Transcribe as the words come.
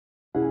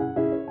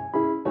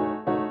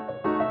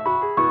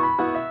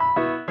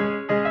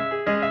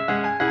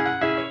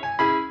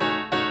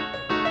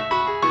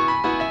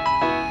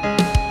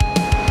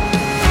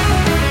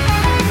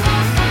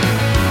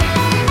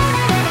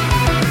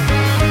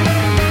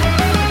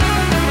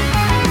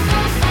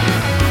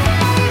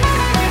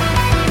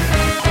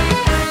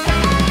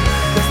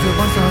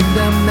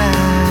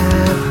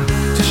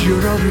You'll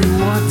be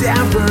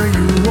whatever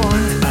you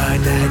want. A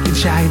knight in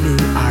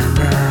shining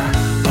armor,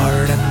 or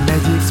a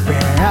magic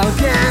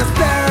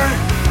spellcaster.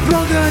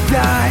 Roll the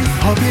dice,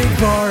 hoping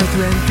for a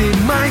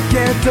 20 might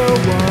get the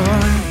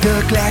one. The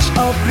clash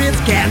of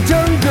grids can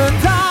turn the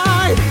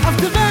tide of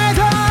the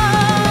battle.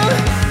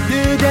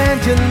 The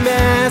dungeon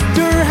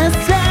master has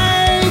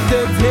saved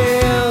the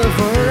tale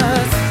for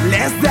us.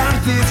 Let's start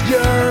this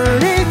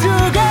journey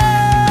together.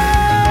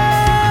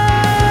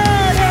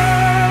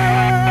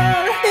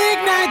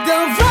 Ignite the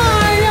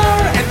fire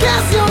and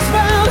cast your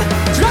spell.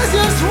 Trust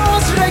your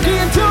swords straight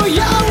into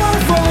your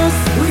foes.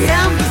 We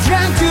have the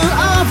strength to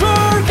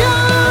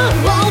overcome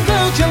all the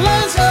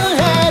challenges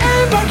ahead.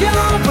 Embark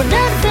on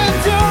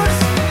adventures,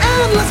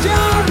 endless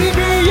journey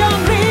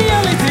beyond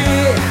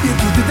reality,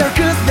 into the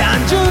darkest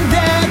dungeon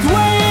that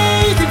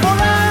waiting for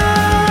us.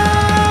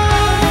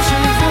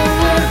 Pushing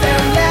forward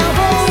and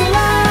level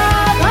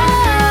up.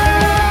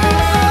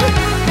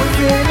 We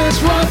finish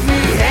what we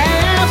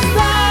have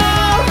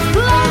started.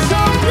 Lots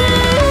of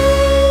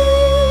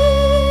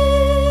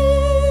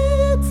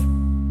needs.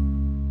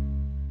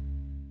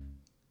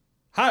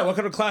 Hi,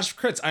 welcome to Clash of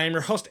Crits. I am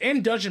your host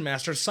and Dungeon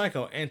Master,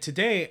 Psycho, and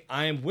today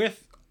I am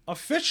with,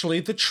 officially,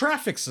 the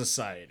Traffic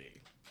Society.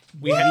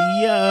 We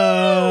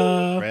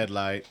have, Red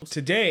light.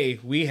 today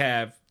we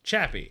have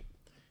Chappie.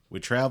 We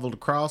traveled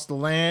across the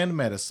land,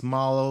 met a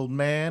small old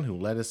man who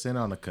let us in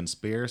on a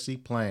conspiracy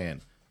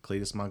plan.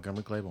 Cletus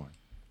Montgomery Claiborne.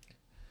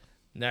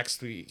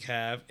 Next we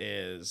have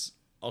is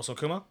also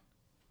Kuma.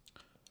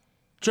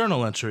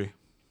 Journal entry.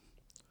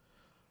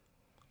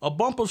 A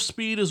bump of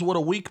speed is what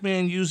a weak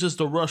man uses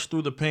to rush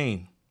through the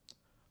pain.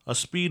 A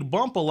speed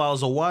bump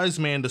allows a wise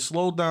man to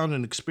slow down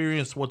and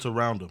experience what's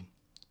around him.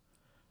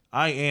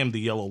 I am the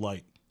yellow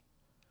light.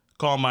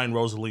 Call mine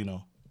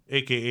Rosalino,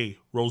 a.k.a.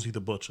 Rosie the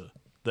Butcher,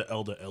 the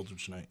Elder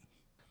Eldritch Knight.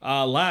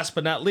 Last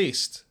but not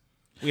least,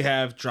 we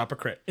have Drop a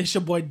Crit. It's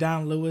your boy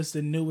Don Lewis,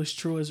 the newest,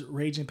 truest,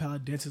 raging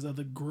paladins of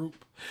the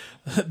group.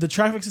 The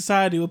Traffic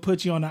Society will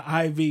put you on an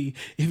IV.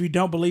 If you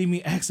don't believe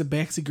me, ask the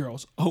Baxi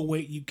girls. Oh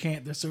wait, you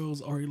can't. Their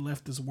souls already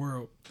left this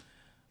world.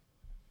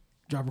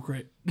 Drop a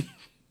crit.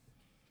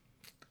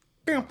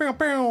 Pew, pew,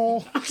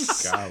 pew.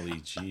 Golly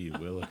gee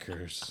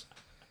willikers.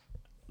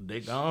 They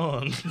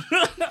gone.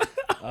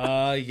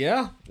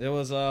 Yeah, it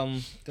was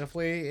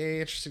definitely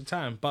a interesting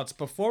time. But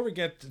before we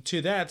get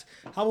to that,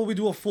 how about we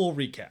do a full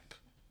recap?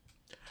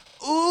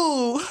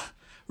 Ooh,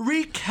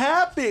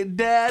 recap it,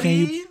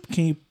 Daddy.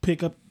 Can you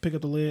pick up the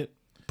lid,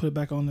 put it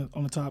back on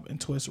the top, and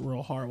twist it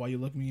real hard while you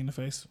look me in the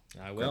face?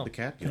 I Grab will. the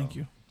cap, y'all. Thank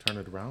you. Turn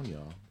it around,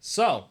 y'all.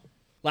 So,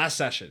 last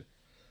session,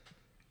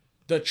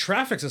 the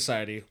Traffic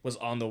Society was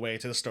on the way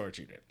to the storage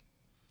unit.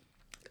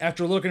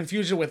 After a little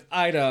confusion with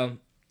Ida,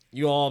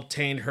 you all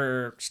obtained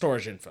her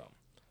storage info.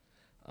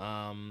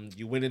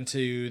 You went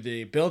into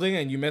the building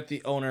and you met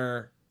the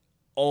owner,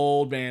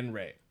 Old Man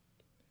Ray.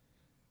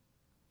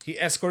 He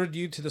escorted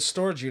you to the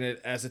storage unit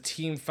as the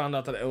team found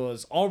out that it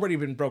was already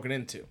been broken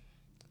into.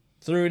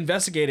 Through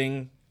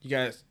investigating, you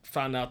guys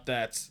found out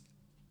that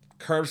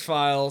Curb's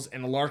files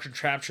and a large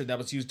contraption that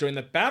was used during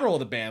the Battle of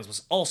the Bands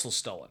was also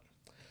stolen.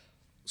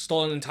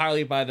 Stolen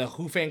entirely by the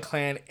Hufan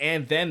clan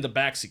and then the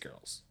Baxi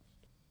Girls.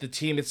 The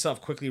team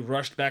itself quickly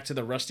rushed back to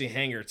the rusty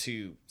hangar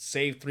to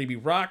save 3B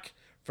Rock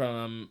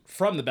from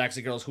the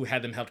Baxi Girls who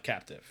had them held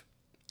captive.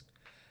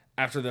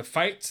 After the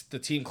fight, the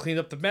team cleaned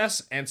up the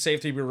mess and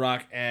saved 3B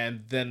Rock,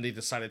 and then they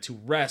decided to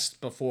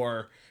rest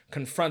before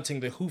confronting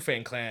the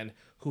Hufan clan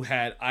who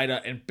had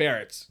Ida and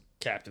Barret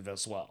captive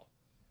as well.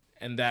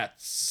 And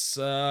that's,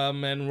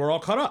 and we're all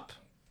caught up.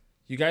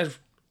 You guys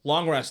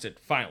long rested,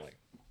 finally.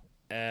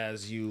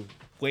 As you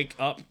wake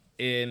up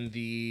in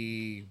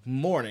the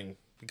morning,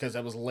 because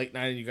that was late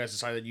night and you guys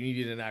decided you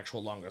needed an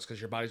actual long rest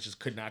because your bodies just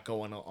could not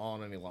go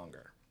on any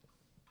longer.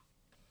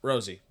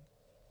 Rosie,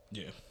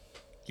 Yeah.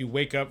 you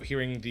wake up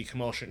hearing the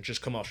commotion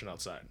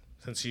outside,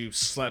 since you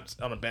slept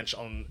on a bench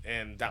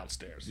and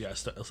downstairs. Yeah, I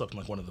slept in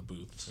like one of the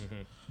booths.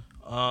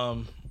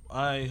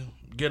 I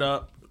get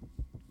up,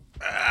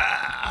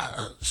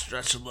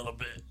 stretch a little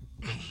bit,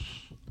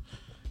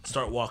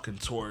 start walking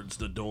towards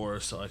the door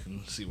so I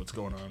can see what's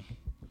going on.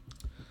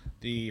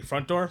 The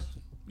front door?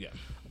 Yeah.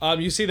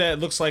 You see that it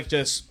looks like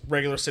just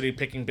regular city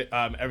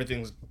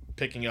everything's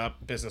picking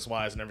up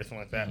business-wise and everything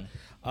like that.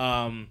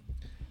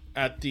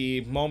 At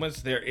the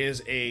moment, there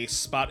is a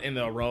spot in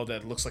the road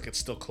that looks like it's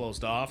still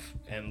closed off,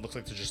 and looks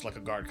like there's just like a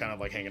guard kind of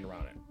like hanging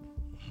around it.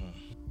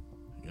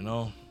 You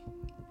know,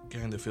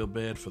 kind of feel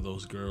bad for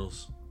those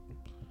girls.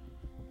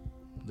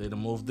 They'd have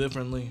moved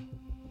differently.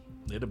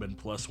 They'd have been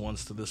plus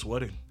ones to this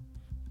wedding.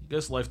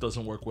 Guess life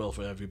doesn't work well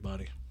for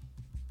everybody.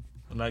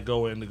 And I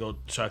go in to go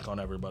check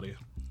on everybody.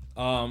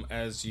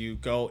 As you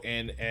go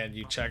in and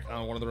you check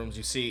on one of the rooms,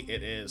 you see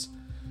it is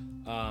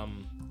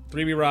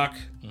 3B Rock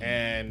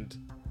and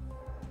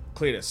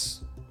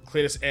Cletus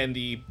and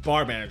the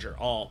bar manager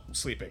all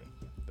sleeping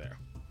there.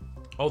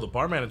 Oh, the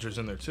bar manager's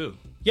in there too.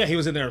 Yeah, he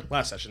was in there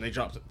last session. They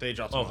dropped him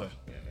Okay.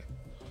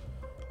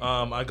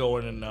 off. I go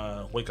in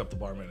and wake up the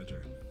bar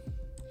manager.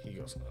 He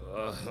goes,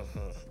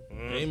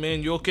 Hey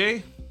man, you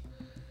okay?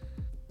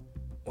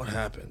 What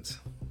happened?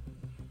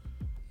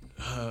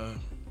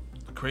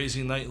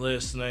 Crazy night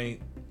last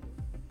night.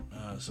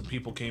 Some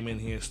people came in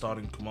here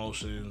starting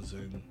commotions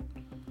and...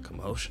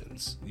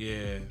 Commotions?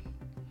 Yeah.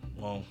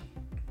 Well,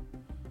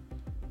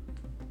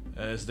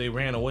 as they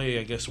ran away,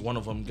 I guess one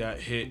of them got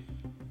hit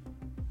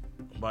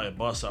by a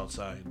bus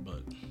outside,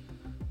 but...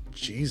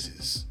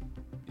 Jesus.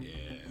 Yeah.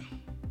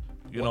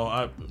 You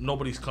know,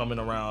 nobody's coming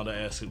around to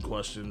asking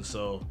questions,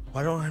 so...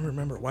 Why don't I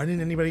remember? Why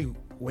didn't anybody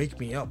wake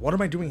me up? What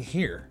am I doing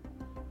here?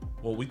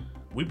 Well,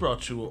 we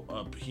brought you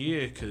up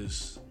here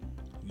because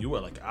you were,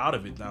 like, out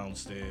of it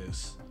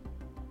downstairs.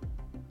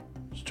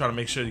 Just trying to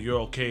make sure you're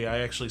okay. I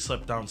actually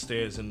slept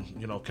downstairs and,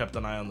 you know, kept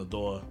an eye on the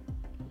door.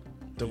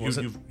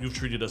 You've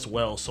treated us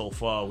well so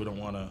far. We don't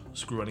want to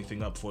screw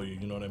anything up for you.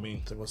 You know what I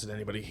mean? There wasn't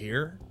anybody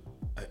here?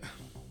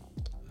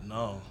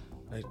 No.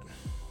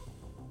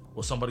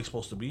 Was somebody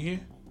supposed to be here?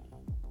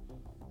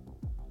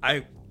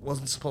 I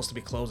wasn't supposed to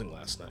be closing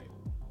last night.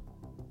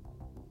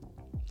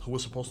 Who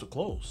was supposed to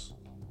close?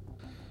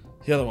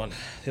 The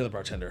other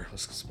bartender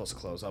was supposed to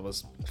close. I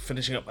was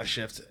finishing up my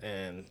shift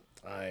and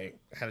I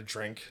had a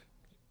drink,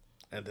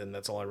 and then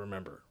that's all I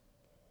remember.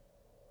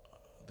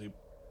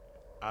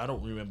 I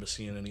don't remember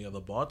seeing any other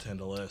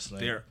bartender last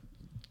night. They're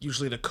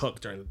usually the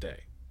cook during the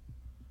day.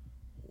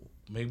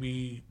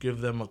 Maybe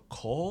give them a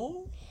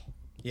call?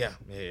 Yeah,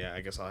 I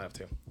guess I'll have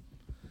to.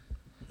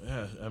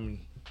 Yeah, I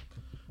mean,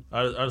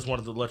 I just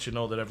wanted to let you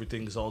know that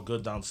everything's all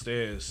good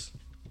downstairs.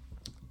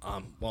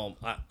 Well,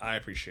 I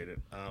appreciate it.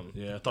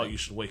 Yeah, I thought you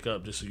should wake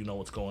up just so you know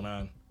what's going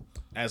on.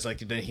 As like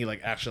then he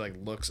like actually like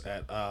looks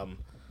at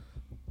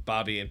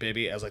Bobby and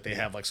Baby as like they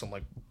have like some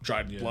like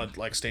dried blood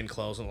like stained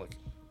clothes, and like,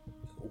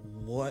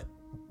 what?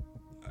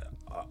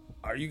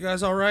 Are you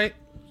guys all right?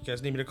 You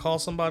guys need me to call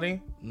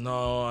somebody?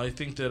 No, I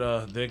think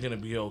that they're gonna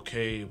be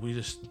okay.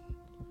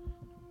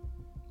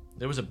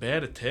 There was a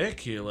bad attack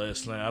here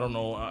last night. I don't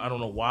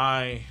know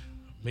why.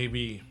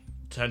 Maybe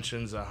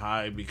tensions are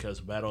high because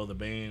of Battle of the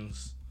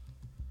Bands.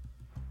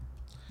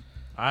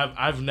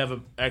 I've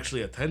never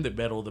actually attended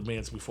Battle of the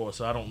Bands before,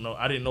 so I don't know.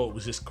 I didn't know it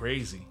was this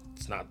crazy.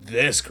 It's not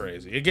this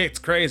crazy. It gets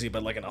crazy,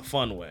 but like in a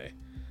fun way.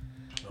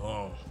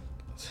 Oh.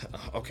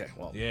 Okay,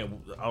 well. Yeah,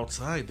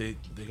 outside they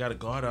got a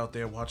guard out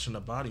there watching the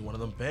body. One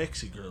of them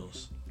Baxi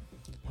girls.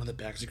 One of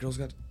the Baxi girls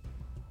got...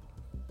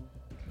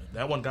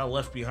 That one got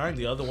left behind.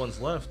 The other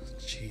one's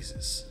left.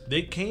 Jesus.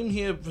 They came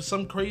here for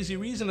some crazy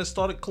reason and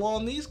started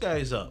clawing these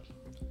guys up.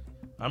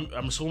 I'm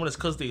assuming it's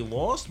because they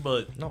lost,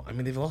 but... No, I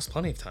mean, they've lost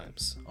plenty of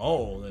times.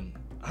 Oh, then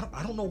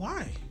I don't know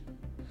why.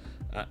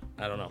 I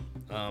don't know.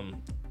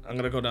 I'm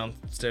going to go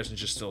downstairs and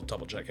just still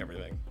double check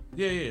everything.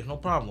 Yeah, no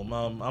problem.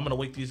 I'm going to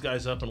wake these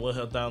guys up and we'll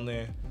head down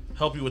there.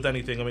 Help you with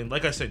anything. I mean,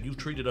 like I said, you've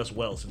treated us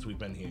well since we've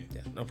been here.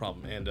 Yeah, no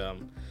problem. And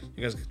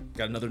you guys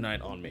got another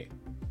night on me.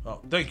 Oh,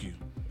 thank you.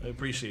 I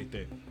appreciate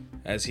that.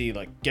 As he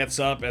like gets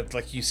up and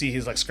like you see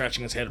he's like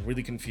scratching his head,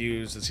 really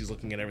confused as he's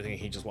looking at everything, and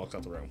he just walks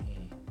out the room.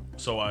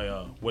 So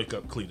I wake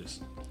up Cletus.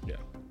 Yeah.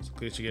 So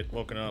Cletus, you get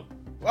woken up.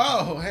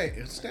 Whoa, hey,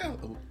 it's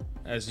down.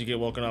 As you get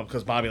woken up,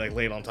 because Bobby like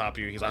laid on top of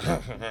you, he's like,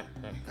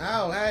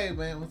 Oh, hey,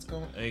 man, what's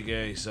going on? Hey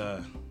guys,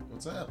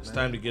 What's up, it's man?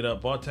 time to get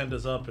up.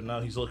 Bartender's up and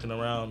now he's looking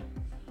around.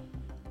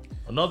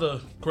 Another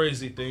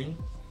crazy thing.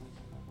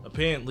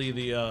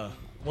 Apparently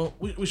well,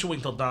 we should wait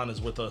until Don is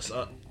with us.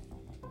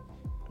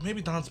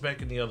 Maybe Don's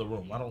back in the other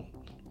room. I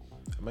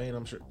mean,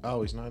 I'm sure.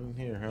 Oh, he's not in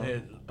here, huh? Yeah,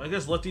 I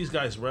guess let these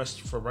guys rest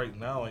for right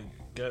now. I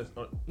guess.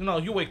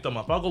 You wake them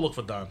up. I'll go look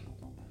for Don.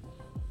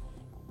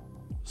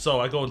 So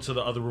I go into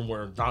the other room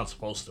where Don's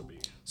supposed to be.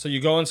 So you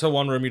go into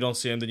one room, you don't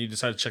see him, then you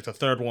decide to check the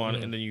third one,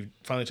 and then you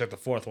finally check the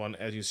fourth one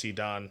as you see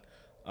Don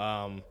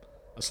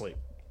asleep.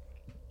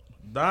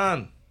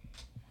 Don,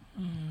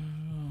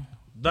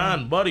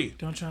 buddy.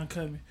 Don't try and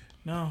cut me.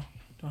 No,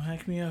 don't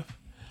hack me up.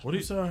 What are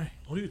you? Sorry.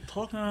 What are you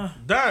talking?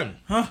 Don,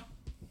 Huh?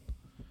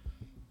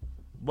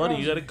 buddy,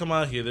 you gotta come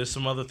out here. There's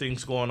some other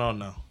things going on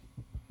now.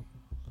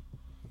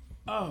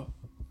 Oh.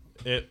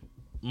 It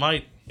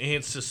might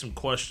answer some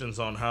questions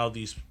on how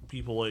these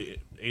people were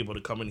able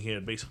to come in here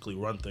and basically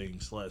run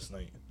things last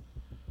night.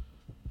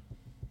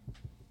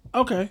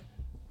 Okay.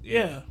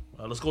 Yeah.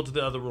 Let's go to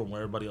the other room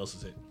where everybody else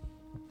is at.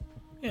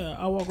 Yeah,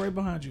 I'll walk right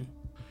behind you.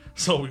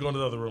 So we go into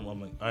the other room. I'm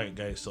like, all right,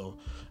 guys. So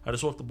I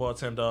just woke the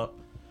bartender up.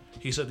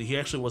 He said that he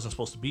actually wasn't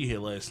supposed to be here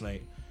last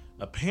night.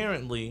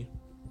 Apparently,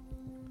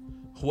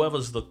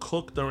 whoever's the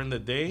cook during the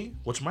day,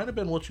 which might have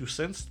been what you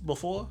sensed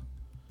before,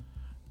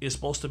 is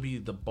supposed to be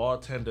the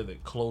bartender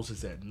that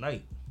closes at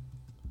night.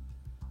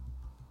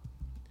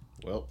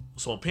 Well,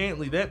 So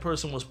apparently that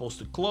person was supposed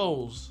to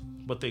close,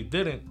 but they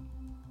didn't.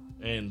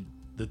 And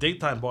the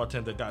daytime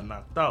bartender got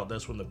knocked out.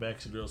 That's when the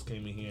Baxter girls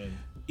came in here.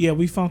 Yeah,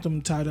 we found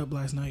him tied up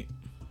last night.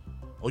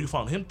 Oh, you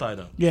found him tied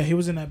up? Yeah, he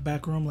was in that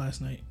back room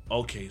last night.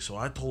 Okay, so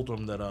I told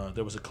him that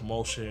there was a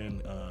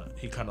commotion.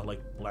 He kind of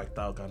like blacked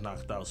out, got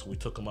knocked out. So we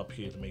took him up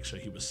here to make sure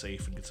he was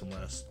safe and get some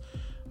rest.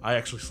 I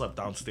actually slept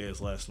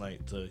downstairs last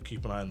night to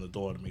keep an eye on the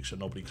door to make sure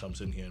nobody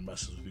comes in here and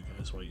messes with you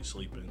guys while you're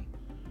sleeping.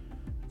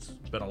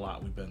 It's been a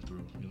lot we've been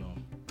through, you know.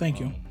 Thank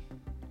you.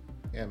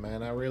 yeah,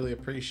 man, I really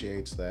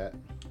appreciates that.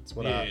 That's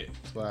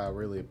what I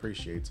really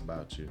appreciate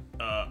about you.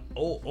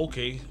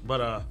 Okay,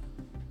 but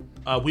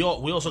we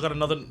also got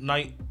another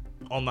night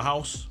on the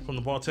house from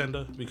the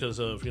bartender because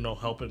of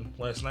helping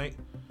last night.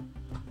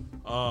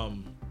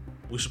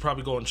 We should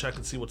probably go and check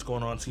and see what's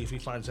going on, see if he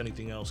finds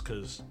anything else,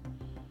 because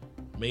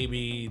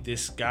maybe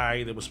this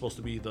guy that was supposed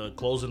to be the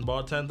closing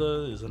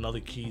bartender is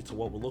another key to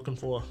what we're looking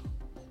for.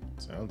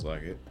 Sounds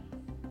like it.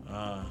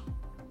 I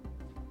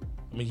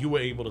mean, you were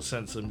able to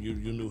sense him. You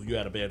knew you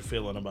had a bad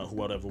feeling about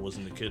whatever was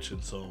in the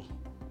kitchen, so.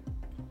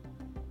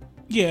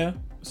 Yeah,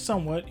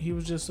 somewhat. He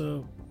was just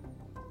a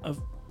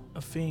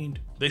fiend.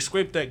 They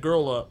scraped that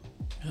girl up.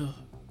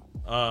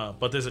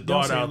 But there's a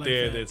guard say it out like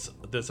there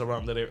that. that's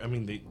around that area. I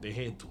mean, they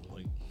had to.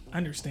 I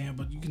understand,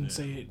 but you can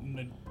say it in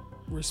a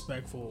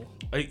respectful.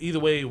 Either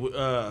way,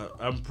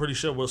 I'm pretty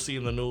sure we'll see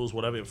in the news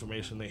whatever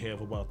information they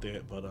have about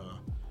that. But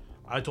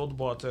I told the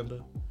bartender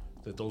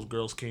that those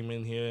girls came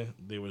in here.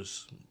 They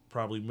was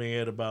probably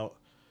mad about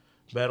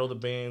Battle of the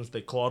Bands.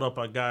 They clawed up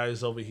our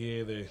guys over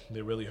here.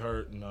 They really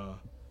hurt, and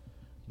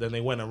then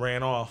they went and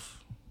ran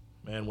off.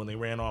 And when they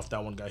ran off,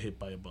 that one got hit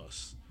by a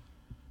bus.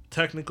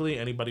 Technically,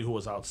 anybody who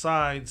was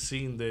outside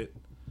seen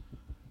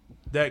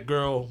that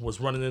girl was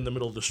running in the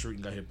middle of the street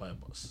and got hit by a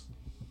bus.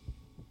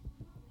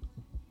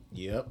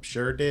 Yep,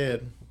 sure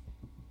did.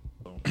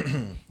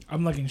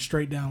 I'm looking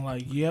straight down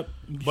like, yep.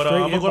 But I'm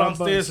going to go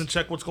downstairs and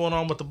check what's going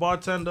on with the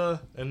bartender.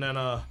 And then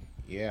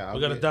we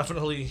got to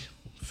definitely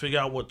figure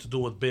out what to do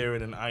with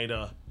Barret and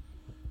Aida.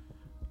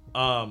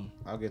 I'll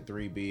get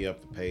 3B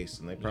up the pace,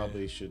 and they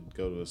probably should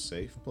go to a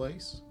safe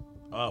place.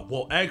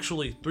 Well,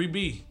 actually,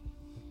 3B.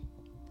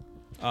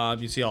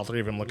 You see all three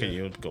of them look at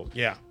you and go,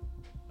 yeah.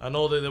 I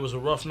know that there was a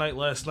rough night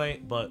last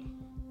night, but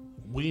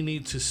we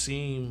need to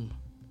seem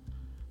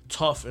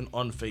tough and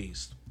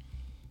unfazed.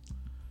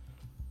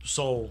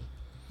 So,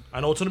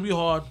 I know it's going to be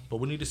hard, but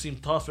we need to seem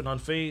tough and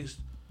unfazed.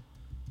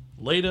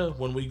 Later,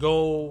 when we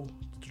go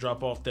to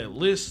drop off that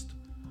list,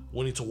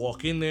 we need to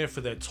walk in there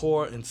for that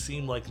tour and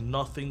seem like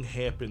nothing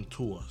happened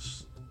to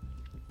us.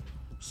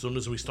 As soon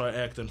as we start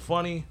acting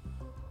funny,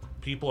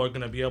 people are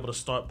going to be able to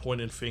start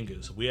pointing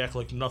fingers. We act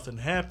like nothing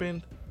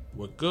happened.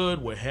 We're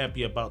good. We're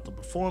happy about the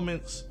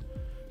performance.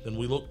 Then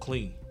we look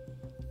clean.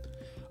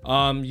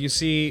 You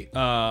see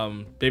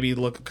Baby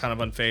look kind of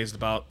unfazed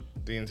about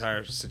the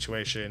entire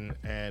situation,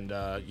 and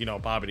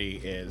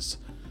Bobbity is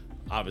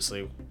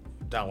obviously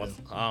down with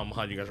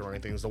how you guys are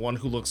running things. The one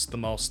who looks the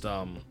most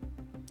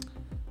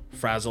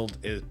frazzled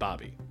is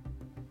Bobby.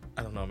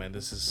 I don't know, man.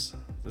 This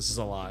is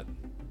a lot.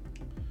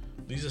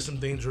 These are some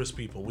dangerous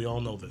people. We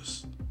all know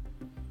this.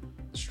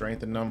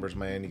 Strength in numbers,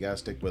 man. You gotta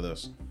stick with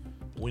us.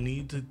 We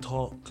need to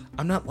talk.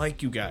 I'm not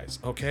like you guys,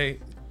 okay?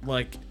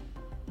 Like,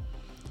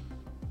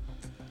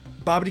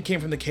 Bobbity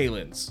came from the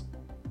Kalins.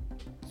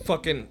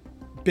 Fucking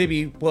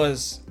Bibby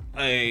was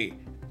in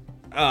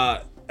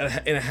a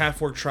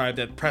half-orc tribe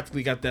that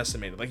practically got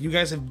decimated. Like, you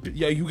guys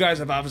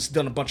have obviously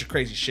done a bunch of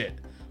crazy shit.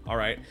 All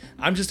right,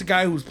 I'm just a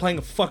guy who was playing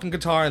a fucking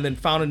guitar and then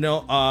found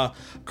a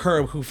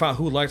Curb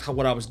who liked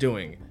what I was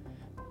doing,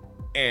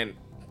 and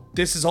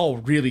this is all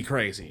really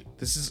crazy.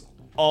 This is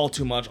all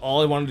too much.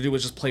 All I wanted to do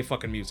was just play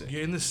fucking music.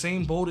 You're in the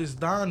same boat as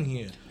Don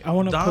here.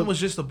 Don was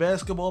just a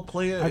basketball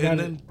player,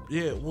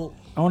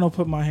 I want to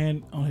put my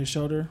hand on his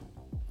shoulder.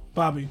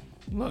 Bobby,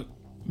 look,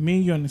 me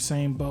and you in the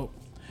same boat.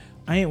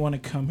 I ain't want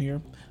to come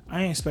here.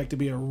 I ain't expect to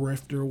be a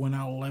rifter when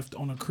I left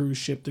on a cruise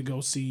ship to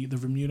go see the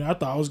Bermuda. I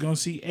thought I was going to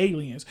see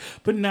aliens.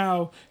 But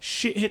now,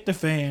 shit hit the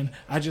fan.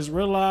 I just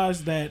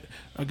realized that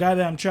a guy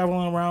that I'm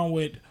traveling around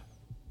with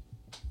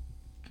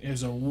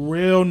is a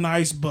real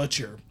nice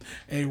butcher.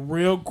 A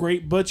real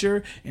great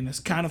butcher. And it's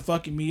kind of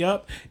fucking me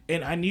up.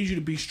 And I need you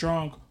to be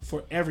strong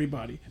for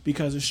everybody.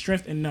 Because there's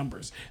strength in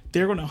numbers.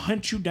 They're going to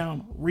hunt you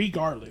down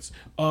regardless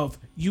of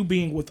you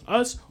being with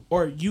us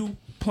or you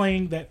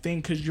playing that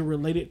thing because you're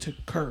related to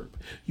Curb.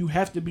 You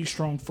have to be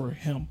strong for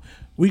him.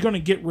 We're going to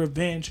get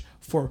revenge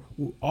for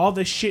all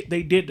the shit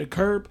they did to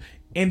Curb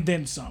and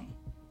then some.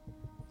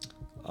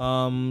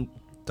 Don,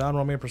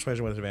 roll me a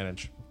persuasion with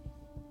advantage.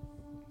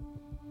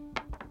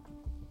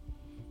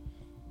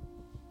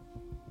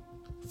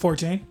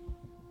 14.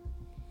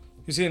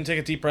 You see him take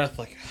a deep breath,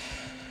 like,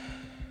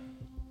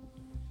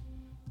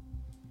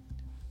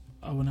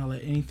 I will not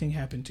let anything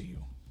happen to you.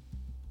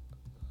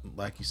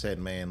 Like you said,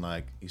 man,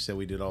 like you said,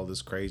 we did all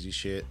this crazy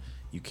shit.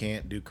 You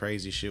can't do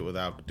crazy shit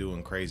without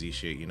doing crazy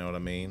shit. You know what I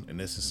mean? And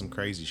this is some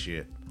crazy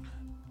shit.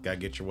 Gotta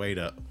get your weight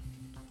up.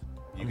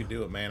 You can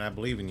do it, man. I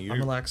believe in you. I'm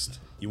relaxed.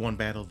 You won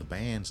Battle of the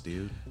Bands,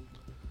 dude.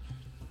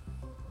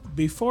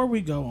 Before we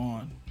go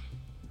on,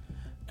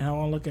 and I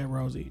want to look at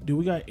Rosie, do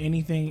we got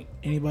anything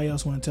anybody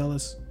else want to tell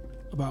us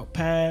about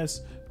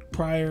past,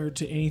 prior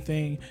to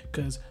anything?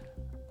 Because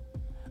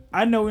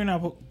I know we're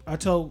not, I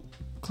told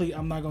Cleet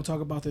I'm not going to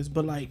talk about this,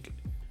 but like,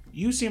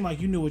 you seem like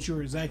you knew what you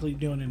were exactly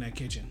doing in that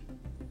kitchen.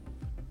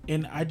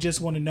 And I just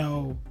want to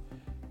know,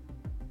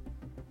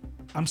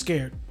 I'm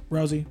scared,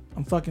 Rosie.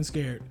 I'm fucking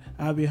scared.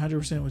 I'll be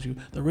 100% with you.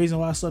 The reason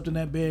why I slept in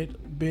that bed,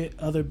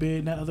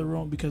 in that other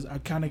room, because I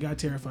kind of got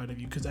terrified of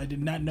you, because I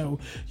did not know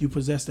you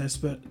possessed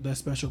that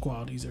special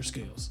qualities or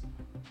skills.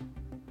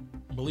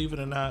 believe it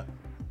or not,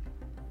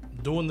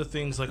 doing the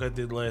things like I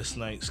did last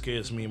night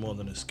scares me more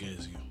than it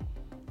scares you.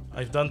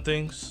 I've done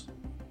things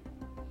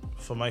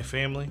for my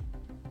family,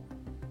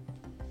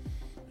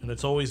 and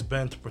it's always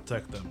been to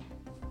protect them.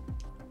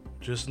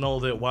 Just know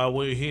that while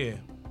we're here,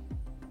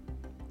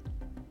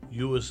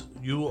 you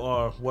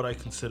are what I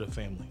consider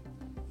family.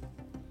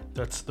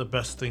 That's the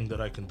best thing that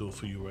I can do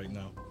for you right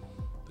now.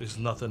 There's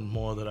nothing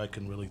more that I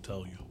can really tell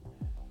you.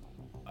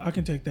 I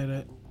can take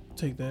that.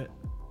 Take that.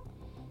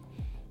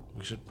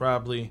 We should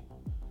probably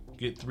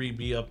get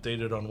 3B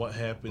updated on what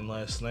happened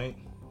last night,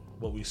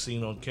 what we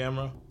seen on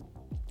camera.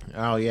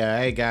 Oh yeah,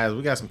 hey guys,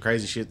 we got some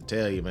crazy shit to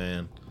tell you,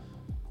 man.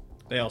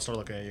 They all start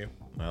looking at you.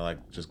 I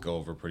just go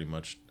over pretty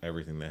much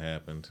everything that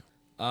happened.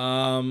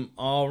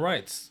 All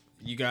right.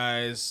 You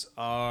guys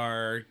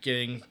are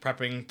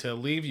prepping to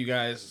leave.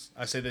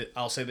 I'll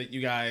say that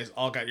you guys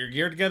all got your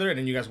gear together, and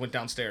then you guys went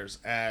downstairs.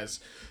 As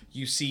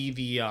you see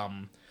the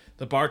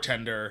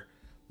bartender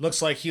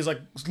looks like he's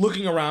like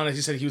looking around. As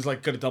he said, he was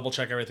like gonna double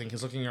check everything.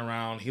 He's looking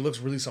around. He looks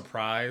really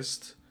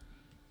surprised.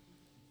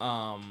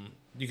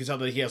 You can tell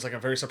that he has like a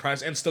very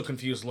surprised and still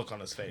confused look on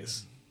his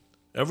face.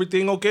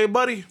 Everything okay,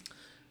 buddy?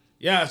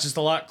 Yeah, it's just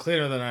a lot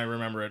clearer than I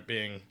remember it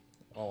being.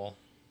 All.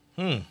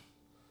 I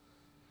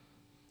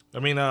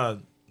mean,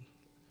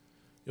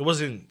 it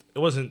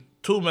wasn't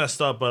too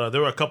messed up, but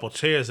there were a couple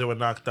chairs that were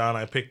knocked down.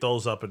 I picked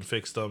those up and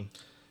fixed them.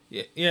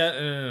 No,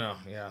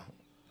 yeah.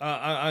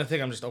 I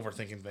think I'm just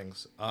overthinking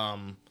things.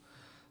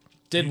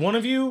 Did one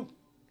of you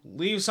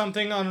leave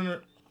something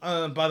on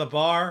by the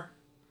bar?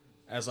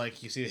 As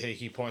like you see,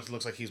 he points.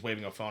 Looks like he's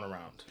waving a phone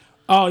around.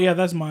 Oh yeah,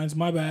 that's mine.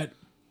 My bad.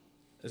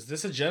 Is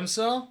this a gem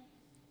cell?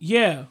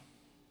 Yeah.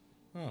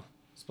 Oh,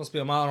 it's supposed to be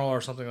a model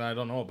or something that I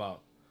don't know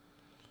about.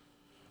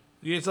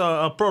 It's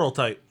a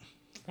prototype.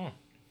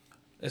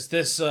 Is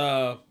this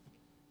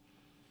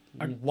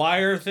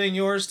wire thing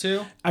yours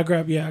too? I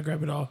grab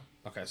it all.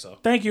 Okay, so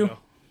Thank you.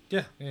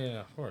 Yeah,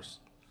 of course.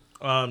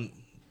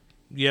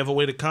 You have a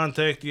way to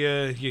contact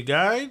your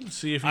guide?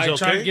 See if he's okay? I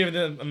tried to give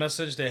them a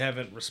message. They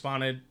haven't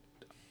responded.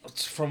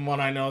 From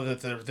what I know,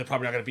 that they're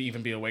probably not going to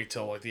even be awake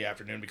till like the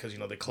afternoon because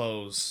they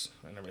close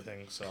and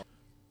everything. So,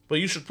 but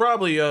you should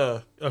probably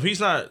if he's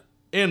not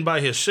in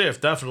by his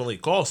shift, definitely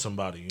call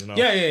somebody.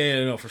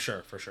 Yeah, no, for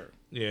sure.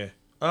 Yeah.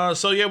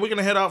 So yeah, we're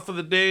gonna head out for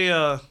the day.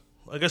 I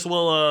guess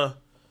we'll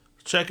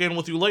check in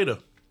with you later.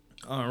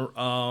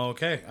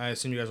 Okay. I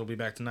assume you guys will be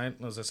back tonight.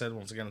 As I said,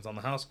 once again, it's on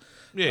the house.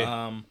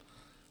 Yeah.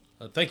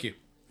 Thank you.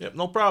 Yep,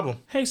 no problem.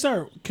 Hey,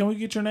 sir, can we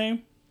get your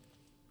name?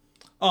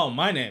 Oh,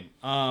 my name.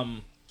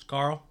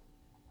 Carl.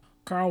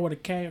 Carl with a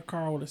K or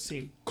Carl with a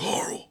C?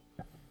 Carl.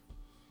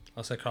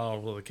 I'll say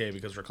Carl with a K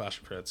because we're Clash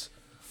of Crits.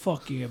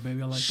 Fuck yeah,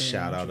 baby. I like that.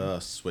 Shout out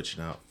us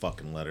switching out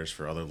fucking letters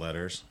for other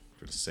letters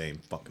for the same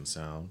fucking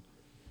sound.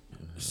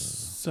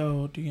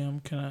 So,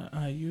 DM, can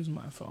I use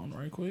my phone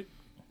right quick?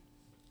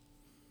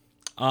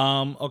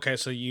 Okay,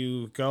 so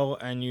you go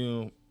and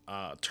you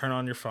turn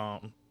on your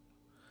phone.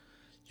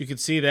 You can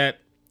see that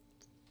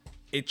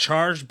it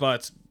charged,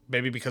 but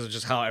maybe because of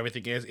just how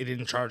everything is, it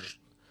didn't charge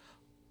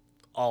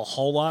a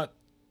whole lot.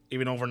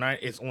 Even overnight,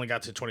 it's only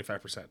got to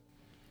 25%.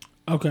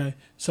 Okay,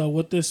 so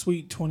with this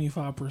sweet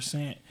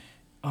 25%,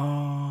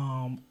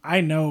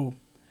 I know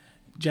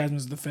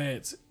Jasmine's the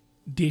feds.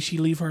 Did she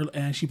leave her?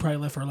 And she probably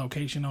left her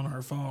location on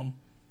her phone.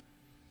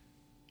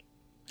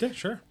 Yeah,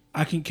 sure.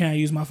 Can I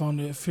use my phone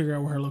to figure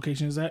out where her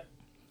location is at?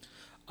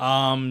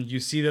 You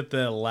see that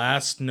the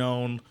last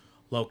known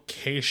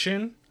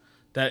location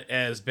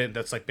that's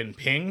been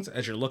pinged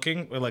as you're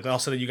looking. Like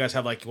also that you guys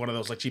have like one of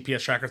those like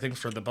GPS tracker things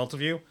for the both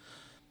of you.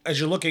 As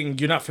you're looking,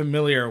 you're not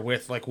familiar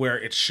with like where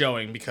it's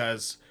showing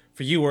because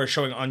for you, where it's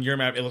showing on your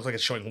map, it looks like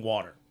it's showing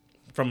water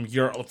from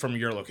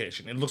your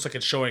location. It looks like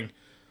it's showing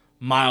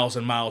miles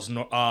and miles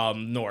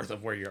north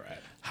of where you're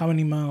at. How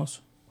many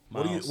miles?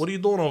 What are you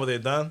doing over there,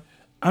 Don?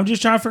 I'm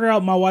just trying to figure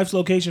out my wife's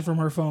location from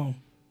her phone.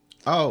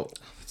 Oh,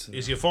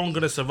 is your phone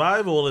gonna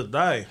survive or will it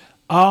die?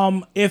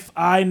 If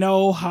I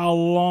know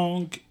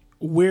how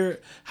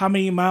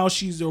many miles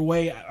she's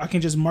away, I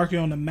can just mark it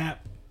on the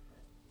map.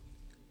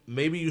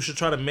 Maybe you should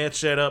try to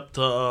match that up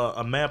to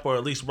a map, or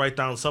at least write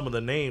down some of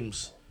the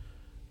names.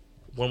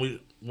 When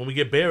we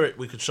get Barret,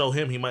 we could show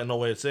him. He might know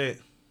where it's at.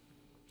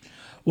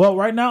 Well,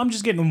 right now I'm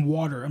just getting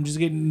water. I'm just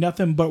getting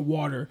nothing but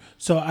water.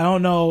 So I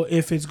don't know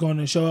if it's going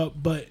to show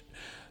up, but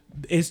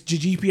it's the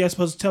GPS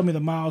supposed to tell me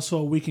the miles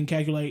so we can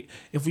calculate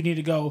if we need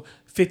to go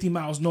 50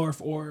 miles north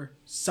or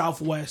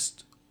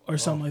southwest or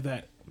something like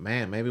that.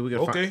 Man, maybe we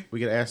could we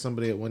could ask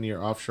somebody at one of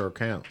your offshore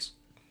accounts.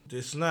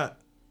 It's not.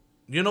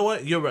 You know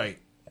what? You're right.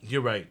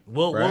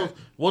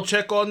 We'll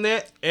check on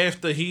that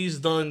after he's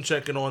done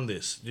checking on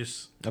this.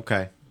 Just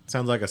okay.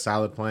 Sounds like a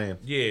solid plan.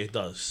 Yeah, it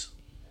does.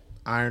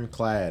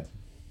 Ironclad.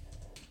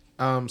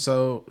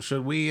 So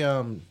should we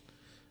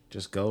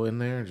just go in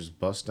there and just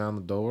bust down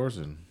the doors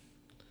and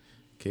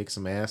kick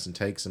some ass and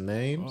take some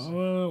names?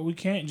 We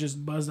can't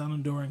just buzz down the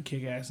door and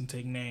kick ass and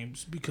take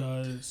names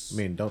because... I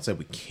mean, don't say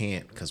we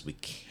can't, because we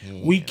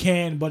can. We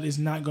can, but it's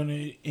not going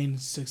to end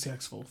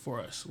successful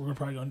for us. We're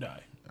probably going to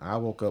die. I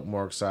woke up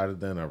more excited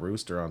than a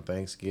rooster on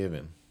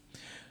Thanksgiving.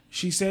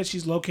 She said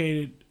she's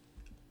located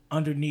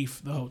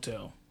underneath the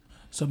hotel.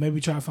 So maybe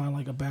try to find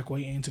like a back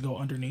way in to go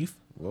underneath.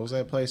 What was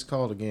that place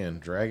called again?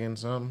 Dragon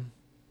something?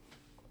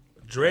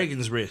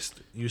 Dragon's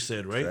Rest, you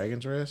said, right?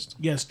 Dragon's Rest?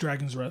 Yes,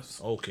 Dragon's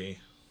Rest. Okay.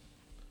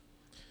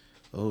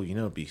 Oh, you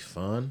know, it'd be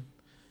fun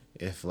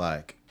if,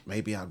 like,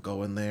 maybe I'll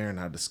go in there and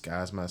I'll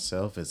disguise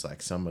myself as,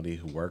 like, somebody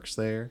who works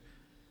there.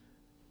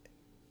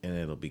 And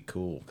it'll be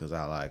cool because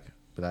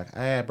be like,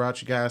 hey, I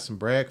brought you guys some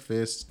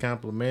breakfast. It's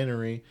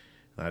complimentary.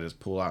 And I just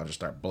pull out and just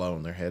start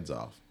blowing their heads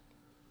off.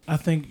 I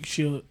think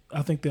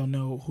they'll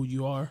know who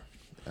you are.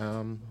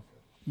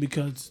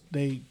 Because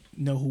they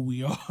know who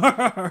we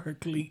are,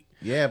 Cleet.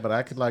 Yeah, but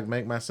I could, like,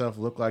 make myself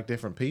look like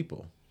different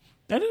people.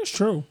 That is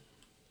true.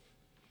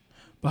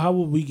 But how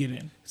will we get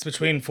in? It's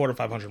between 400 to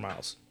 500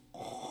 miles.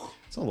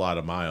 It's a lot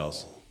of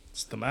miles.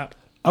 It's the map.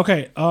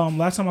 Okay.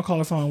 Last time I called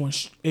her phone, when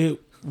it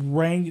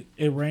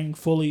rang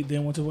fully,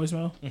 then went to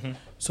voicemail. Mm-hmm.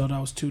 So that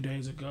was 2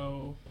 days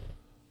ago.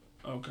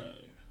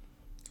 Okay.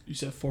 You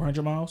said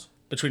 400 miles?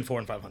 Between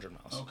 400 and 500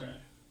 miles. Okay.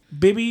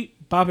 Bibby,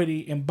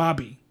 Bobbity, and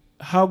Bobby.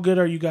 How good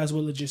are you guys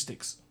with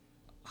logistics?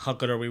 How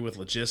good are we with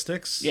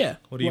logistics? Yeah.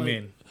 What do you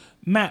mean?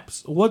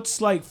 Maps. What's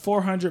like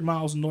 400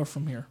 miles north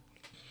from here?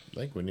 I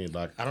think we need,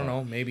 like... I don't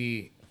know.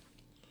 Maybe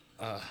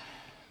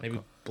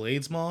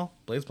Blades Mall?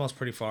 Blades Mall's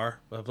pretty far.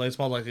 But Blades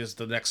Mall like is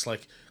the next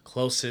like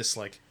closest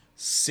like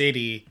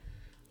city.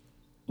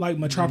 Like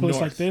metropolis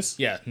north. like this?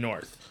 Yeah,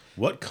 north.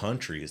 What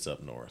country is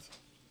up north?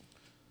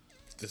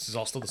 This is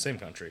all still the same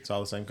country. It's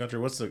all the same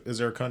country. Is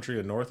there a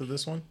country north of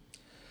this one?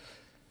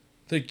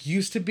 There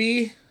used to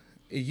be.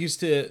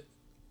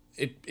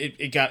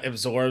 It got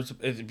absorbed.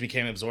 It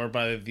became absorbed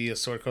by the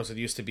Sword Coast. It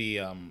used to be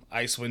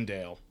Icewind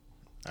Dale.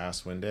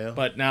 Icewind.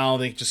 But now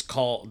they just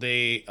call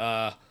it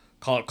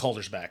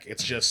Caldersback.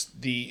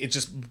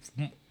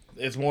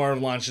 It's more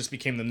of launch just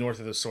became the north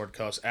of the Sword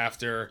Coast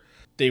after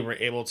they were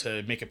able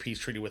to make a peace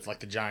treaty with like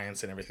the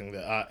giants and everything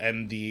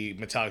and the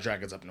metallic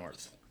dragons up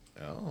north.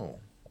 Oh.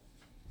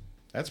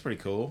 That's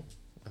pretty cool,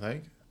 I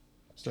think.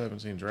 Still haven't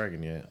seen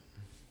Dragon yet.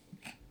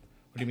 What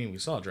do you mean we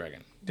saw a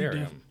dragon?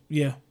 Darium.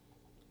 Yeah.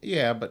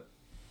 Yeah, but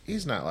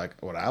he's not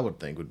like what I would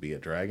think would be a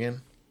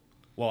dragon.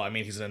 Well, I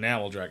mean he's an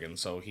enamel dragon,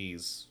 so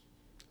he's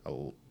A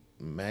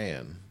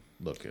man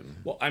looking.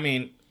 well. I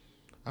mean,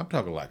 I'm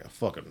talking like a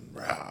fucking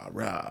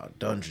rah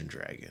dungeon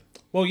dragon.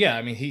 well, yeah.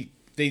 I mean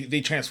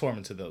they transform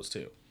into those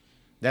too.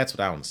 That's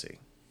what I want to see.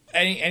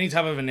 Any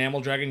type of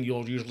enamel dragon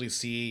you'll usually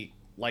see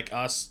like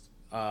us,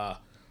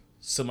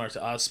 similar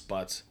to us,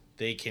 but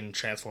they can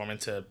transform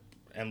into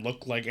and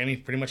look like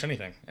pretty much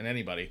anything and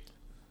anybody.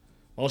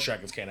 Most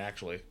dragons can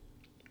actually.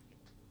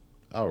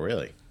 Oh,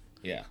 really?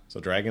 Yeah. So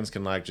dragons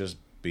can like just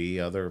be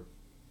other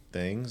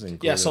things?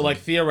 Yeah, so like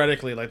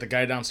theoretically, like the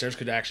guy downstairs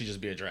could actually just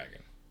be a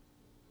dragon.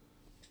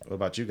 What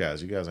about you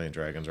guys? You guys ain't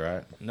dragons,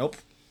 right? Nope.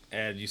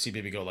 And you see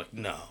Baby go like,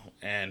 no.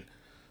 And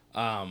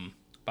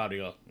Bobby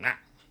go, nah.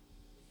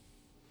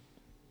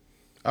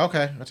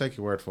 Okay, I'll take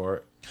your word for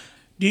it.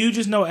 Do you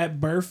just know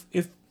at birth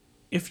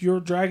if you're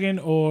a dragon,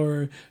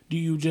 or do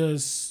you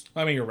just?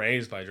 I mean, you're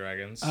raised by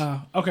dragons.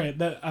 Okay.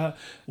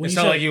 When it's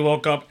not like you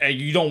woke up and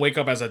you don't wake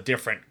up as a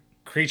different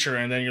creature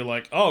and then you're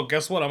like, oh,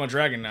 guess what? I'm a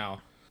dragon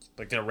now.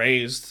 Like they're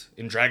raised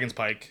in Dragon's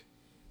Pike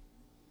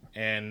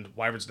and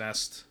Wyvern's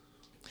Nest.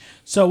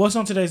 So what's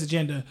on today's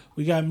agenda?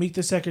 We got to meet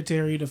the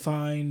secretary to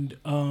find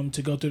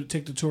to go through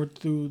take the tour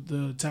through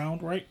the town,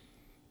 right?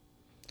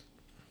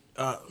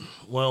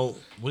 Well,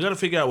 we got to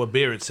figure out where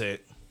Barrett's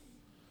at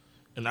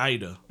and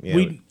Aida.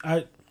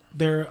 Yeah,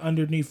 they're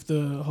underneath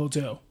the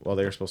hotel. well,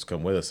 they're supposed to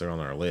come with us. They're on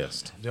our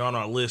list. They're on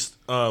our list.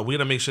 We got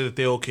to make sure that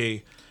they're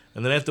okay.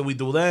 And then after we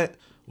do that,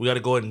 we got to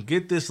go ahead and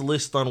get this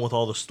list done with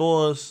all the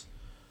stores.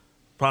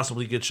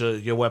 Possibly get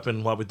your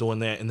weapon while we're doing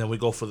that. And then we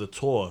go for the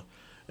tour.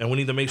 And we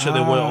need to make sure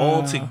that we're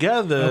all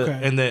together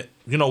and that,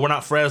 we're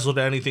not frazzled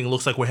at anything. It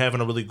looks like we're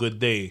having a really good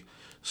day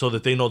so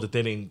that they know that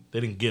they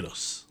didn't get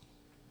us.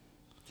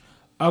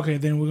 Okay,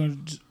 then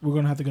we're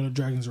gonna have to go to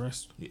Dragon's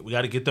Rest. We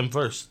got to get them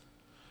first.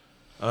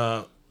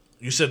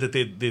 You said that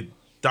they're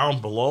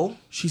down below?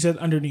 She said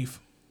underneath.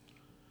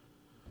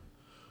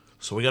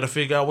 So we got to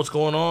figure out what's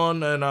going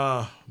on,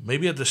 and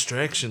maybe a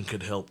distraction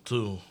could help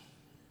too.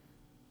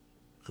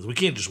 Because we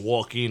can't just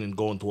walk in and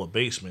go into a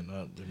basement.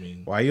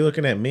 Why are you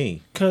looking at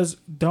me? Because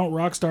don't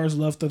rock stars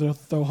love to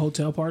throw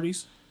hotel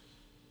parties?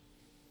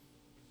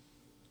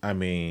 I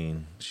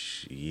mean,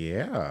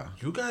 yeah.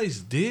 You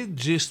guys did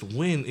just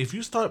win. If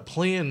you start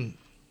playing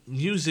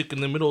music in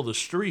the middle of the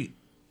street,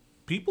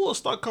 people will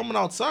start coming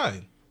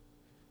outside.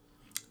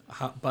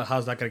 But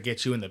how's that going to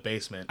get you in the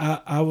basement?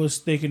 I was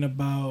thinking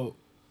about...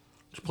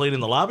 Just play it in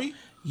the lobby?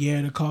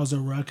 Yeah, to cause a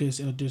ruckus,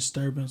 a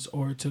disturbance,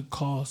 or to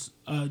cause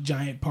a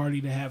giant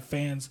party to have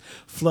fans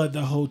flood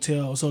the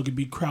hotel so it could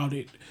be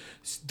crowded.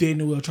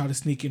 Then we'll try to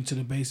sneak into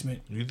the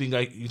basement. You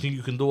think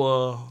you can do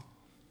a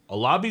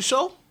lobby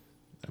show?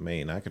 I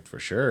mean, I could for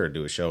sure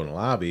do a show in the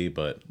lobby,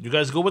 but... You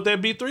guys go with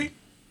that, B3?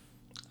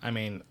 I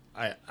mean,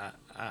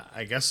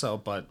 I guess so,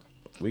 but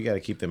We got to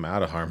keep them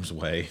out of harm's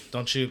way.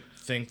 Don't you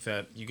think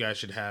that you guys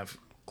should have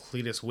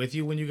Cletus with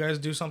you when you guys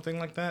do something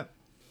like that?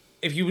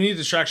 If you need a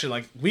distraction,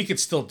 like, we could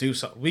still do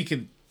so. We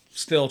could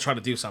still try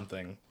to do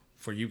something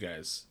for you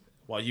guys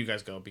while you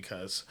guys go,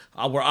 because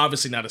we're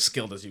obviously not as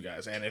skilled as you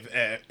guys. And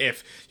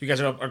if you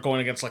guys are going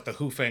against like the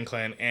Hu Fang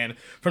clan, and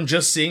from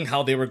just seeing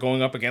how they were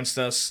going up against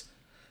us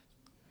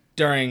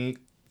during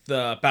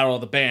the Battle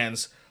of the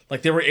Bands,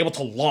 like, they were able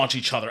to launch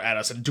each other at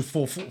us and do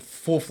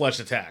full-fledged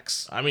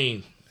attacks. I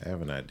mean, I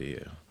have an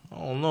idea. I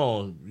don't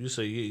know. You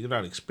say you're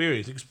not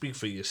experienced. You can speak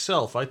for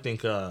yourself. I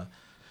think the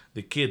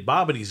kid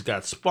Bobbity's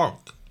got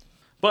spunk.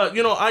 But,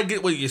 you know, I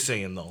get what you're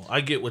saying, though. I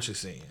get what you're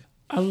saying.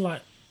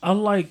 I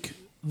like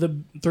the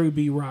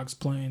 3B Rocks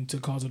playing to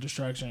cause a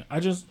distraction. I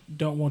just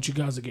don't want you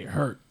guys to get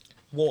hurt.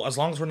 Well, as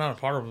long as we're not a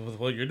part of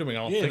what you're doing, I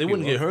don't Yeah, think they we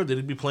wouldn't will. get hurt.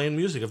 They'd be playing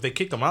music. If they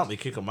kick them out, they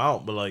kick them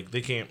out. But, like,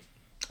 they can't.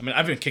 I mean,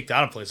 I've been kicked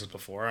out of places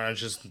before. I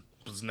just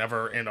was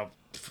never in a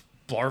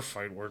bar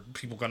fight where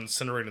people got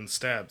incinerated and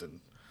stabbed. And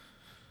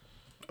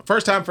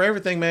First time for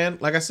everything, man.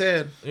 Like I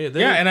said.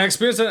 yeah, and I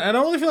experienced it. I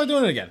don't really feel like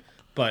doing it again.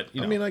 But,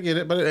 you know. I mean, I get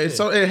it, but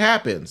so it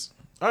happens.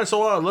 All right,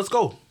 so let's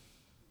go.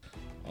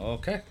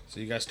 Okay, so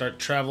you guys start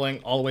traveling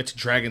all the way to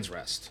Dragon's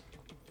Rest.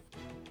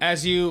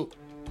 As you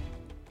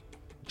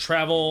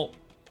travel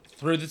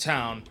through the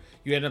town,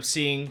 you end up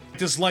seeing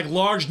this like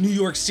large New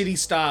York City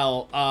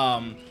style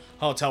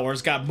hotel where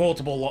it's got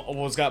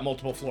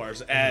multiple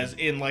floors. As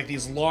in like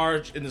this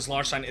large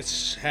sign,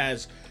 it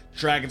has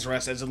Dragon's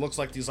Rest, as it looks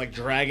like these like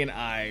dragon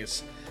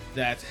eyes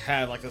that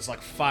have like this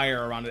like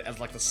fire around it as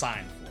like the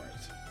sign for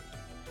it.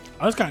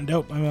 Oh, that's kind of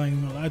dope. I'm not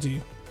even gonna lie to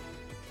you.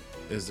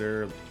 Is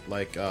there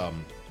like a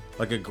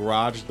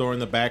garage door in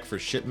the back for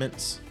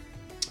shipments?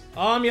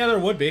 Yeah, there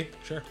would be.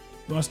 Sure.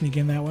 You want to sneak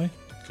in that way?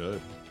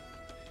 Good.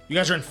 You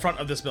guys are in front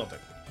of this building.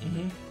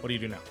 Mm-hmm. What do you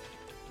do now?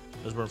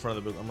 As we're in front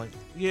of the building, I'm like,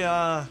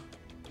 yeah,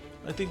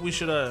 I think we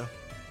should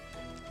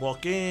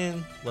walk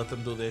in, let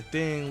them do their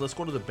thing. Let's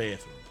go to the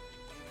bathroom.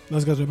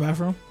 Let's go to the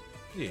bathroom.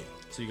 Yeah.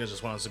 So you guys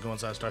just want us to go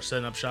inside, start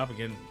setting up shop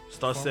again?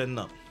 Start setting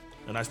up.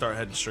 And I start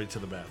heading straight to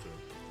the bathroom.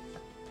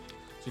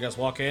 So you guys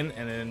walk in,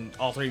 and then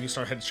all three of you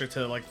start heading straight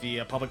to like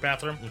the public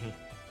bathroom. Mm-hmm.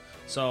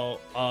 So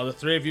the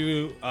three of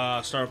you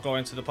start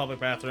going to the public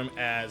bathroom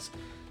as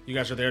you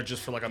guys are there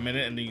just for like a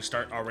minute, and then you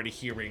start already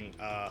hearing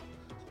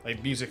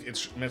like music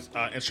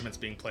instruments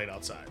being played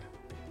outside.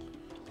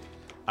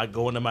 I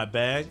go into my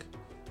bag.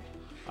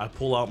 I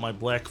pull out my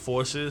Black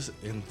Forces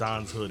and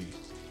Don's hoodie.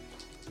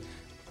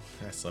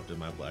 I slept in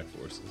my Black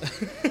Forces.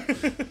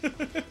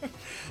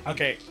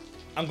 Okay,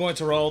 I'm going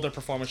to roll their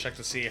performance check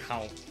to see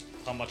how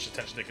much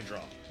attention they can draw.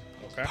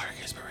 Okay. Dark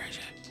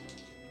inspiration.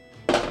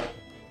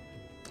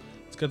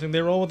 It's a good thing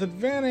they roll with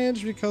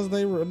advantage because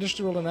they were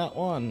initially rolling that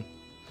one.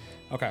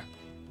 Okay.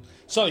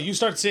 So you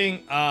start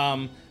seeing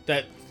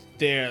that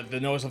the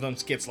noise of them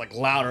gets like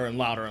louder and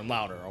louder and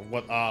louder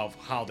of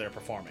how they're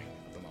performing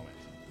at the moment.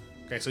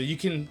 Okay, so you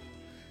can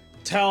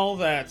tell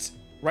that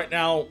right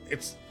now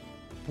it's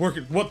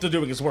working. What they're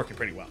doing is working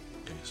pretty well.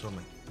 Okay, so I'm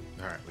like,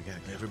 All right, we gotta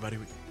go. everybody,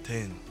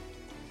 10,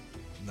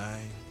 9,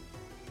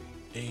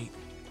 8,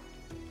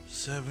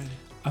 7,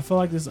 I feel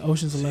like this is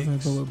Ocean's 11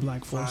 but 6, with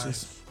Black 5,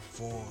 Forces.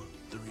 4,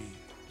 3,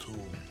 2,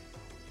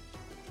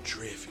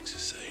 Traffic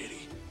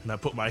Society. And I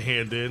put my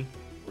hand in.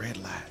 Red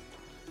light.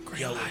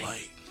 Yellow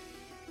light.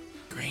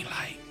 Green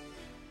light.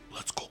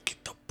 Let's go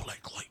get the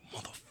black light,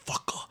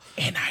 motherfucker.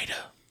 And Ida.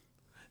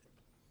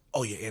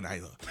 Oh yeah, and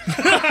Aida.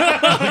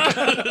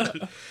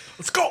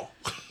 Let's go.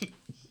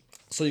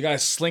 So you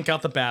guys slink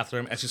out the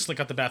bathroom. As you slink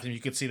out the bathroom, you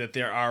can see that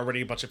there are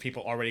already a bunch of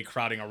people already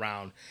crowding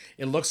around.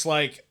 It looks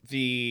like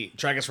the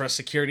Dragon's Rest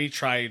security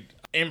tried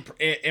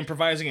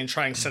improvising and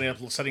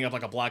setting up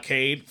like a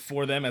blockade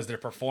for them as they're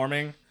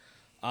performing.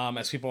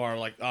 As people are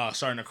like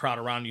starting to crowd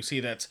around, you see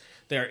that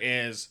there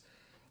is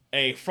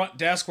a front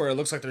desk where it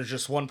looks like there's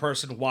just one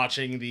person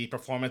watching the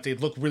performance. They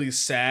look really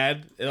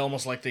sad. It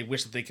almost like they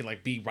wish that they could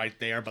like be right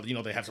there, but you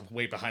know they have to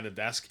wait behind the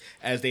desk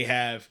as they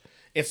have.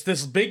 It's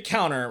this big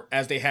counter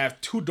as they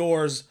have two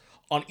doors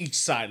on each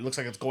side. It looks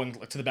like it's going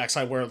to the back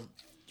side where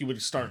you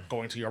would start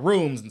going to your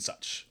rooms and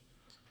such.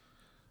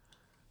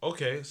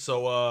 Okay,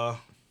 so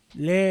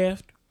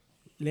Left.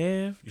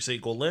 you say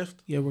go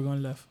left? Yeah, we're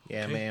going left.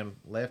 Yeah, man.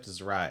 Left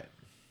is right.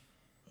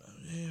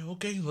 Yeah,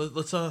 okay.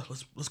 Let's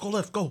go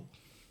left. Go.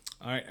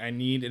 All right, I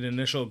need an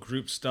initial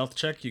group stealth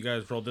check. You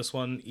guys roll this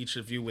one, each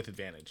of you with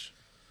advantage.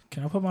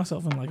 Can I put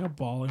myself in like a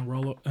ball and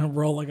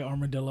roll like an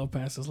armadillo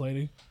past this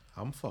lady?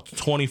 I'm fucking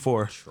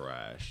 24.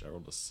 trash. I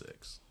rolled a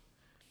 6.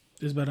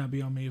 This better not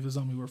be on me. If it's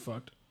on me, we're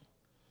fucked.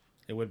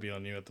 It would be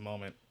on you at the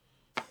moment.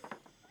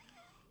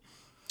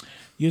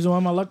 Using one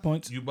of my luck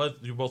points. You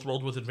both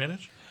rolled with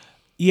advantage?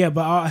 Yeah,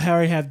 but I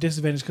already have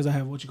disadvantage because I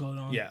have what you call it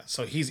on. Yeah,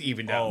 so he's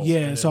evened out. Oh.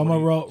 Yeah, And so then I'm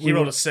gonna roll. He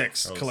rolled a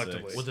 6 Rolled a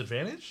collectively. 6. With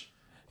advantage?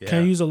 Yeah.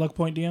 Can I use a luck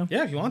point, DM?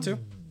 Yeah, if you want to.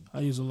 I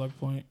use a luck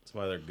point. That's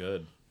why they're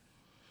good.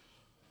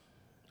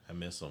 I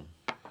miss them.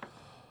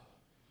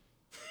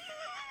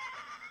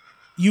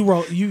 You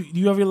roll.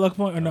 You have your luck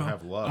point or no? don't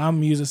have luck.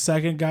 I'm using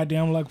second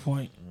goddamn luck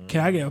point.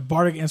 Can I get a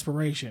bardic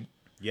inspiration?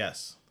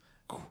 Yes.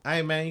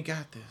 Hey, man, you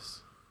got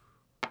this.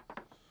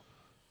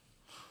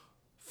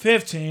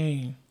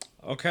 15.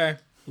 Okay.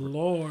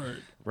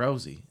 Lord.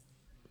 Rosie,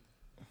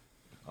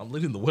 I'm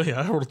leading the way.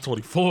 I rolled a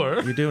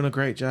 24. you're doing a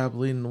great job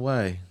leading the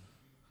way.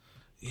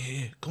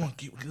 Yeah, come on,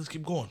 let's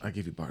keep going. I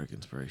give you bardic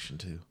inspiration,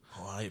 too.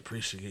 Oh, I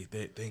appreciate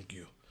that. Thank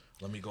you.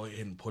 Let me go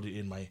ahead and put it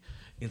in my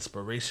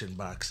inspiration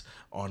box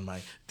on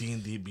my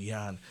D&D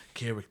Beyond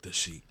character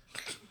sheet.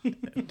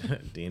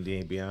 D&D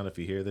ain't beyond. If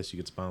you hear this, you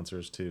get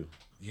sponsors, too.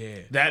 Yeah,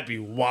 That'd be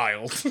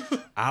wild.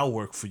 I'll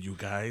work for you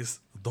guys.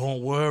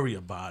 Don't worry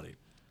about it.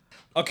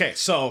 Okay,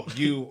 so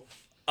you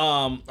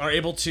are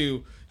able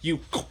to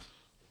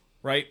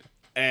right,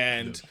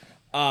 and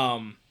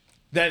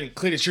then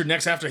Cletus, you're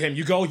next after him.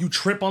 You go, you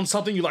trip on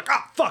something. You're like,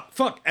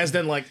 fuck, as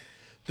then like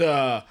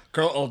the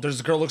girl. Oh, there's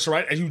a girl looks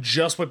right, and you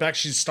just went back.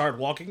 She started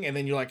walking, and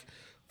then you're like,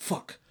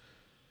 fuck.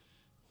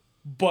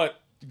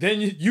 But then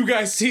you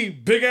guys see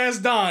big ass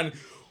Don.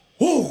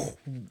 Whoo,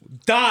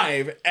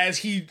 dive as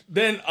he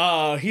then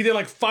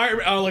like fire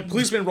like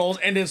policeman rolls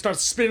and then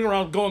starts spinning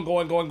around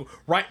going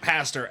right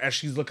past her as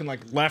she's looking like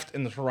left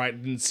and to right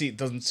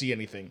doesn't see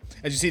anything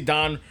as you see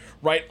Don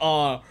right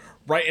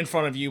in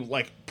front of you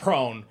like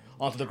prone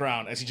onto the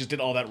ground as he just did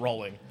all that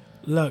rolling.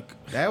 Look,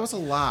 That was a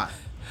lot.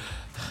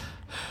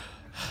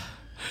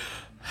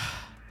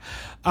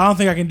 I don't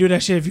think I can do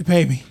that shit if you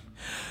pay me.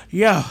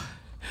 Yo,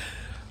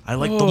 I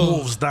like the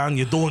moves, Don.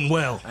 You're doing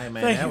well. Hey,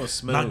 man, Thank that you. was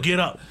smooth. Now get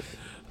up.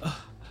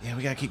 Yeah,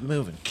 we gotta keep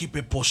moving. Keep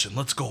it pushing.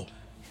 Let's go.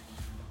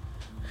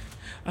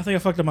 I think I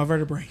fucked up my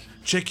vertebrae.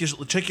 Check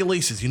your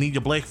laces. You need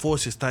your black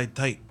forces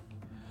tight.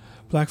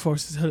 Black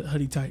Forces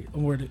hoodie tight.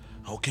 I'm worth it.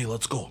 Okay,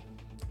 let's go. All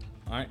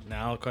right,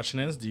 now the question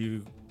is, do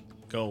you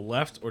go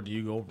left or do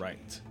you go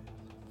right?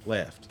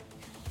 Left.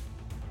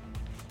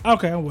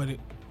 Okay, I'm with it.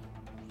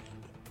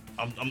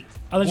 I'm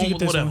I'll let you going get with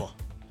this whatever. one.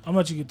 I'm gonna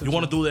let you get this You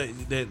one. want to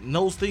do that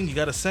nose thing? You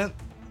got a scent?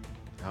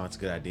 Oh, it's a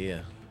good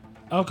idea.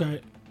 Okay.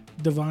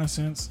 Divine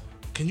Sense.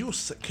 Can you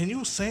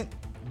scent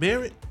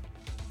Barret?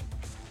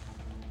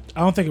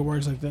 I don't think it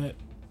works like that.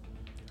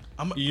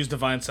 You use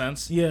Divine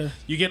Sense? Yeah.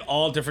 You get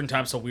all different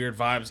types of weird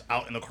vibes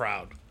out in the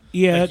crowd.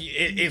 Yeah. Like,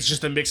 it's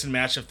just a mix and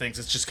match of things.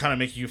 It's just kind of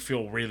making you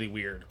feel really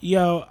weird.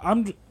 Yo,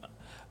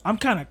 I'm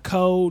kind of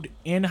cold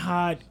and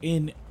hot,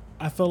 and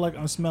I feel like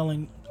I'm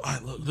smelling. All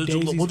right, look,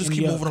 Daisies we'll just and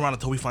keep yuck. moving around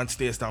until we find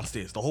stairs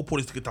downstairs. The whole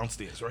point is to get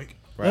downstairs, right?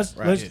 Let's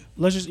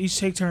just each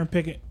take turn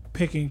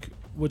picking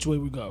which way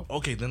we go.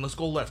 Okay, then let's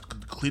go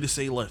left. Clear to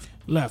say left.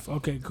 Left.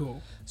 Okay,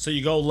 cool. So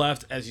you go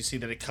left as you see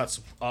that it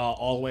cuts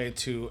all the way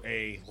to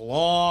a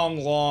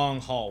long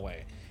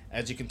hallway.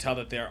 As you can tell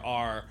that there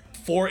are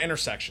 4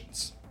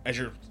 intersections as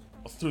you're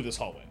through this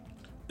hallway.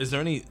 Is there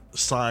any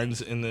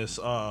signs in this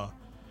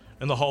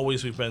in the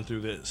hallways we've been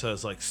through that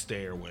says like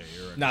stairway or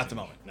anything? Not at the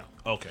moment, no.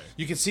 Okay.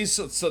 You can see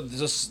so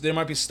just, there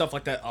might be stuff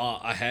like that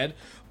ahead,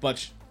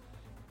 but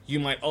you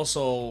might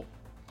also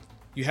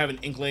you have an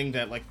inkling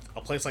that like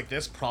a place like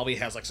this probably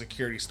has like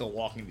security still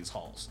walking these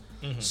halls.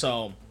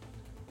 So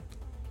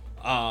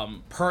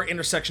per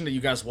intersection that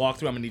you guys walk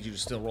through, I'm gonna need you to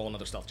still roll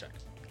another stealth check.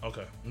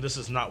 Okay. And this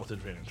is not with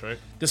advantage, right?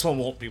 This one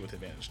won't be with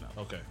advantage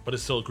now. Okay. But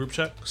it's still a group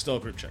check? Still a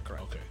group check,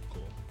 correct? Okay,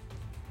 cool.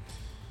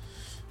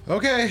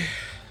 Okay.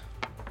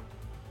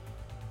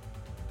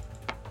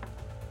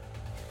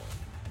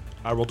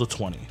 I rolled a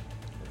 20.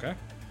 Okay.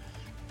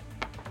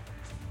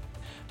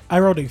 I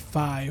rolled a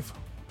 5.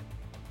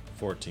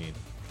 14.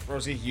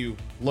 Rosie, you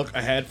look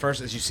ahead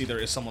first as you see there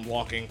is someone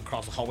walking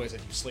across the hallways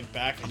and you slink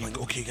back and I'm you like,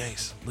 okay,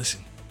 guys,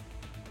 listen.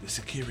 There's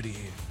security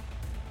here.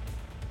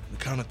 On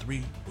the count of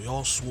 3, we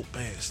all swoop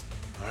past.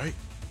 All right?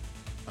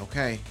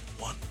 Okay.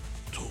 1,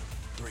 2,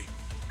 3.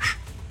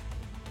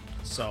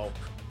 So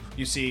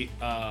you see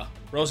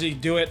Rosie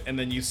do it, and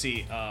then you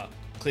see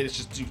Cletus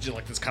just do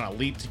like this kind of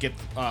leap to get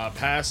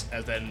past,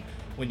 and then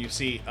when you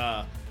see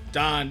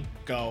Don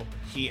go,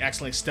 he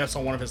accidentally steps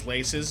on one of his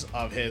laces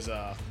of his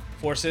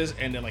forces,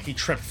 and then like he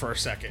tripped for a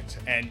second,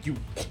 and you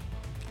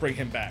bring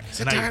him back.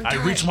 And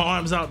I reach my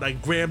arms out and I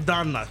grab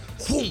Don and I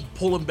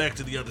pull him back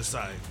to the other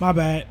side. My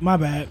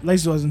bad.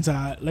 Laces wasn't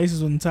tied.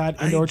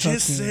 I Or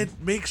just tucked in.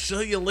 said make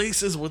sure your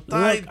laces were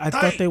tied. Look, I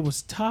thought they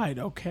was tied.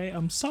 Okay,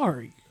 I'm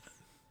sorry.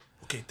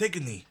 Okay, take a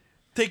knee.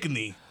 Take a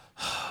knee.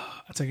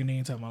 I take a knee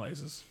and tie my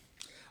laces.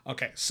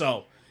 Okay,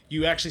 so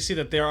you actually see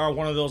that there are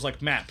one of those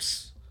like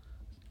maps,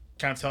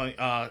 kind of telling,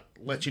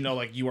 let you know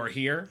like you are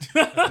here.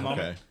 At the moment.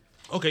 Okay.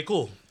 Okay,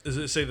 cool. Does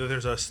it say that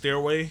there's a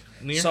stairway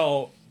near?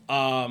 So,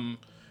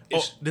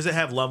 does it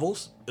have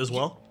levels as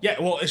well? yeah,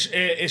 well,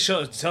 it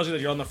tells you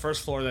that you're on the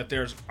first floor. That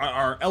there's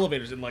are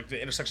elevators in like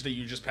the intersection that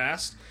you just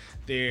passed.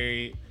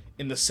 They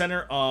in the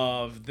center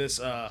of this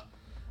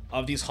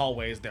of these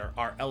hallways there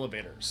are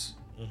elevators.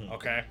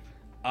 Okay,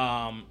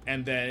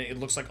 and then it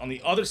looks like on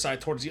the other side,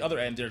 towards the other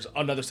end, there's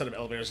another set of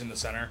elevators in the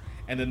center,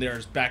 and then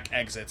there's back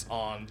exits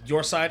on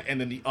your side,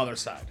 and then the other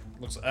side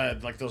looks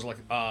like those are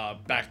like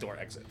backdoor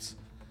exits.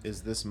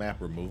 Is this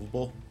map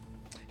removable?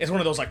 It's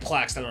one of those like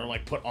plaques that are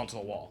like put onto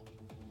the wall.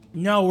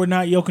 No, we're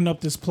not yoking up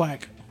this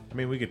plaque. I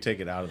mean, we could take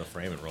it out of the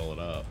frame and roll it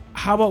up.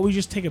 How about we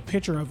just take a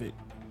picture of it?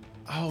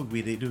 Oh,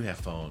 they do have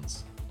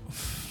phones.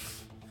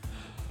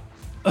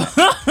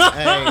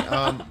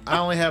 I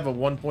only have a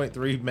 1.3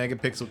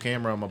 megapixel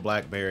camera on my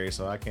BlackBerry,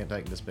 so I can't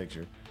take this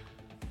picture.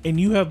 And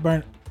you have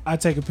burnt. I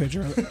take a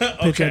picture.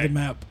 Picture of the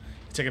map.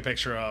 Take a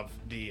picture of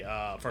the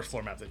first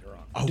floor map that you're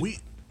on.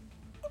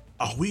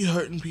 Are we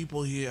hurting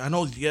people here? I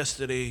know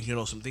yesterday,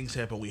 some things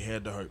happened. We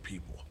had to hurt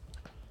people.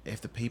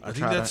 If the people I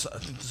think that's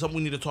something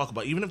we need to talk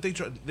about. Even if they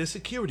try, their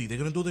security, they're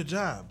gonna do their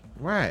job.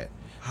 right.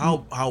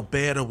 How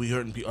bad are we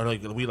hurting people? Are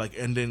we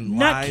ending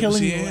Not lives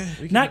killing. here?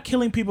 Not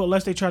killing people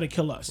unless they try to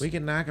kill us. We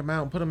can knock them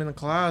out and put them in a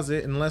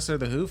closet, unless they're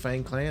the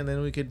Hufang clan.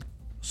 Then we could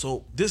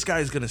So this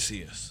guy's gonna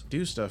see us.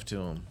 do stuff to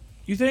them.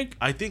 You think?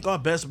 I think our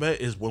best bet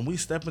is when we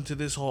step into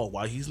this hall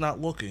while he's not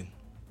looking,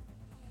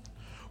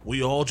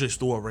 we all just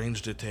do a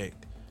ranged attack.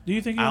 Do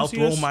you think he'll I'll see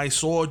throw us? my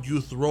sword, you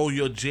throw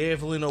your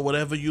javelin or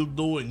whatever you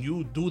do, and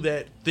you do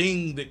that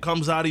thing that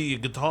comes out of your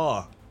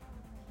guitar.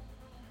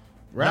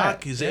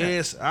 Knock his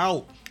ass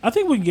out. I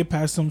think we can get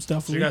past some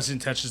stuff. So you guys'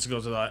 intentions to go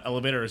to the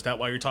elevator? Is that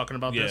why you're talking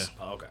about Yeah. this?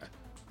 Oh, okay.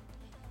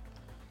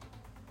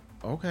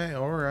 Okay,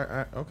 all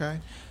right, okay.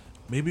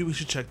 Maybe we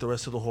should check the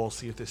rest of the hall,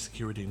 see if there's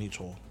security in each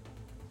hall.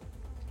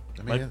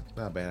 I mean, that's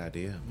not a bad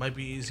idea. Might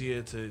be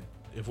easier to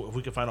if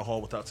we can find a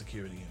hall without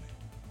security in it.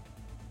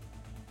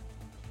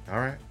 All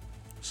right.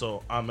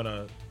 So I'm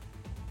gonna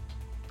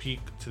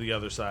peek to the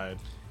other side.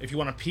 If you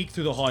want to peek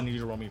through the hall, I need you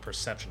to roll me a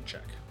perception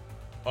check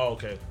Oh,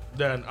 okay.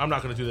 Then I'm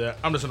not gonna do that.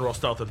 I'm just gonna roll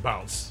stealth and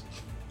bounce.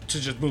 to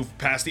just move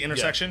past the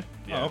intersection.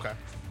 Yeah. Oh, okay.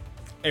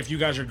 If you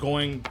guys are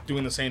doing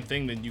the same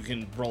thing, then you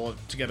can roll it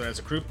together as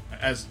a group.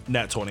 As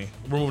Nat 20.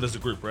 We're moving as a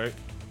group, right?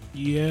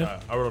 Yeah.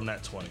 I rolled a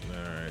nat 20.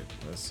 All right.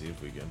 Let's see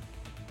if we can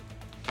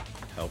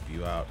help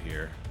you out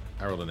here.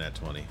 I rolled a nat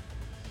 20.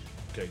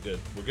 Okay, good.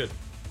 We're good.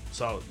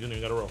 Solid. You don't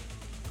even gotta roll.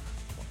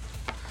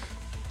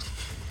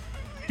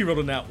 he rolled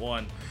a nat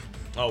 1.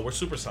 Oh, we're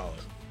super solid.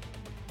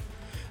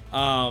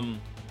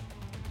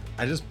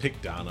 I just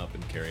pick Don up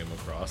and carry him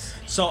across.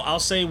 So I'll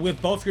say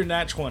with both your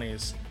nat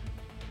 20s,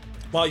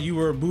 while you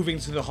were moving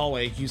to the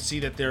hallway, you see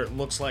that there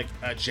looks like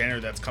a janitor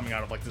that's coming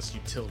out of like this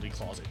utility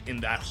closet in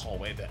that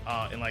hallway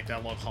that in like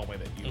that long hallway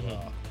that you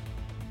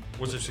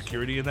Was there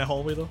security in that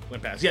hallway though?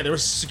 went past. Yeah, there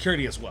was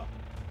security as well.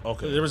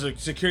 Okay. There was a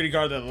security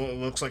guard that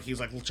looks like he's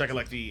like checking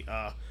like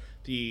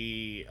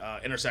the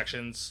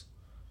intersections.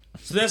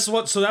 So that's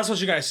what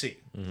you guys see.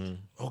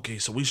 Okay,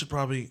 so we should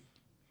probably.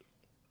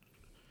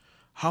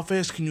 How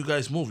fast can you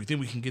guys move? You think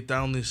we can get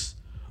down this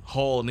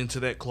hall and into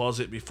that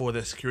closet before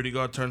that security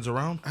guard turns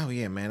around? Oh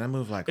yeah, man. I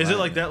move like. Is it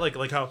like lightning. that?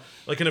 Like how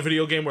in a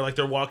video game where like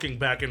they're walking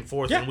back and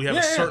forth Yeah, and we have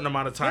yeah, a yeah. certain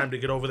amount of time to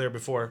get over there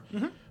before?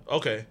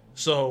 Okay,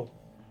 so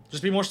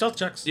Just be more stealth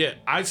checks. yeah,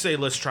 I'd say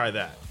let's try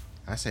that,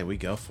 I say we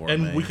go for it,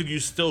 and man. we could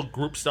use still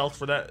group stealth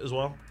for that as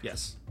well.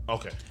 Yes.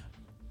 Okay.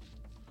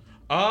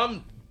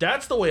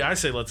 That's the way I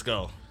say let's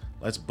go.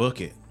 Let's book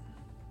it.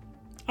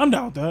 I'm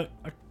down with that.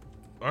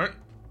 All right.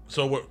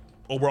 So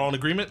we're all in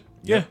agreement.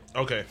 Yeah.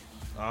 Okay.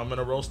 I'm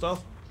gonna roll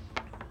stealth.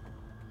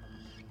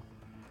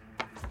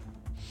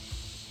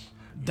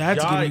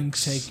 That's getting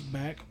Yikes. taken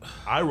back.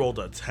 I rolled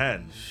a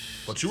 10,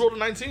 but you rolled a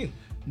 19.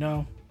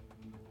 No.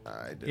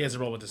 I did. He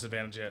hasn't rolled with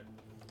disadvantage yet.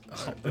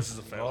 Oh, this is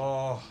a fail.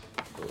 Oh.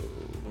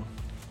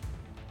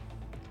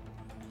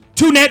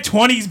 2 nat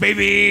 20s,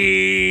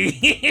 baby.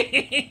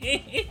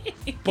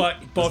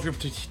 But both your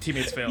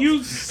teammates failed.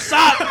 You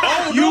suck.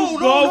 Oh You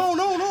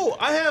no!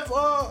 I have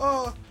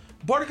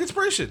bardic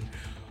inspiration.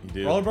 You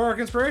do. roll a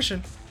bardic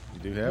inspiration. You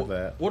do have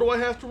that. What do I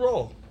have to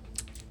roll?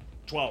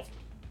 12.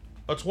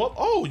 A 12?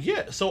 Oh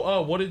yeah.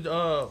 So what is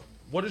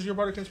your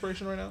bardic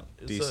inspiration right now?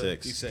 It's,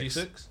 D6.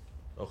 D6.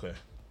 Okay.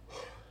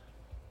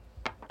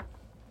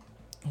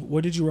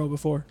 What did you roll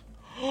before?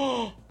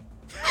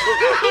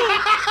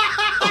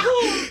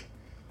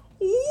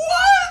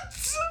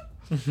 What?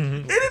 It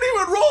didn't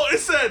even roll. It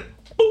said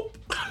boop.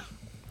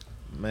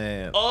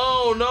 Man.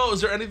 Oh no! Is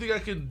there anything I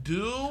can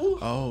do?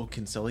 Oh,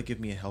 can Sully give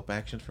me a help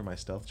action for my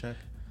stealth check?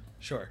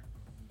 Sure.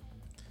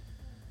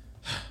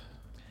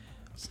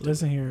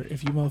 Listen here,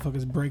 if you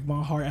motherfuckers break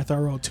my heart after I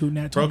roll 2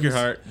 nat 20s. Broke your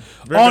heart.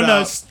 Rip On it the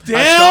out. I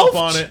stealth? stomp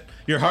on it.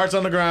 Your heart's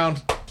on the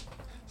ground.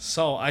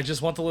 So I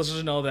just want the listeners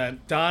to know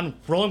that Don,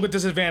 rolling with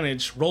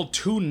disadvantage, rolled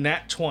 2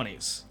 nat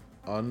 20s.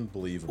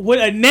 Unbelievable. With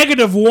a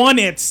 -1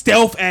 at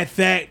stealth at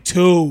that,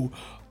 too.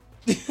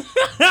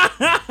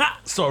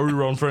 So are we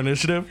rolling for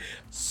initiative?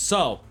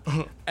 So,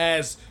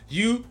 as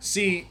you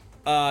see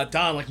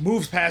Don like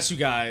moves past you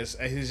guys,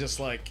 and he's just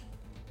like,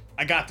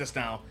 I got this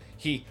now.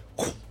 He,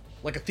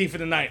 like a thief in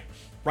the night,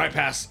 right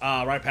past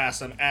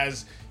him.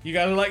 As you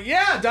guys are like,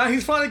 yeah, Don,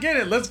 he's finally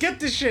getting it. Let's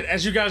get this shit.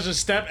 As you guys just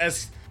step,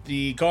 as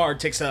the guard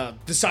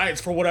decides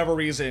for whatever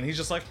reason, he's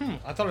just like,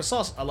 I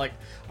thought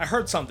I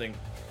heard something.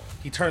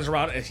 He turns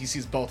around and he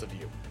sees both of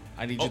you.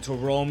 I need you to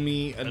roll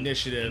me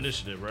initiative.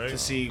 Initiative, right? To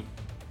see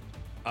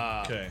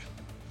Okay.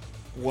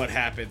 what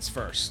happens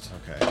first.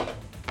 Okay.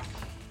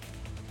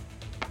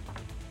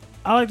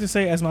 I like to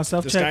say as my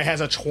self This check. guy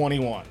has a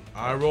 21.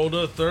 I rolled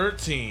a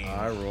 13.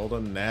 I rolled a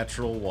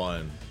natural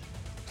 1.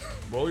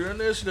 Roll your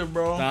initiative,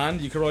 bro. Don,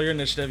 you can roll your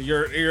initiative.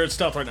 You're at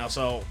stealth right now,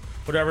 so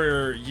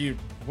whenever you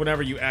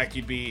act,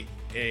 you'd be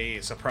a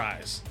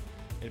surprise.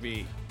 It'd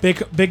be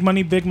Big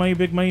money,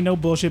 no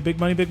bullshit. Big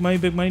money,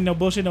 no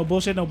bullshit, no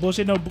bullshit, no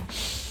bullshit,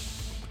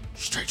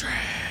 straight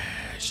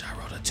trash. I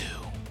rolled a 2.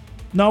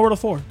 No, I rolled a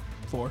 4.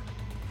 4.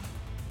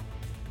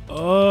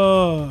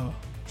 Oh,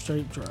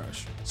 straight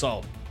trash.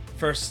 so.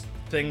 First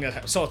thing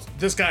that so it's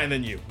this guy and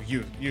then you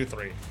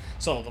three.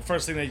 So the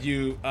first thing that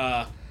you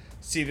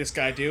see this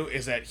guy do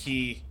is that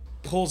he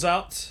pulls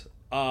out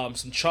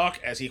some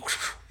chalk as he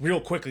real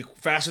quickly,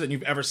 faster than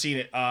you've ever seen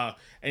it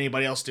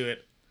anybody else do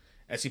it.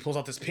 As he pulls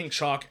out this pink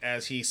chalk,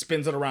 as he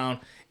spins it around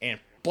and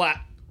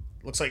blat,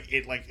 looks like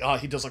it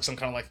he does like some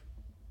kind of like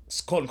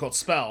quote unquote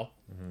spell.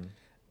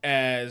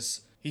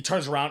 As he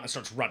turns around and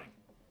starts running.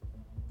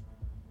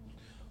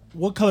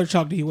 What color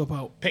chalk did he whip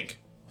out? Pink.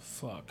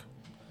 Fuck.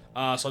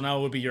 So now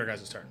it would be your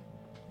guys' turn.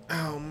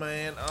 Oh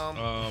man.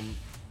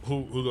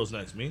 Who goes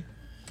next? Me?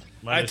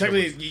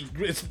 Technically,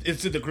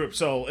 it's in the group,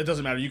 so it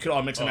doesn't matter. You could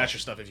all mix and match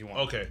your stuff if you want.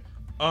 Okay.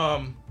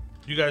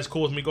 You guys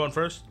cool with me going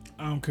first?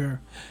 I don't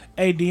care.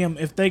 Hey, DM,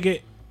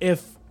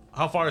 if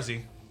How far is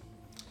he?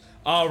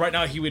 Right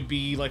now he would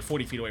be like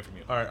 40 feet away from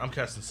you. All right, I'm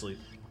casting sleep.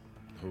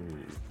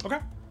 Okay.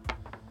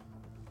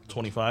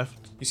 25.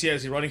 You see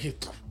as he's running, he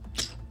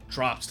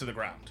drops to the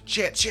ground.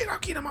 Shit, I'll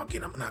get him.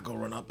 And I go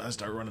run up. I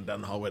start running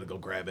down the hallway to go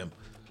grab him.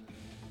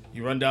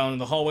 You run down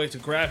the hallway to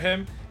grab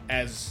him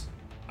as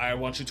I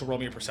want you to roll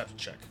me a perception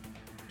check.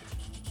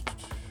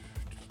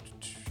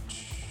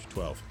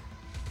 12.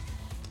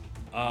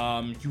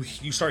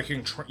 You start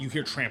hearing you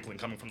hear trampling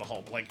coming from the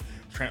hall,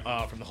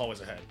 from the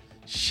hallways ahead.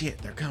 Shit,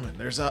 they're coming.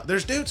 There's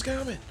dudes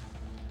coming.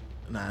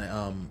 And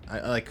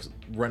I like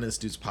run in this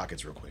dude's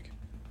pockets real quick.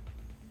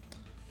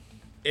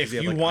 If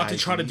have, you like, want to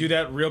ID? try to do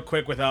that real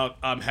quick without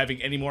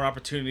having any more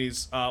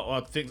opportunities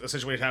or a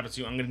situation happens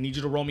to you, I'm going to need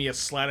you to roll me a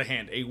sleight of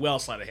hand, a well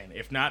sleight of hand.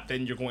 If not,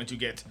 then you're going to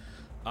get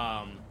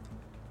I'm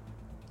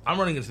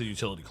running into the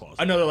utility closet.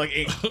 another like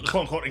a quote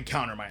unquote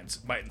encounter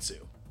might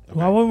ensue.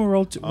 why wouldn't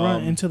we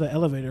run into the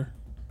elevator?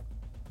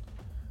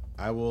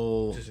 I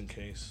will. Just in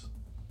case.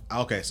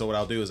 Okay, so what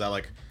I'll do is I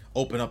like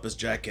open up his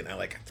jacket and I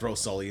like throw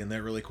Sully in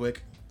there really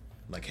quick,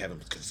 like have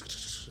him.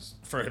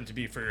 For him to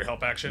be for your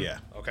help action? Yeah.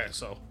 Okay,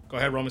 so go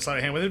ahead, roll me sleight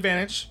of hand with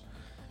advantage.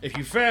 If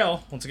you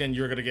fail, once again,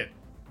 you're going to get...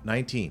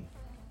 19.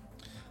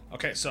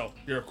 Okay, so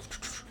you're...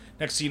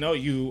 Next thing you know,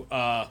 you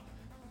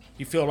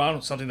feel around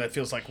with something that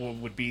feels like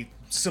would be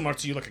similar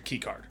to you, like a key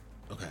card.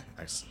 Okay,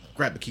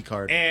 grab the key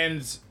card.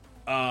 And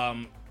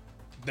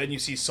then you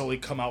see Sully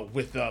come out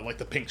with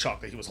the pink chalk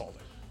that he was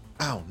holding.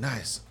 Oh,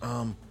 nice.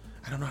 I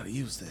don't know how to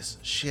use this.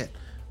 Shit.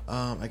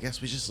 I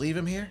guess we just leave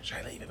him here. Should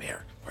I leave him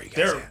here? Where are you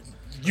guys at?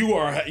 You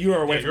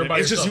are away from him.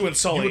 It's just you and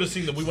Sully. You would have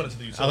seen that we went into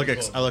the utility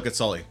closet. I look at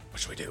Sully. What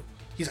should we do?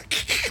 He's like,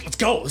 let's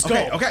go.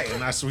 Okay.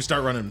 And so we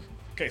start running.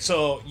 Okay,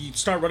 so you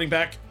start running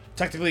back.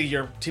 Technically,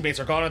 your teammates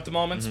are gone at the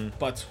moment,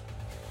 but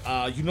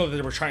you know that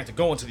they were trying to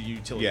go into the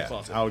utility Yeah,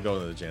 closet. I would go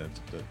to the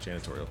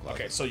janitorial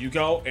closet. Okay, so you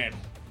go, and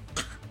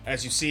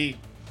as you see,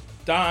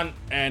 Don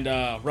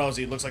and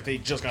Rosie, looks like they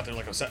just got there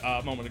like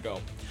a moment ago.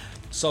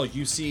 So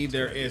you see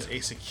there is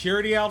a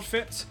security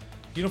outfit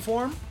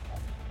uniform,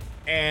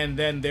 and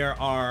then there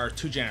are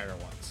 2 janitor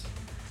ones.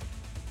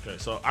 Okay,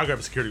 so I grab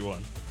a security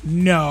one.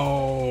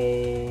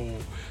 No.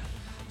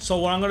 So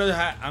what I'm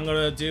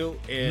gonna do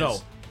is No,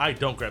 I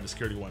don't grab the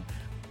security one.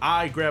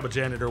 I grab a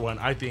janitor one.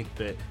 I think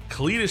that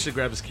Cletus should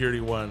grab a security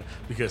one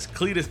because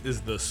Cletus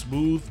is the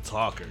smooth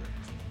talker.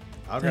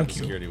 I'll grab the Thank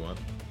you. security one.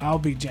 I'll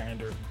be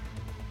janitor.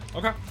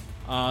 Okay.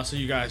 So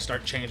you guys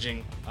start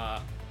changing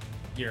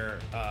your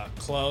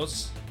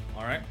clothes.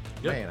 All right.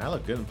 Yep. Man, I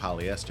look good in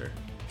polyester.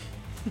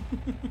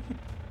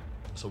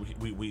 So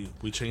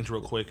we change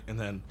real quick, and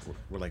then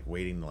We're like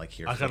waiting to like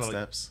hear I kinda, like-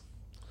 footsteps.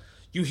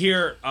 You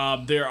hear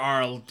there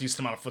are a decent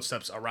amount of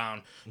footsteps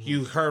around.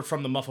 You heard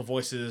from the muffled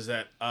voices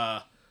that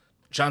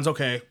John's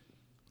okay.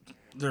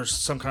 There's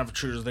some kind of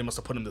intruders. They must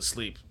have put him to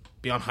sleep.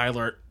 Be on high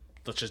alert.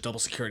 Let's just double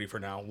security for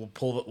now. We'll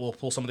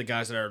pull some of the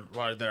guys that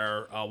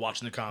are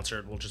watching the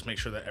concert. We'll just make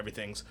sure that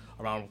everything's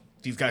around.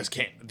 These guys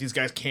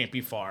can't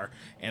be far,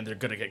 and they're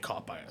gonna get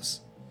caught by us.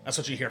 That's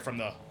what you hear from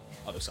the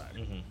other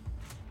side.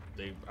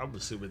 I'm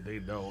assuming they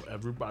know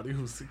everybody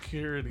who's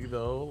security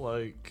though.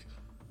 Like,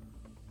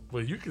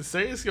 well, you can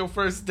say it's your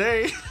first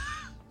day.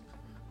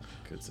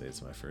 Could say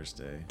it's my first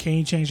day. Can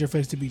you change your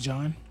face to be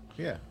John?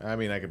 Yeah, I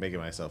mean, I could make it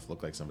myself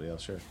look like somebody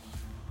else, sure.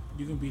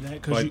 You can be that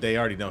But because they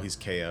already know he's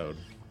KO'd.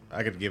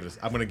 I'm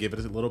gonna give it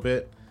a little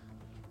bit,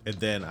 and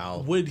then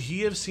I'll. Would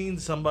he have seen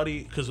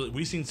somebody? Because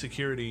we seen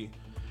security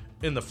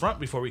in the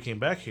front before we came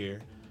back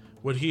here.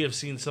 Would he have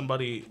seen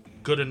somebody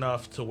good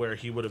enough to where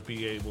he would have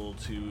been able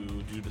to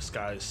do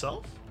disguise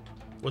self?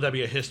 Would that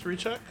be a history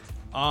check?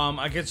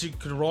 I guess you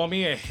could roll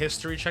me a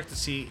history check to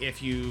see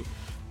if you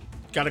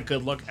got a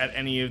good look at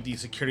any of the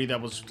security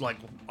that was like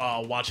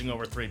watching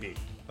over 3B.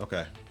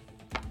 Okay.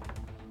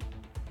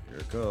 Here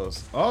it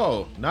goes.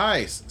 Oh,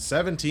 nice.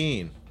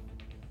 17.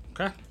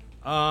 Okay.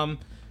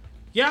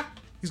 Yeah,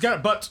 he's got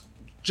it, but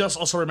just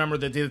also remember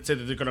that they did say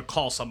that they're gonna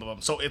call some of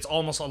them, so it's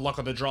almost a luck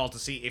of the draw to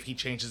see if he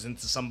changes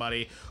into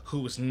somebody who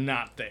was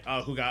not there,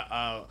 who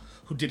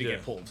didn't Yeah.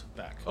 get pulled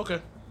back. Okay.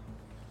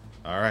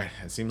 All right.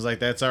 It seems like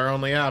that's our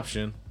only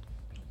option.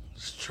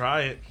 Let's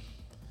try it.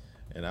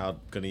 And I'm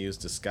gonna use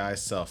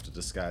disguise self to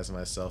disguise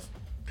myself.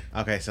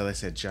 Okay, so they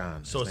said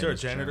John. So His is there a name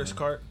janitor's John.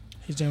 cart?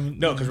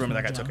 No, because remember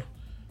that guy took it.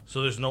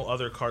 So there's no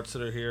other carts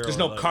that are here? There's or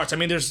no like- carts. I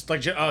mean, there's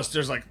like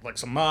there's like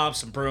some mops,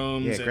 some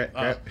brooms, Yeah,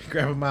 and,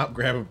 grab a mop,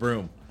 grab a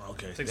broom.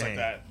 Okay, things dang. like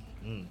that.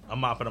 A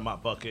mop and a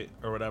mop bucket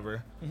or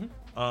whatever.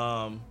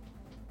 All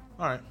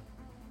right.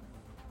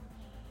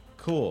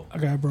 Cool. I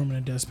got a broom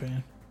and a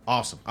dustpan.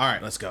 Awesome. All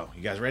right, let's go.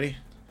 You guys ready?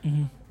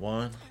 Mm-hmm.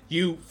 1.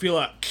 You feel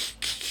a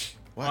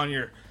What? on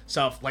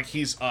yourself, like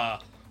he's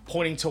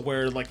pointing to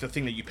where like the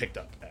thing that you picked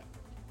up at.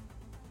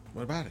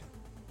 What about it?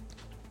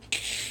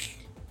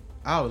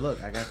 Oh,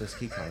 look, I got this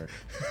key card.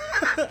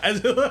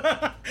 as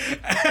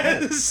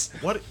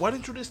Why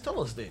didn't you just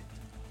tell us that?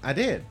 I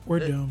did. We're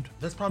doomed.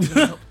 That's probably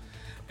gonna help.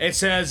 it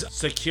says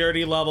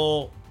security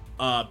level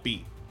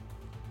B.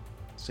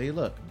 See,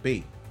 look,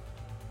 B.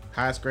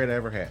 Highest grade I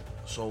ever had.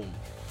 So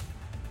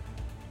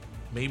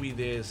maybe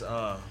there's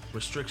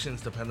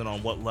restrictions depending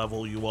on what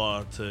level you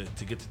are to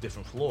get to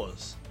different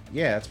floors.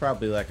 Yeah, it's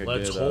probably like a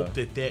Let's good. hope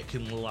that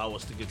can allow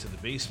us to get to the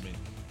basement.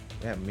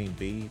 Yeah, I mean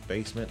B,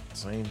 basement,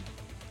 same.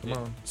 Come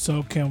on.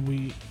 So are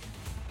we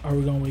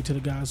gonna wait till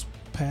the guys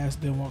pass,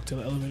 then walk to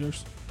the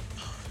elevators?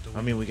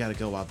 I mean, we gotta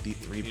go while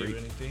three hear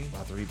anything?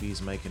 while 3B's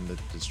making the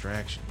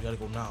distraction. We gotta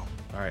go now.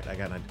 All right, I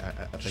got. I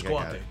Just think go I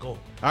out got there. it. Go. All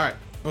right,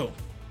 boom.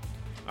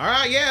 All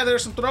right, yeah,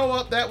 there's some throw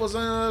up that was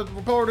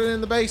reported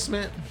in the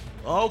basement.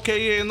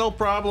 Okay, yeah, no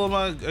problem.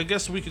 I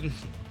guess we can.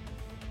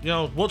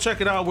 We'll check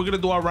it out. We're gonna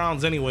do our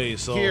rounds anyway.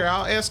 So Here,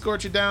 I'll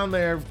escort you down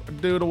there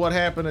due to what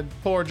happened to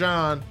poor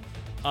John.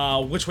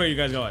 Which way are you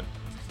guys going?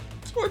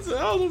 towards the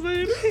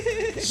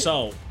elevator.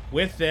 So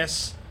with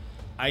this,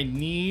 I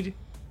need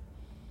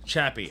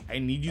Chappie. I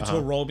need you to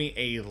roll me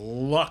a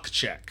luck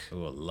check.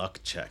 Ooh, a luck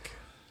check.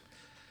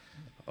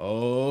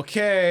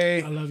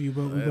 Okay. I love you,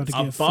 but we're about to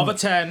get Above a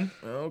fucked. 10,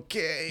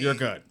 Okay. you're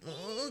good.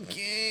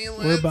 Okay.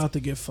 We're about to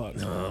get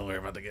fucked. Oh, we're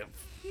about to get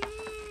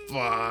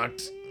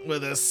fucked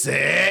with a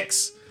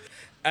 6.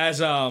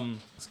 As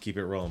Let's keep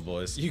it rolling,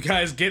 boys. you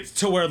guys get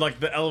to where like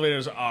the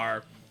elevators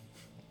are,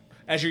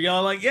 as you're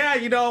yelling like, yeah,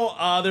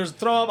 there's a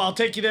throw up, I'll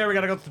take you there, we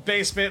gotta go to the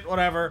basement,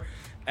 whatever.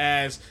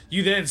 As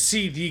you then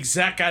see the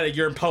exact guy that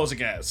you're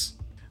imposing as.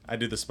 I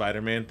do the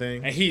Spider-Man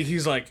thing. And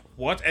he's like,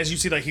 what? As you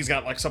see like he's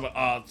got like some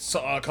a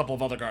couple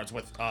of other guards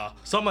with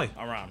Something.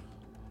 around.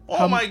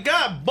 Oh my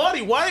God,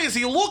 buddy! Why does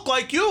he look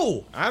like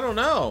you? I don't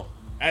know.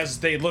 As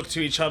they look to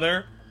each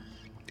other,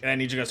 and I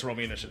need you guys to roll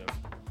me initiative.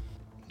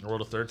 I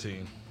rolled a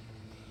 13.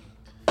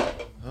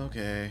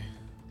 Okay.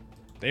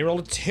 They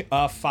rolled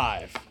a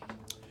 5.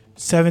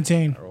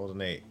 17. I rolled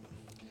an 8.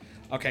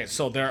 Okay,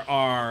 so there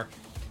are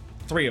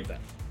 3 of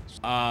them.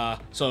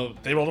 So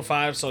they rolled a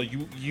 5, so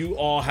you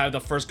all have the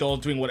first go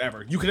of doing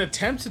whatever. You can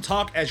attempt to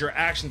talk as your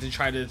action to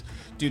try to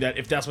do that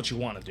if that's what you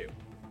want to do.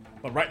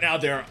 But right now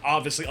they're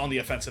obviously on the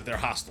offensive. They're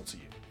hostile to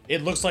you.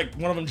 It looks like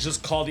one of them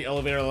just called the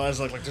elevator. Like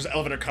there's an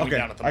elevator coming Okay,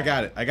 down at the I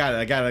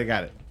moment.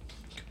 got it.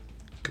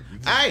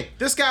 Hey,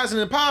 this guy's an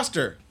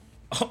imposter.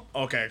 Oh,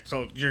 okay,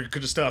 so you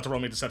could just still have to roll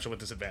me deception with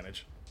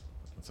disadvantage.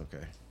 That's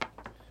okay.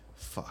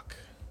 Fuck.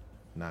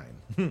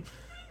 9.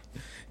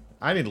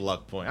 I need a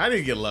luck point. I need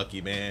to get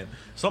lucky, man.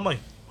 So I'm like,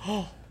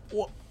 oh,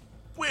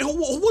 wait,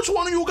 which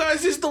one of you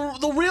guys is the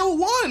real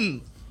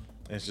one?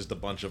 And it's just a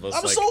bunch of us.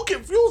 I'm like, so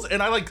confused,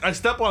 and I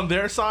step on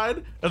their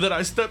side, and then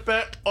I step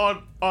back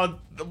on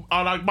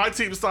like my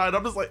team's side.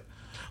 I'm just like,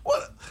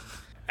 what?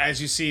 As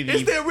you see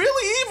Is there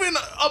really even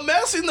a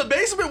mess in the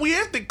basement we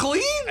have to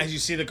clean? as you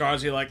see the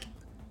guards, you're like,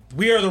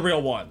 we are the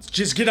real ones.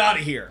 Just get out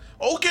of here.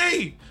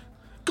 Okay,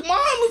 come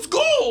on, let's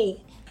go.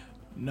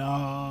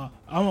 Nah,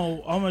 I'm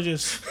gonna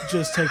just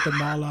take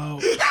them all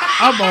out.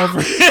 I'm over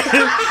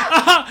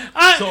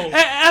it. So-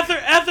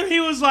 After he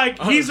was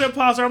like, he's an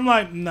imposter, I'm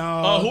like,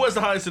 no. Who has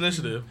the highest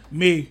initiative?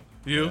 Me.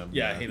 You?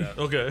 Yeah, he does.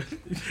 Okay.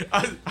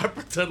 I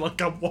pretend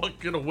like I'm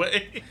walking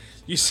away.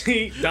 You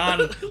see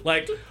Don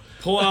like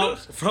pull out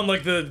from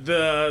like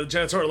the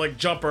janitor like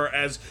jumper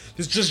as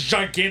this just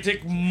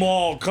gigantic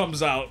maul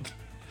comes out.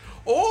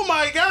 Oh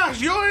my gosh,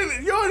 you're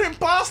an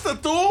imposter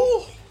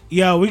too?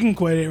 Yeah, we can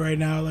quit it right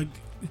now. Like,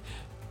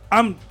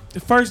 I'm the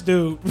first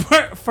dude.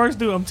 I'm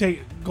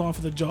going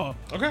for the jaw.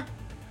 Okay.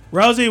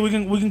 Rosie, we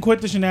can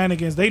quit the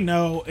shenanigans. They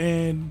know,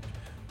 and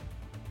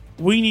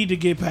we need to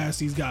get past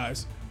these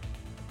guys.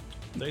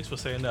 Thanks for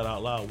saying that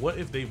out loud. What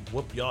if they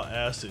whoop y'all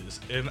asses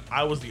and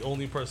I was the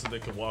only person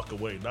that could walk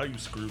away? Now you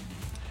screwed me.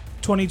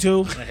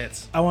 22. That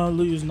hits. I want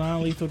to use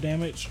non-lethal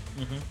damage.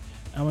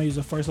 I'm gonna use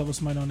a first level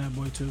smite on that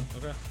boy too.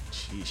 Okay.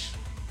 Sheesh.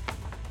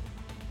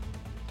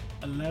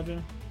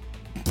 11.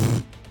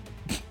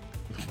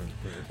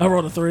 I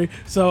rolled a 3.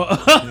 So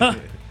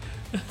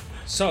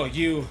So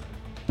you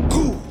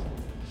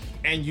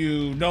and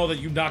you know that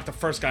you knocked the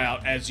first guy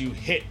out as you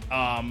hit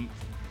and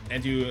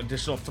do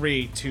additional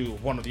 3 to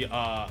one of the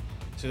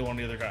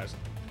other guys.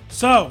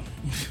 So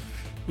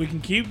we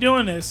can keep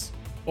doing this,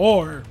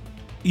 or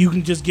you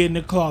can just get in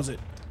the closet.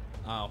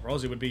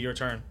 Rosie, would be your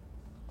turn.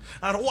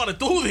 I don't want to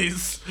do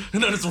this.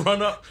 And I just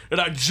run up and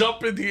I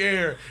jump in the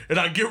air and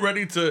I get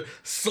ready to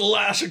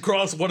slash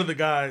across one of the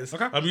guys.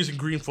 Okay. I'm using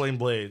green flame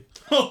blade.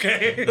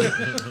 Okay.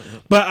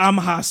 But I'm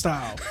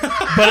hostile.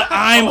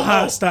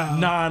 Hostile.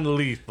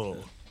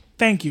 Non-lethal.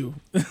 Thank you.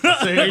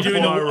 Are you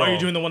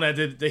doing the one that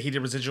he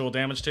did residual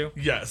damage to?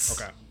 Yes.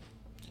 Okay.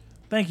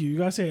 Thank you. You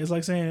guys say it. It's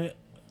like saying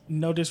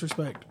no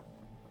disrespect.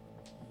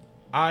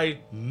 I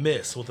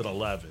miss with an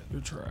 11.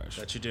 You're trash.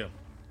 That you do.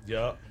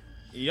 Yup.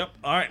 Yep.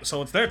 All right.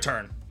 So it's their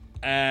turn.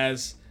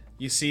 As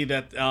you see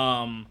that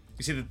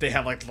they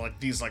have like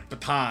these like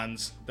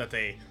batons that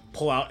they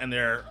pull out, and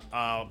they're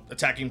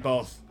attacking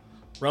both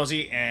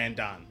Rosie and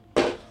Don.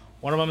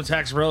 One of them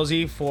attacks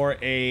Rosie for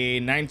a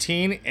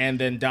 19, and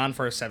then Don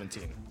for a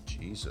 17.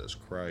 Jesus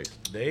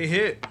Christ. They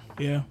hit.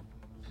 Yeah.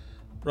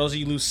 Rosie,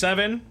 you lose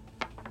 7.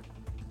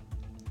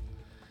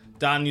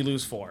 Don, you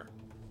lose 4.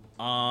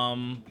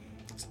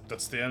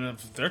 That's the end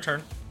of their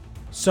turn.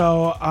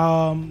 So,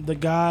 the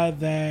guy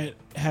that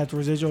had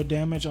residual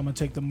damage, I'm gonna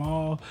take them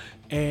all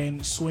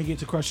and swing it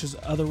to crush his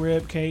other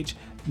rib cage.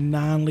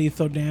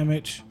 Non-lethal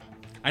damage.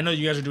 I know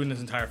you guys are doing this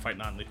entire fight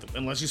non-lethal.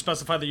 Unless you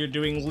specify that you're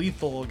doing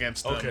lethal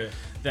against them, Okay.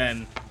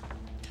 then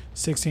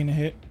 16 to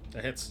hit.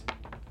 that hits.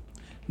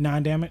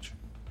 9 damage.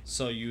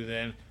 So you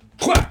then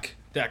whack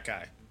that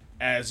guy.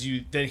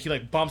 He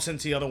like bumps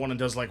into the other one and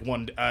does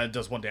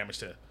one damage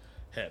to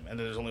him, and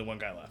then there's only one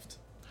guy left.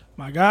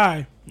 My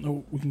guy.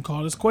 No, we can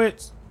call this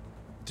quits.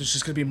 There's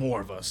just gonna be more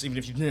of us, even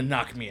if you didn't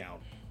knock me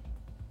out.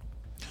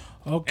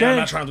 Okay. And I'm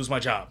not trying to lose my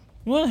job.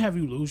 We'll have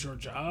you lose your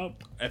job.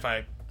 If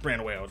I ran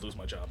away, I would lose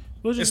my job.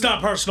 Lose your It's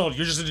not personal.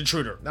 You're just an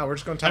intruder. No, we're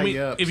just gonna tie I mean,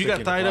 you up. if you stick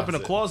got tied up in a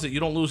closet. closet, you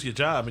don't lose your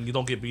job and you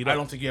don't get beat up. I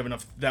don't think you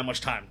have that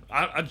much time.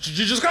 You're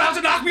just gonna have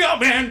to knock me out,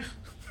 man.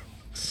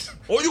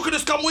 Or you could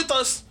just come with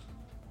us.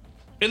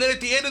 And then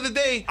at the end of the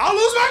day, I'll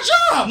lose my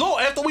job. no,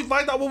 after we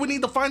find out what we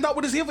need to find out,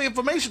 what is here for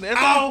information. After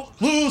I'll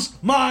lose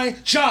my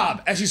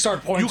job. As you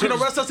start pointing, you can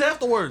arrest us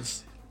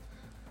afterwards.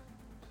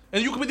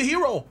 And you can be the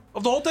hero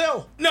of the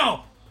hotel.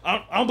 No,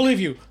 I don't believe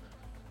you.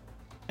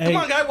 Hey, Come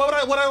on, guy. Why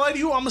would I lie to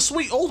you? I'm a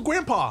sweet old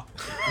grandpa.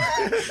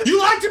 You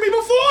lied to me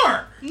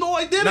before. No,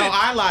 I didn't. No,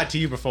 I lied to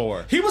you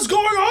before. He was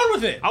going on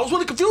with it. I was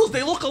really confused.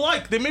 They look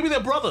alike. Maybe they're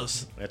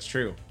brothers. That's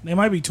true. they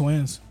might be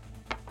twins.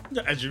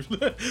 As you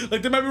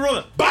like, they might be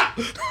rolling. Bah!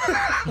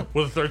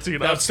 With a 13.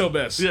 That would still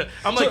miss. Yeah,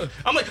 I'm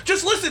like,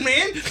 just listen,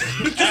 man.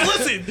 Just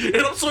listen.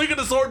 And I'm swinging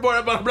the sword,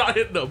 but I'm not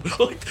hitting them.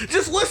 Like,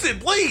 just listen,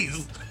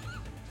 please.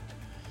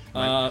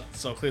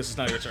 So Cletus, it's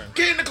not your turn.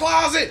 Get in the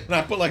closet. And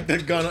I put like the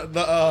gun,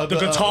 the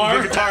guitar?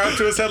 the guitar up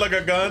to his head like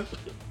a gun.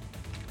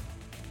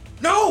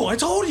 No, I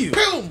told you.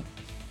 Boom.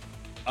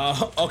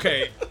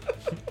 Okay.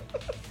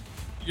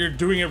 You're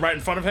doing it right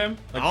in front of him,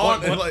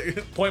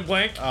 point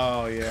blank.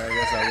 Oh yeah, I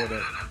guess I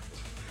wouldn't.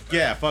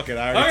 Yeah, fuck it.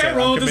 I already Okay, said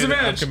roll I'm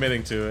disadvantage.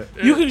 committing to it.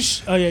 You can.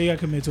 Oh yeah, you gotta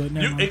commit to it.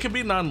 Never mind. It can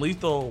be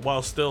non-lethal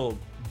while still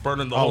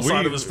burning the whole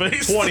side of his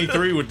face.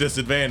 23 with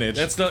disadvantage.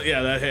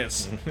 that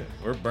hits.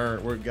 We're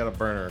burnt. We got a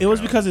burner. It was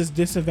because it's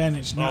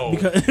disadvantage, not Oh.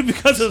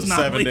 because it's not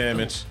 7 lethal.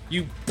 damage.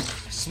 You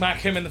smack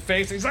him in the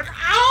face, and he's like,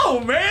 "Ow,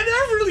 man,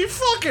 that really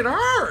fucking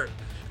hurt."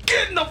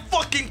 Get in the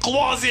fucking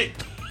closet.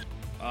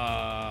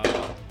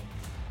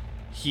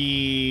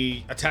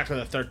 He attacked with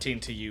a 13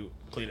 to you,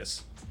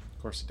 Cletus.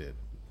 Of course he did.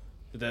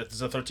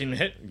 Does a 13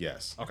 hit?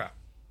 Yes. Okay.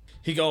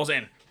 He goes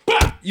in,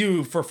 bah!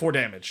 You for 4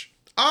 damage.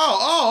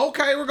 Oh,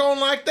 okay. We're going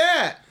like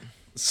that.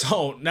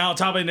 So now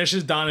top of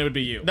initiative, Don, it would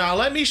be you. Now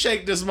let me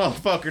shake this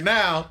motherfucker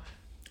now.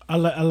 I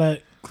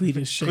let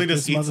Cletus shake Cletus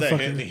this eats that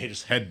hit and motherfucker. he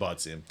just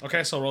headbutts him.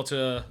 Okay, so roll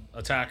to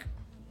attack.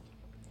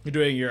 You're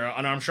doing your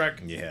unarmed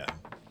strike. Yeah.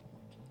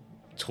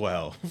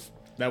 12.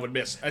 That would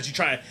miss. As you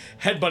try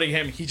headbutting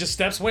him, he just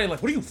steps away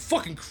like, "What are you,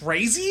 fucking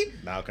crazy?"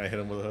 Now can I hit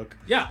him with a hook?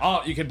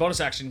 Yeah, you can bonus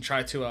action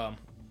try to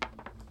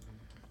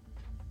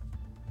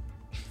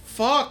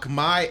Fuck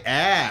my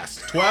ass.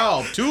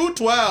 12.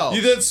 2-12.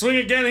 You then swing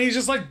again, and he's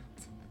just like,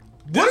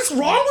 "What is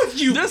wrong with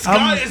you?" This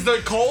guy is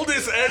the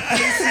coldest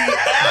NPC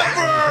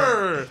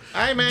ever.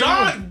 Hey, man.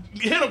 Don,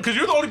 hit him because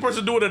you're the only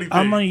person doing anything.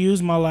 I'm gonna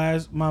use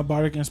my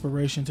bardic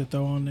inspiration to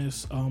throw on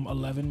this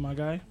 11, my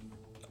guy,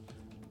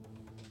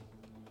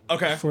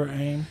 Okay. for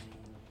aim.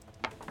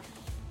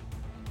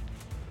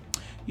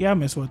 Yeah, I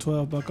missed what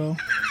 12, Bucko.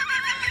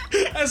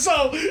 And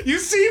so you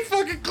see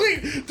fucking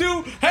Clean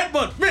do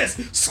headbutt, miss,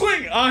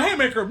 swing,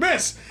 haymaker,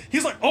 miss.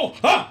 He's like, "Oh,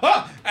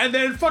 and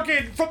then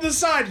fucking from the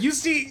side you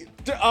see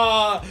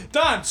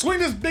Don swing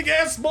this big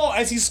ass ball.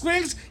 As he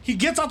swings, he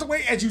gets out the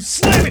way as you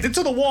slam it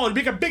into the wall and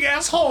make a big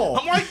ass hole.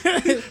 I'm like, God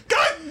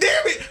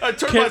damn it! I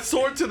turn my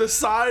sword to the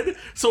side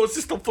so it's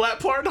just the flat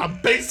part. And I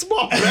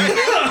baseball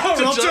back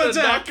Roll to try to to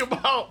attack. knock him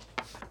out.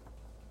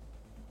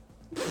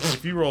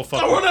 If you roll I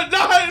fucking. would have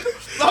died.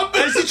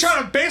 As you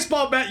try to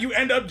baseball bat, you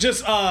end up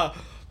just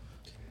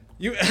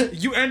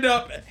you end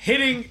up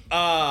hitting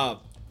Don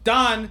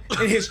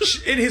in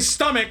his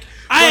stomach.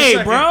 for a Hey,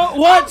 second. bro,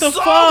 what the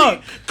Sorry.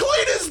 fuck?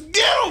 Cletus,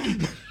 get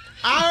him!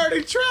 I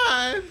already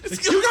tried.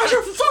 You guys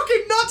are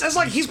fucking nuts. It's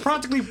like he's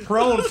practically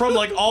prone from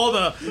like all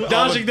the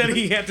dodging that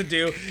he had to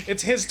do.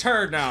 It's his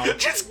turn now.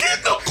 Just get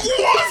in the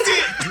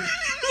closet.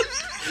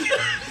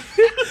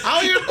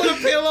 I'll even put a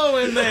pillow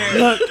in there.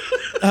 Look,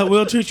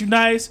 we'll treat you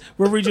nice.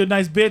 We'll read you a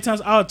nice bedtime.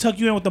 I'll tuck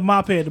you in with the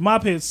mop head. The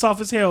mop head is soft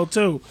as hell,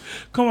 too.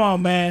 Come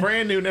on, man.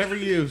 Brand new, never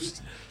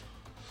used.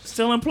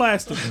 Still in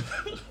plastic.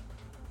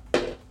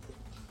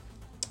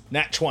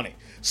 Nat 20.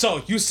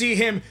 So you see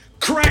him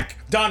crack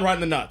Don right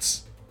in the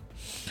nuts.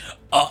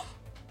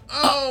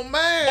 Oh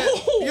man,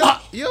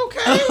 you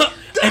okay?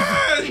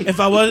 If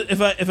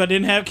I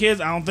didn't have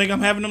kids, I don't think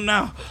I'm having them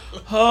now.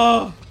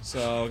 Oh,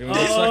 So give me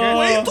a second.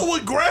 Way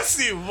too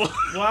aggressive.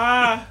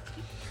 why?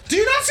 Do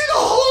you not see the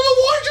hole in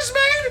the wall you just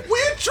made?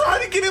 We're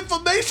trying to get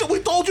information. We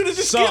told you to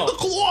just get in the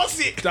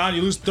closet. Don,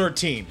 you lose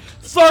 13.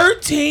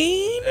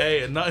 13?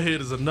 Hey, a nut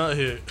hit is a nut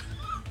hit.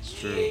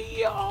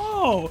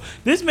 Yo,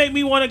 this make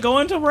me want to go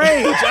into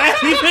rage. I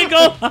ain't even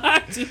gonna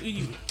lie to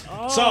you.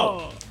 Oh.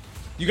 So,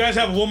 you guys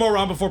have one more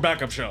round before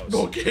backup shows.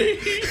 Okay.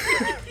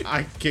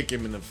 I kick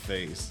him in the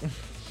face.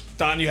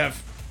 Don, you have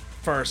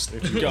first.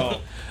 Go.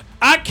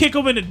 I kick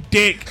him in the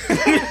dick.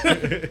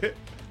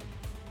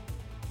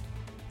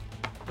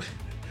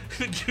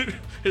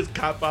 His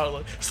cop out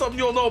like, something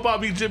you don't know about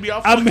me, Jimmy.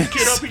 I'll I fucking missed.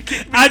 get up. He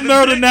kicked me I in the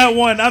nerd dick. in that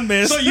one. I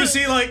missed. So you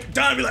see, like,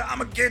 Don be like, I'm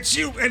gonna get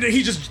you, and then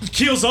he just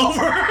keels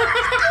over.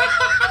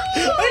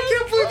 I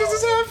can't believe this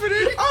is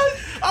happening.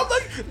 I'm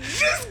like,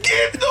 just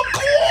get in the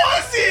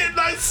closet, and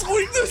I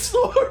swing the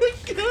sword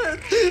again.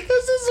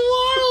 This is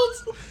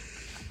wild.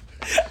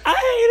 I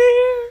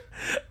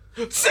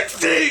hate it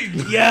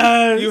 16.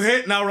 Yes. You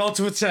hit, now roll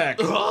to attack.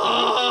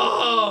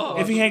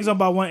 If he hangs on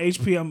by 1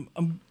 HP,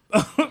 I'm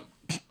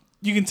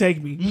you can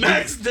take me.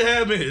 Max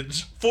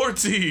damage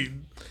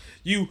 14.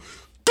 You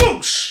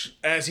boosh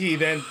as he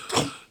then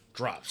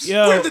drops.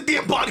 Yo, Where the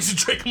damn bodies and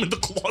drag him in the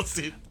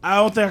closet? I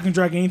don't think I can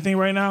drag anything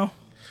right now.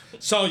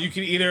 So you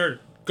can either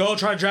go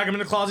try to drag him in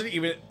the closet,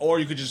 or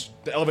you could just,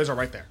 the elevators are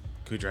right there.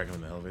 Could we drag him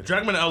in the elevator?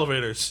 Drag him in the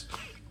elevators.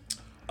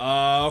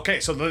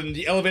 Okay, so then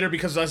the elevator,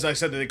 because as I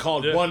said, that they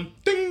called one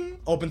ding,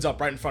 opens up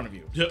right in front of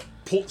you. Yep.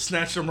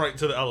 Snatch them right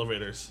to the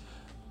elevators.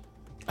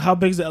 How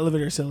big is the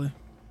elevator ceiling?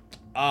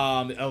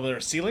 The elevator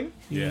ceiling.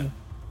 Yeah.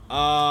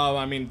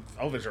 I mean,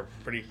 elevators are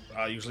pretty,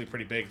 usually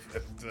pretty big.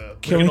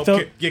 Can we throw?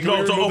 Yeah, can No,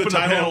 we to remove open the the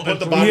title panel and put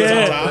the and bodies throw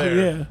on it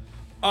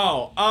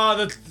top?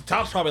 Yeah. The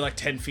top's probably like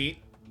 10 feet.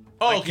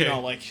 Oh, Like, okay. you know,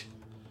 like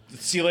the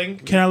ceiling.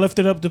 Can I lift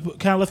it up?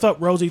 Can I lift up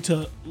Rosie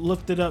to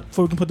lift it up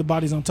before we can put the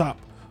bodies on top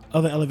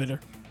of the elevator?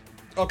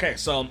 Okay,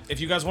 so if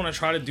you guys want to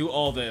try to do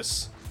all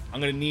this, I'm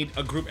gonna need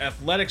a group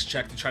athletics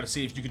check to try to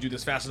see if you can do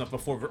this fast enough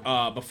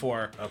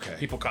before Okay.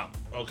 people come.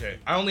 Okay.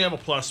 I only have a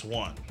 +1.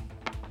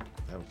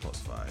 I have a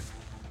 +5.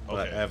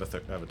 But Okay. I have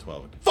a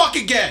 12. Fuck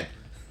again!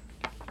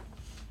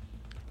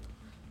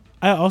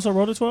 I also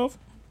rolled a 12.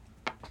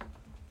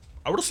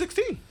 I rolled a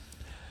 16.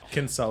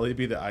 Can Sully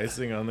be the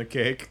icing on the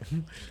cake?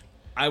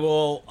 I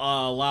will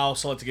allow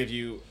Sully to give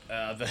you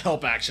the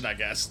help action, I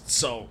guess.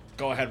 So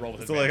go ahead, roll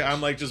with So like advantage.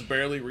 I'm like just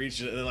barely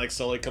reaching it, and then like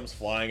Sully comes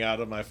flying out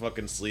of my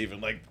fucking sleeve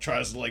and like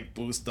tries to like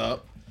boost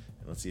up.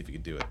 And let's see if he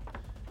can do it.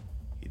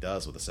 He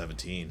does with a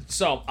 17.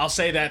 So I'll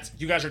say that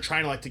you guys are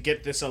trying to like to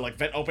get this like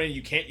vent open.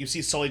 You can't. You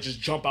see Sully just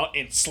jump out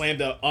and slam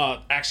the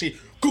actually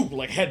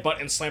like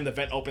headbutt and slam the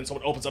vent open, so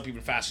it opens up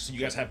even faster. So you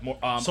guys have more.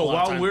 So a lot of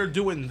while time. we're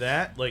doing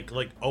that, like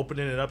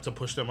opening it up to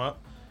push them up,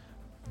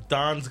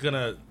 Don's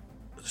gonna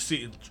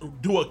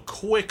do a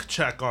quick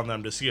check on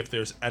them to see if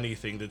there's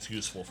anything that's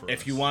useful for us.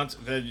 If you want,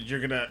 then you're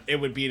gonna. It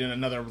would be in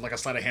another like a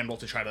sleight of hand roll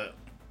to try to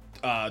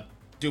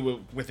do it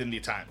within the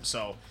time.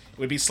 So it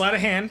would be sleight of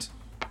hand.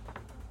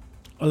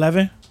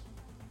 11.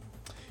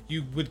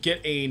 You would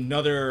get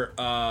another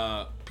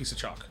piece of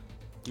chalk.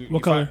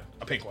 What color? find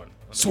a pink one.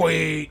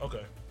 Sweet.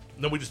 Okay.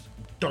 Then we just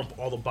dump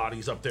all the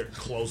bodies up there and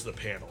close the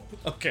panel.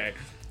 Okay.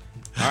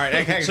 All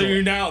right, So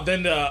you're now.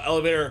 Then the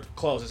elevator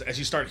closes as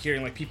you start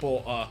hearing like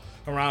people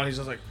around. He's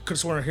just like, could have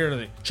sworn I hear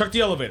anything. Check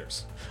the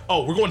elevators.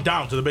 Oh, we're going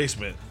down to the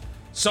basement.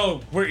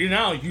 So where you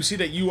now, you see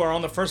that you are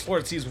on the first floor.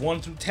 It sees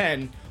 1 through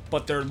 10,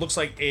 but there looks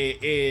like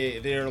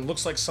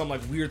some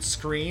like weird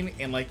screen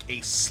and like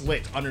a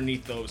slit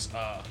underneath those.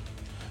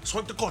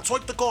 Swipe the card.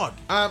 Swipe the card.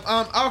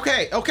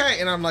 Okay,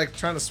 and I'm like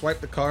trying to swipe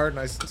the card, and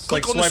I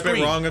like on the swipe it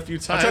screen. wrong a few I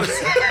try times. to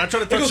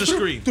touch the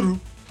screen.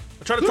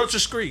 I try to touch the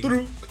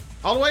screen.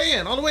 all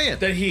the way in.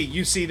 Then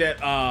you see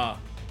that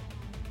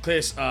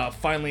Chris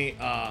finally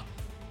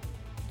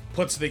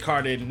puts the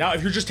card in. Now,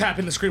 if you're just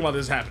tapping the screen while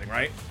this is happening,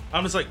 right?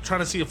 I'm just like trying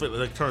to see if it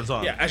like turns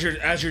on. Yeah.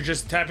 As you're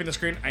just tapping the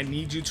screen, I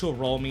need you to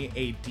roll me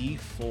a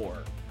D4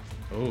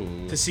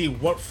 Ooh, to see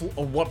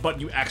what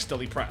button you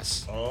accidentally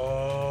press.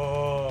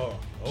 Oh.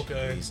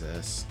 Okay.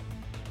 Jesus.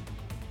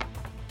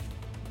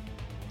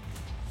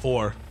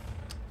 4.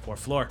 Fourth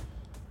floor.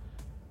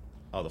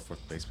 Oh, the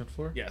fourth basement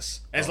floor.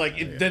 Yes. As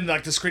yeah. then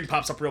like the screen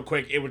pops up real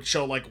quick. It would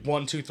show like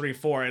 1, 2, 3,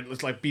 4, and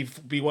it's like B1,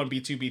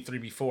 B2,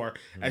 B3, B4.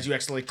 As you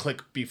accidentally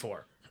click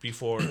B4.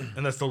 B4,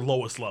 and that's the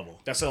lowest level.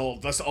 That's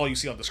all you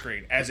see on the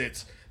screen. As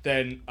it's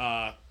then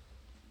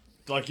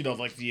like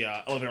the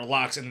elevator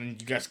locks, and then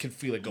you guys can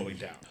feel it going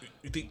down.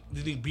 You think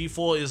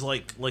B4 is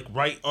like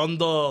right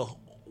under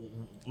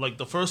like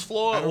the first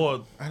floor,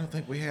 or I don't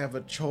think we have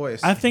a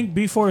choice. I think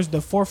B4 is the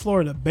 4th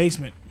floor of the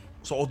basement.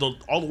 so all the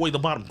way to the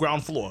bottom,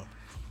 ground floor?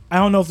 I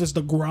don't know if it's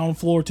the ground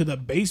floor to the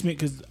basement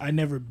because I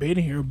never been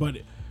here, but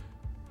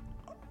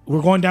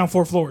we're going down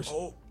 4 floors.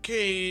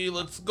 Okay,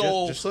 let's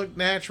go. Just look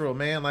natural,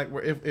 man. Like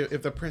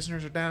if the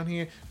prisoners are down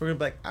here, we're gonna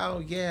be like, oh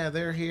yeah,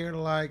 they're here to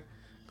like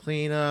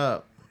clean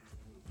up.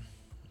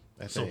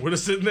 So we're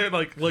just sitting there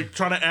like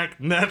trying to act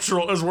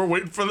natural as we're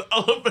waiting for the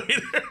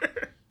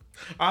elevator.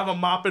 I have a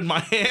mop in my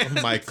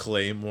hand. My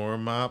claymore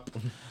mop.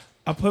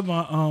 I put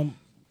my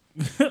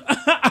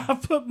I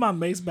put my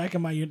mace back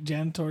in my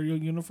janitorial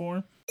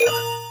uniform.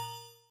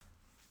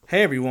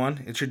 Hey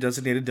everyone, it's your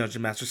designated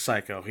Dungeon Master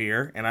Psycho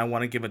here, and I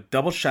want to give a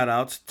double shout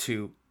out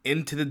to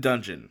Into the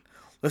Dungeon.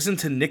 Listen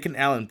to Nick and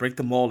Alan break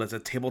the mold as a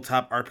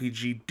tabletop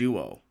RPG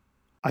duo.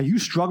 Are you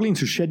struggling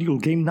to schedule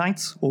game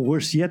nights, or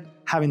worse yet,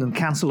 having them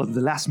cancel at the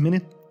last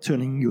minute,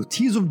 turning your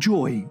tears of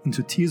joy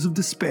into tears of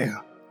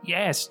despair?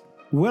 Yes,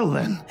 Well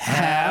then,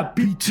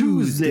 happy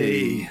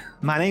Tuesday!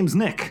 My name's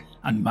Nick.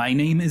 and my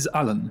name is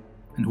Alan,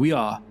 and we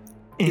are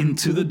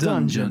Into the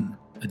Dungeon.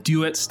 a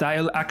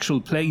duet-style actual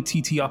play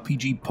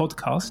TTRPG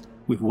podcast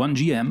with one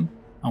GM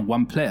and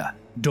one player.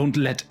 Don't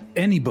let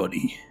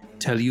anybody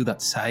tell you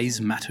that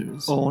size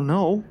matters. Oh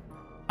no.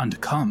 And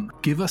come,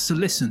 give us a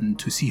listen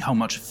to see how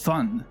much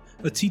fun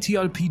a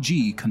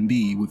TTRPG can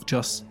be with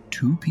just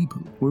 2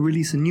 people. We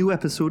release a new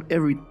episode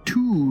every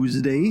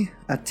Tuesday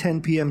at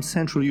 10 p.m.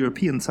 Central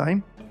European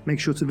Time. Make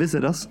sure to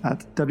visit us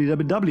at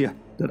www.i2td.com.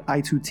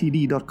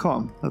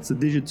 That's the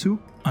digit 2.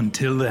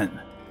 Until then,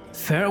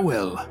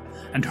 farewell,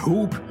 and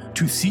hope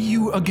to see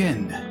you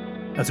again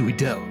as we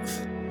delve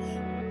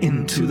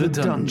into the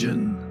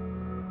dungeon.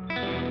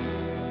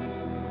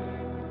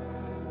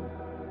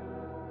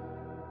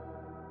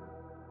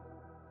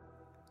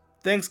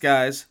 Thanks,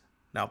 guys.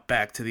 Now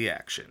back to the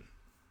action.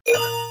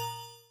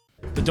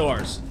 The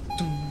doors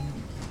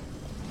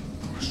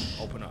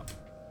open up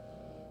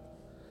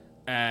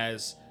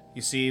as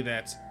you see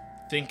that.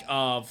 Think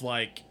of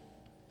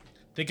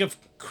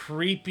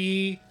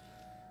creepy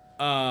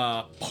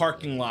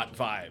parking lot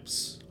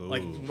vibes.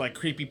 Like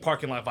creepy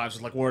parking lot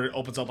vibes, like where it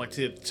opens up like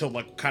to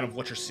like kind of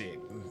what you're seeing.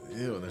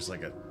 Ew, there's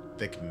like a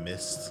thick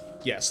mist.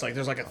 Yes, like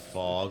there's like a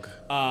Fog.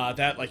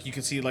 that like you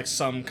can see like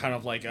some kind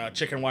of like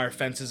chicken wire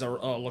fences are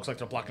looks like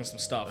they're blocking some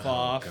stuff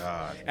off.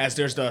 God. As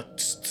there's the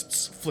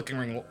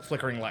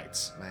flickering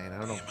lights. Man, I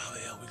don't know. How the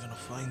hell are we gonna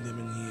find them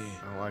in here?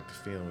 I don't like the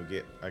feeling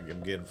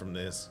I'm getting from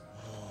this.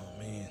 Oh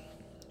man.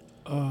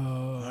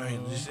 All right,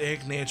 just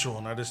act natural,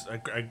 and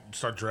I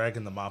start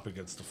dragging the mop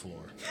against the floor.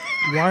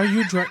 Why are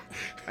you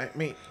I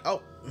mean,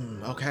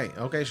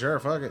 okay, sure,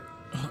 fuck it.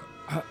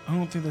 I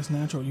don't think that's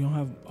natural. You don't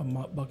have a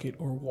mop bucket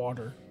or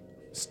water.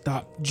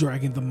 Stop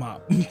dragging the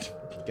mop.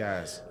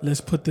 Guys,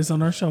 Let's put this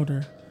on our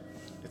shoulder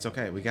it's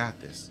okay. We got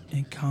this.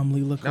 and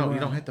calmly look No, around. you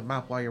don't hit the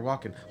mop while you're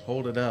walking.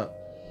 Hold it up.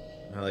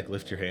 And I like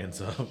lift your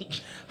hands up.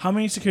 How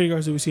many security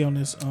guards do we see on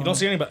this? You don't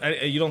see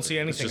anybody. You don't see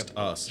anything. just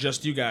us.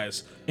 Just you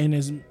guys. in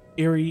this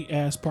eerie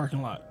ass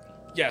parking lot.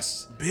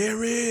 Yes.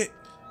 Barret,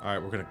 All right,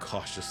 we're gonna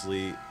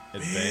cautiously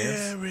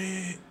advance.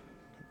 Barret,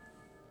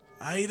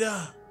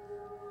 Aida,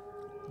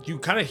 You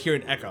kind of hear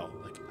an echo.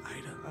 Like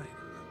Aida,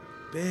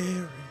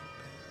 Barret.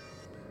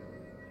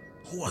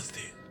 Who was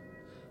that?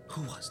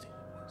 who was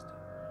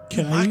it?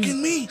 Can I use,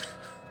 Mocking me?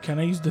 can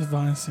I use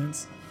divine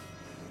sense?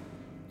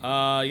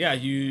 Yeah.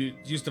 You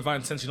use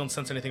divine sense. You don't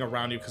sense anything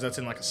around you because that's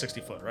in like a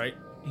 60-foot, right?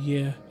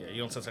 Yeah, Yeah. You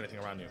don't sense anything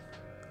around you.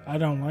 I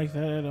don't like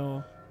that at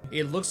all.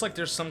 It looks like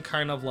there's some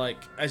kind of like,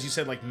 as you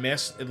said, like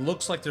mist. It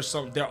looks like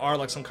there are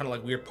like some kind of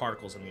like weird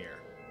particles in the air.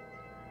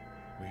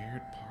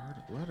 Weird part.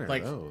 What are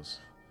Like- those?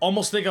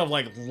 Almost think of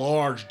like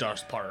large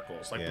dust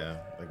particles. Like Yeah,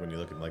 like when you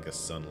look at like a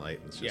sunlight.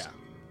 And it's just, yeah.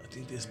 I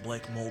think there's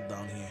black mold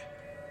down here.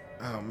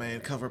 Oh man,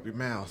 cover up your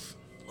mouth.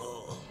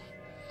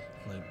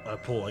 Like I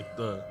pull like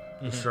the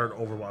shirt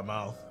over my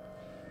mouth.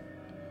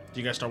 Do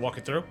you guys start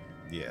walking through?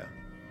 Yeah.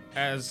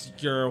 As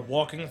you're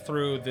walking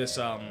through this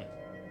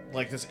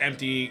like this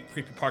empty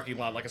creepy parking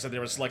lot, like I said,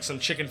 there was like some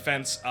chicken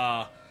fence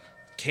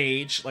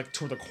cage like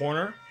toward the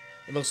corner.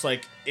 It looks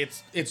like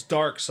it's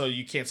dark so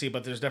you can't see,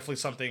 but there's definitely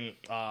something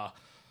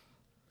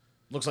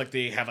looks like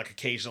they have like a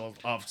cage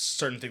of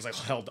certain things like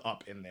held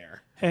up in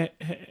there.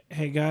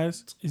 Hey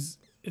guys, is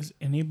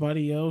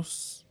anybody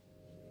else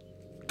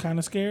kind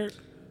of scared?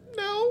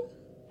 No.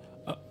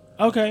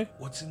 Okay,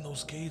 What's in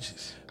those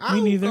cages?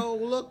 I'll neither. go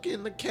look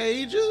in the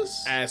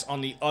cages. As on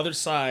the other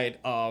side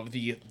of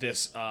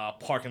this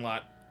parking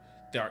lot,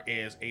 there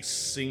is a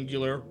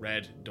singular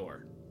red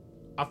door.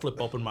 I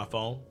flip open my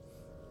phone,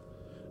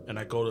 and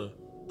I go to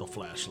the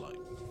flashlight,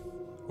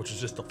 which is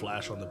just the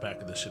flash on the back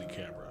of the shitty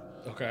camera.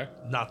 Okay.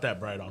 Not that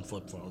bright on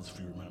flip phones, if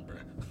you remember.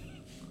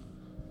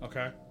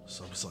 Okay.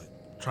 So I'm just like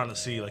trying to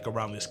see like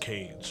around this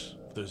cage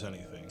if there's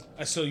anything.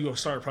 So you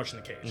start approaching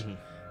the cage.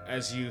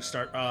 As you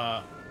start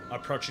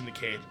approaching the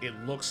cage, it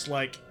looks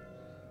like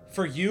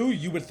For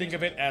you would think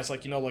of it as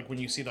like, like when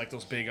you see like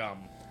those big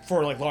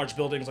for like large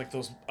buildings like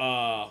those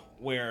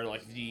where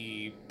like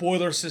the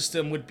boiler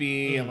system would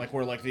be and like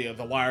where like the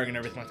wiring and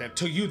everything like that.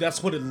 To you,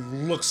 that's what it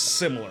looks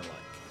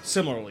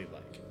similarly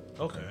like.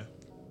 Okay.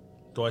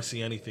 Do I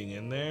see anything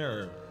in there?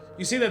 Or?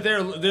 You see that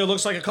there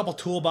looks like a couple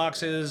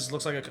toolboxes,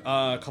 looks like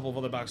a couple of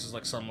other boxes,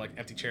 like some like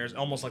empty chairs,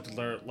 almost like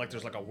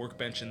there's like a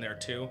workbench in there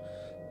too.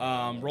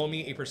 Roll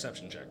me a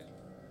perception check.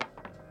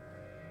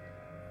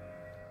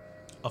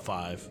 A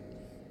 5.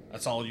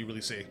 That's all you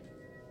really see.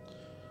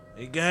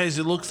 Hey guys,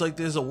 it looks like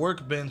there's a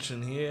workbench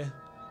in here.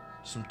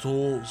 Some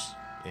tools.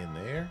 In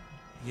there?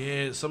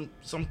 Yeah, some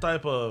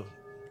type of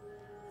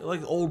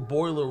like old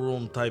boiler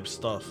room type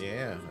stuff.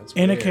 Yeah, that's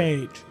In a weird.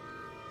 cage.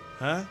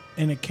 Huh?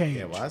 In a cage.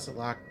 Yeah, why is it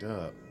locked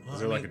up? Well, Is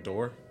there I like mean- a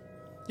door?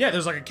 Yeah,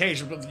 there's like a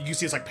cage, but you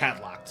see it's like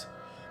padlocked.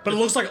 But it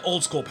looks like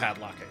old school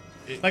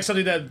padlocking. Like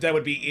something that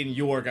would be in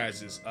your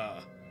guys'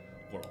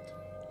 world.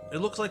 It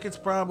looks like it's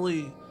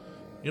probably,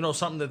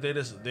 something that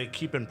they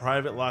keep in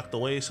private, locked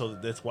away. So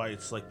that's why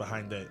it's like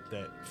behind that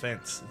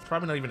fence. It's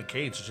probably not even a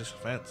cage; it's just a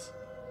fence.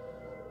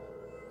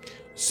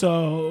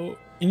 So,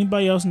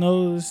 anybody else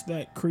knows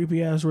that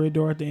creepy ass red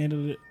door at the end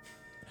of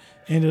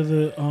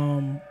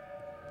the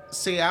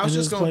See, I was In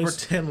just this going to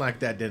place? pretend like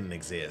that didn't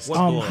exist. What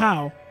door?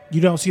 how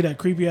you don't see that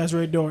creepy ass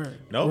red door?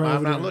 Nope, right I'm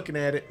over not there? looking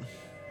at it.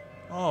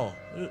 Oh,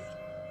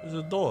 there's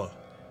a door.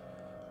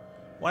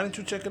 Why didn't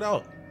you check it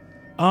out?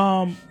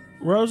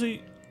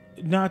 Rosie,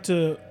 not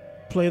to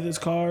play this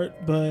card,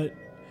 but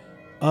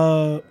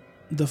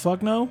the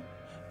fuck no.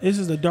 This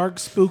is a dark,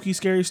 spooky,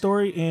 scary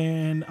story,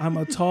 and I'm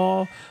a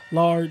tall,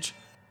 large,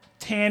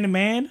 tan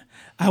man.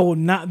 I will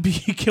not be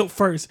killed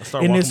first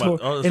start in walking this by- horror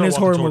I'll in start this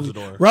walking horror towards movie.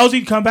 the door.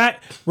 Rosie, come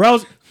back.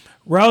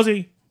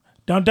 Rosie,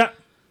 don't die.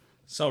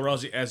 So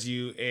Rosie, as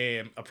you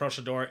approach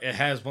the door, it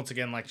has once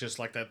again like just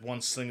like that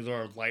one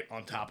singular light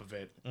on top of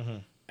it,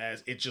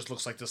 as it just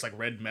looks like this like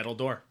red metal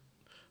door.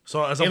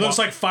 So as It I'm looks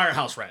like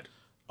firehouse red.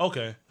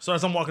 okay. So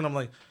as I'm walking, I'm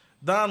like,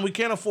 Don, we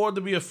can't afford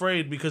to be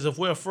afraid because if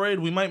we're afraid,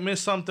 we might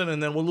miss something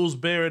and then we'll lose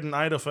Barret and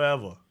Aida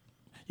forever.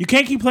 You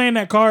can't keep playing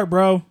that card,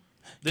 bro.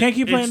 Can't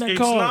keep playing that It's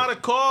card. not a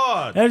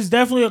card. That is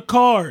definitely a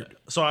card.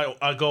 So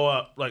I go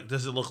up, like,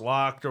 does it look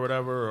locked or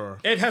whatever? Or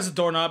It has a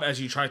doorknob. As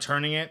you try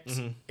turning it,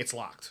 it's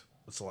locked.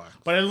 it's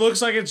locked. But it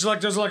looks like it's like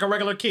there's like a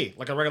regular key,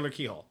 like a regular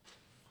keyhole.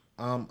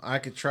 I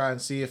could try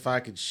and see if I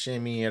could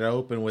shimmy it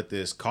open with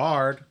this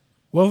card.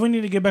 Well, we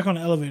need to get back on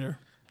the elevator.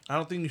 I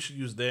don't think you should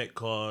use that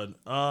card.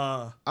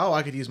 Oh,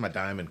 I could use my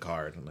diamond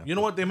card. You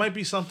know what? There might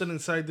be something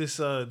inside this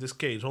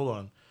cage. Hold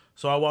on.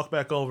 So I walk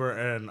back over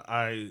and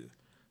I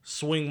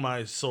swing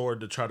my sword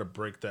to try to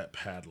break that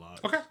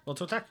padlock. Okay, well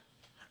to attack.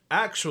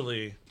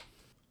 Actually,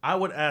 I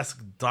would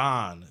ask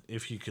Don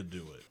if he could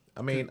do it.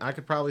 I mean, I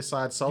could probably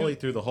slide Sully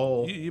through the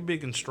hole. You're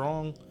big and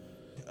strong.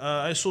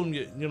 I assume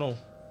you're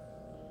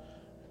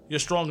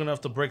strong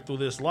enough to break through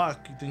this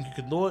lock. You think you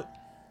could do it?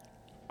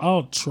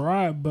 I'll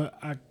try, but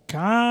I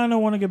kind of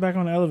want to get back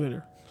on the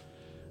elevator.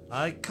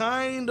 I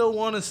kind of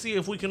want to see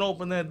if we can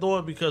open that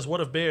door because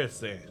what if Barrett's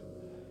there?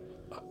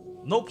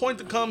 No point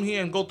to come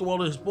here and go through all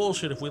this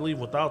bullshit if we leave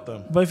without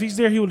them. But if he's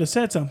there, he would have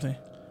said something.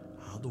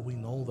 How do we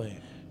know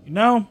that? You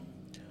know,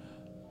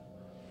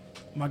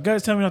 my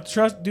gut's telling me not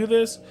to do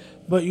this,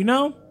 but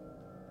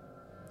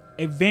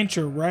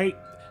adventure, right?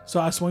 So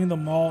I swing the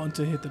maul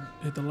until hit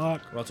the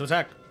lock. Roll to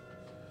attack.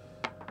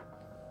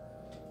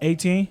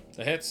 18,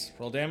 The hits.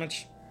 Roll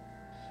damage.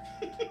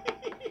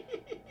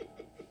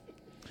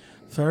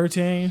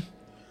 13.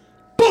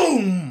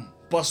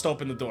 Bust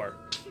open the door.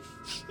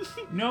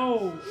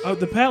 No,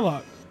 the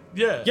padlock.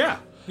 Yeah. Yeah.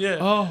 Yeah.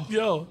 Oh.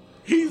 Yo,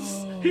 he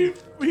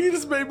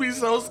just made me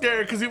so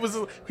scared because he was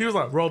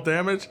like, roll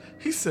damage.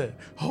 He said,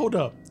 hold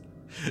up.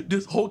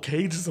 This whole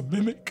cage is a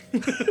mimic.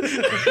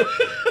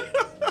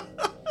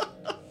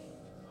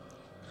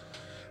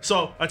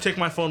 So I take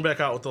my phone back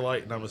out with the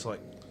light and I'm just like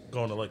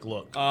going to like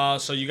look.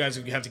 So you guys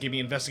have to give me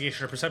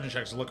investigation or perception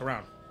checks to look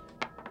around.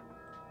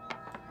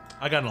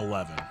 I got an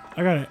 11.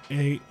 I got an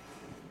 8.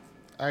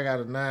 I got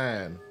a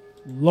 9.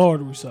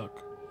 Lord, we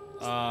suck.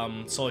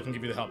 So I can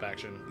give you the help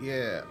action.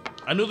 Yeah.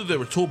 I knew that there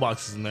were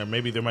toolboxes in there.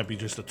 Maybe there might be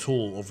just a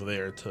tool over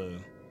there to...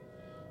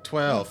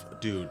 12.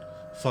 Dude,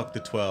 fuck the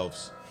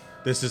 12s.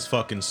 This is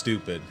fucking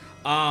stupid.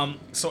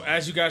 So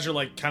as you guys are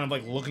like kind of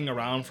like looking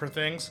around for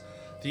things,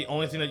 the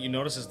only thing that you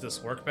notice is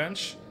this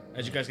workbench.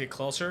 As you guys get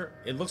closer,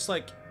 it looks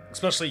like,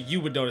 especially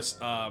you would notice,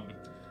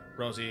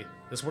 Rosie,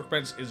 this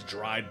workbench is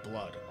dried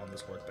blood on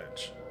this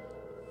workbench.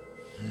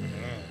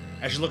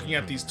 As you're looking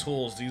at these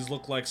tools, these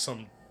look like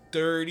some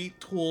dirty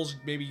tools,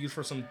 maybe used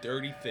for some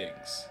dirty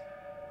things.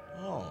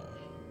 Oh.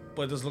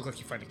 But it doesn't look like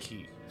you find a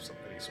key of some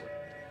any sort.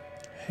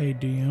 Hey,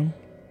 DM.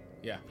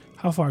 Yeah.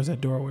 How far is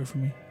that door away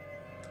from me?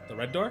 The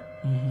red door?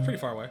 Pretty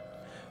far away.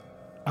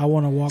 I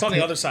want to walk. It's on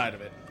the other side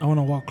of it. I want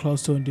to walk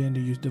close to it and then to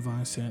use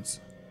divine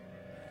sense.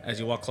 As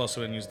you walk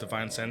closer and use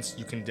divine sense,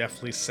 you can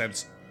definitely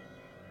sense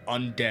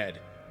undead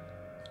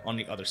on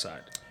the other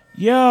side.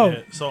 Yo,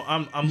 Yeah, so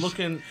I'm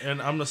looking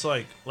and I'm just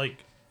like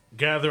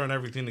gathering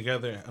everything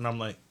together and I'm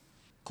like,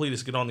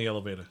 Cletus, get on the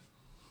elevator.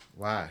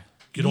 Why?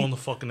 Get on the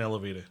fucking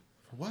elevator.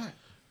 What?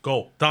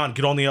 Go. Don,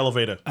 get on the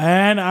elevator.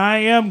 And I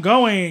am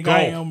going. Go.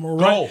 I am Go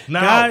running.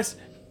 now. Guys,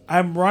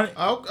 I'm running.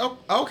 Oh,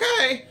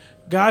 okay.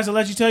 Guys, I'll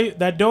let you tell you,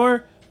 that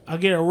door, I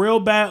get a real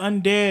bad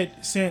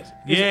undead sense.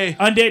 Yeah.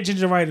 Undead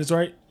gingivitis,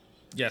 right?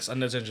 Yes,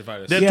 under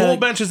gingivitis. That Yeah. tool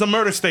bench is a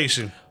murder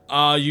station.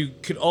 You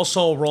could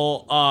also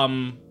roll.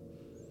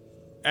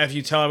 If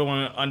you tell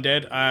everyone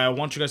undead, I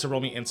want you guys to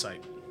roll me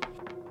insight.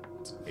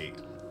 8.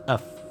 A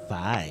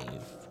 5.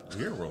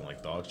 We're rolling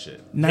like dog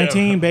shit.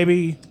 19,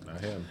 baby.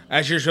 Not him.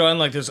 As you're showing,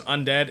 like, there's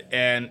undead,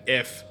 and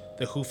if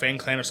the Hu Fang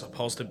clan are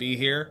supposed to be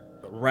here,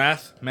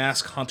 Wrath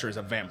Mask Hunter is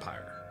a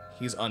vampire.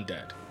 He's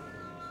undead.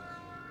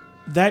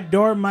 That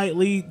door might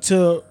lead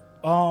to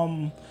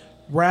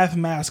Wrath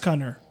Mask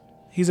Hunter.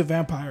 He's a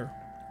vampire.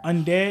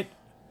 Undead.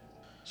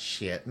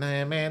 Shit.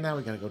 Nah, man. Now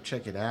we gotta go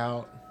check it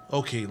out.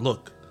 Okay,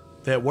 look.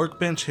 That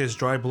workbench has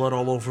dry blood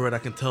all over it. I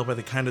can tell by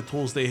the kind of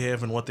tools they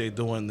have and what they're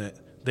doing that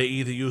they're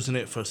either using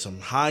it for some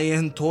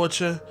high-end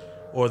torture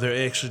or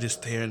they're actually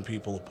just tearing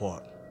people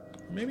apart.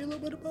 Maybe a little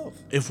bit of both.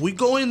 If we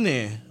go in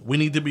there, we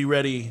need to be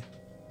ready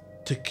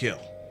to kill.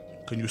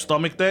 Can you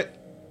stomach that?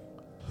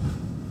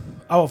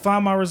 I will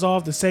find my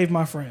resolve to save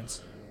my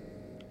friends.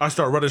 I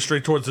start running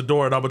straight towards the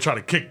door and I'm gonna try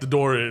to kick the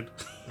door in.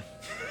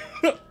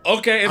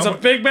 Okay, it's a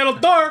big metal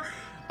door.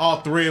 All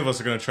 3 of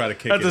us are gonna try to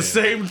kick At it the in.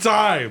 same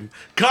time.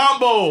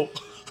 Combo!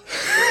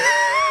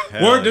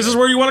 Hell This yeah. is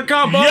where you want to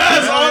combo?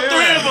 Yes, Hell all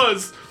yeah. 3 of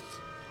us!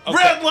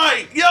 Red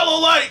light, yellow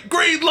light,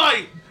 green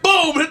light.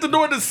 Boom! Hit the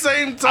door at the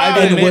same time.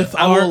 And with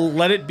I our- will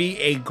let it be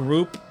a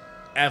group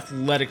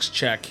athletics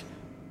check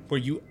where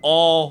you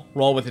all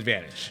roll with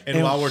advantage.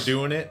 And while we're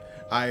doing it,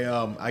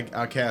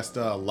 I cast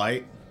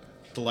light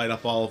to light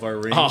up all of our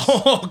rings.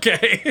 Oh,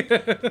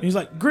 okay. He's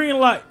like, green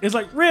light. It's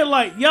like red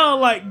light, yellow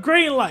light,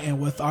 green light.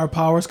 And with our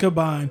powers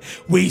combined,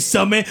 we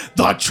summon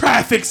the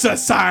Traffic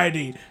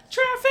Society.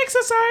 Traffic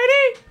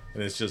Society.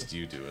 And it's just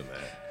you doing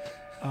that.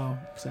 Oh,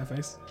 sad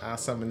face. I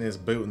summon this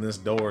boot in this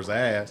door's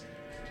ass.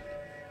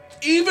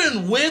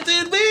 Even with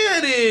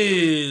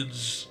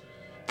advantage.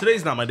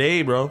 Today's not my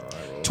day, bro.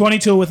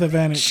 22 with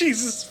advantage.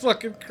 Jesus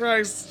fucking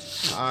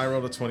Christ. I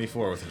rolled a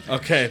 24 with it.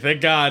 Okay,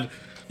 thank God.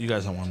 You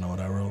guys don't want to know what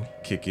I rolled.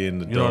 Kick in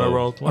the You know what I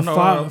rolled? A Wanna know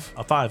what I 5.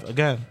 rolled? A 5.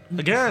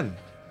 Again.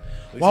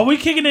 While we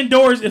kicking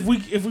indoors, if we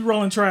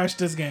rolling trash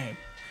this game,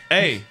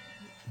 Hey,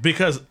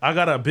 because I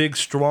got a big,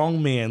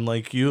 strong man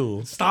like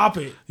you. stop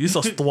it. You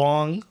so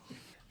strong.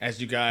 As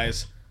you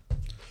guys,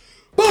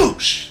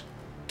 boosh,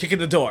 kick in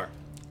the door.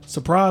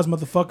 Surprise,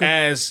 motherfucker.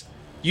 As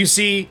you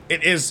see,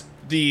 it is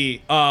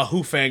the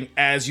Hu Fang.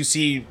 As you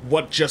see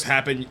what just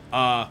happened,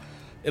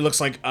 it looks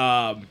like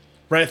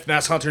Red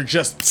Mask Hunter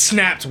just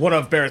snapped one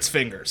of Barrett's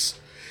fingers.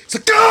 It's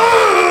like,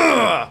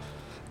 "Gah!"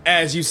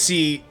 As you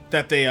see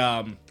that they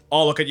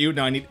all look at you.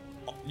 Now I need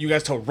you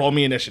guys to roll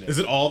me initiative. Is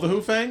it all the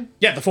Hu Fang?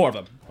 Yeah, the 4 of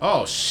them.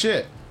 Oh,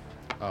 shit.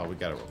 Oh, we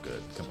gotta roll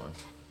good. Come on.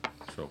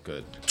 Let's roll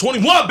good.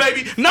 21,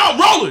 baby. Now I'm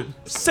rolling.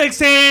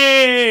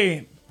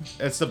 16.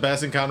 It's the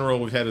best encounter roll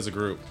we've had as a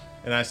group.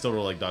 And I still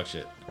roll like dog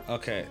shit.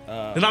 Okay.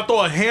 And I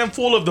throw a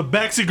handful of the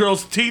Baxi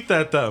girl's teeth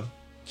at them.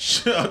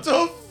 Shut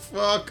the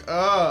fuck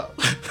up.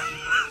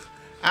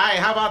 Alright,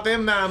 how about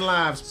them 9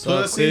 lives,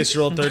 So pussy? Cletus,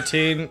 you rolled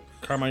 13.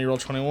 Carmine, you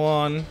rolled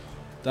 21.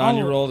 Don,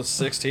 you Oh. rolled a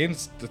 16.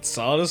 It's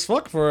solid as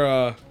fuck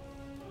for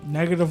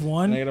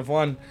 -1.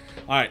 -1.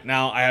 All right,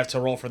 now I have to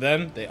roll for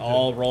them. They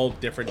all rolled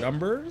different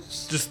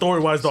numbers. Just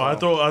story-wise, though, I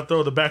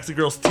throw the Baxi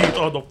girl's teeth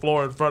on the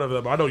floor in front of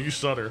them. I know you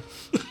shudder.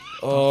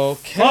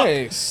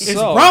 Okay, It's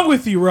wrong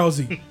with you,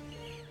 Rosie.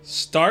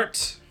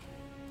 Start.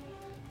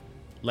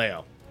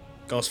 Leo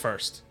goes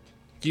first.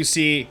 You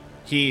see,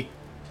 he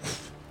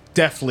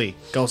definitely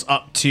goes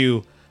up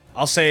to.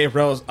 I'll say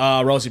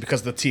Rosie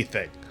because of the teeth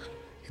thing.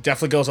 He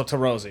definitely goes up to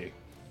Rosie.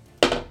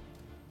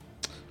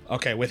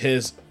 Okay, with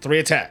his 3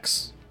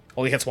 attacks,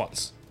 only hits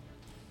once.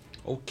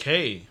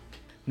 Okay.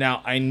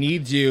 Now I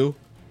need you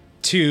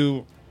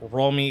to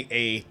roll me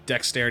a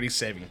dexterity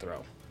saving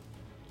throw.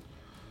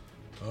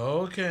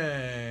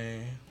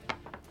 Okay.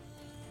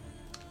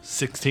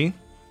 16.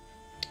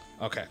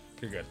 Okay,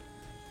 you're good.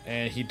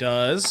 And he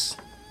does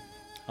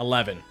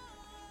 11.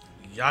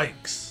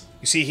 Yikes.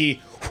 You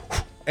see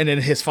and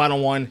then his final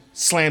one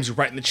slams you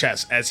right in the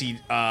chest as he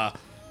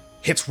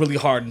hits really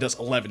hard and does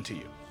 11 to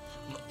you.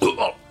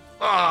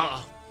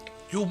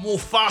 You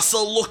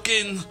Mufasa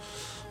looking.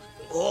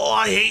 Oh,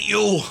 I hate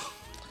you.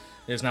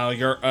 It is now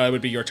it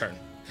would be your turn.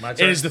 My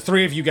turn? It is the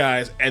 3 of you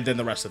guys and then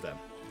the rest of them.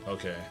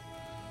 Okay.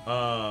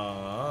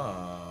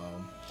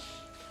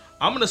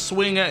 I'm gonna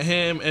swing at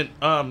him, and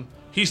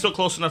he's still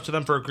close enough to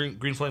them for a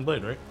green flame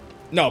blade, right?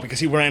 No, because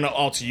he ran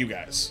all to you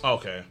guys.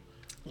 Okay.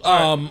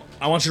 I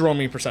want you to roll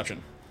me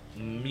perception.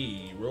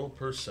 Me roll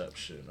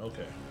perception.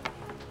 Okay.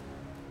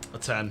 A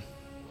 10.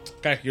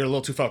 Okay, you're a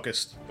little too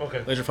focused.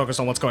 Okay. Laser focused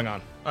on what's going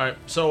on. All right.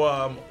 So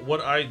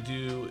what I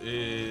do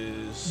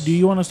is Do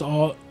you want us to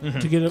all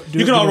to get a,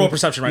 You can all roll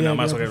perception right now.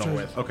 Might as well get it over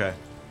with. Okay.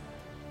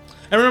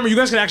 And remember, you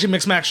guys can actually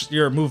mix match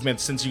your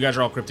movements since you guys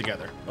are all grouped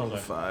together. Roll a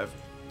 5.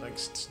 I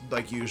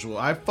like usual.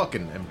 I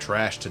fucking am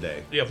trash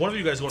today. Yeah, if one of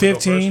you guys want to go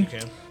first, 15. you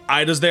can.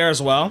 Ida's there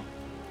as well.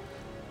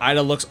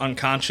 Ida looks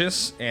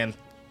unconscious and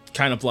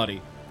kind of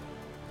bloody.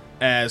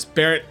 As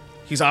Barret,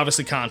 he's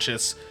obviously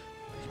conscious,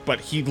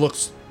 but he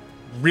looks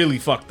really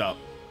fucked up.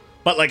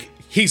 But like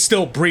he's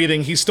still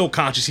breathing, he's still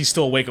conscious, he's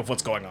still awake of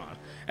what's going on.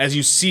 As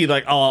you see,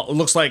 like it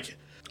looks like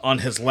on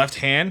his left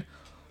hand,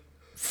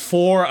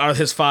 4 out of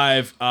his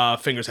 5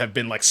 fingers have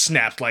been like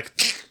snapped.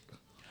 Like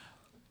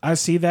I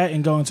see that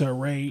and go into a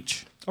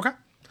rage. okay.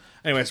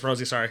 Anyways,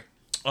 Rosie, sorry.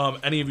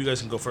 Any of you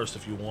guys can go first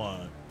if you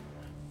want.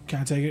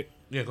 Can I take it?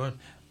 Yeah, go ahead.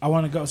 I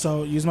want to go.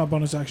 So use my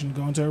bonus action to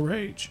go into a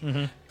rage.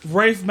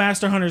 Wraith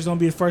Master Hunter is gonna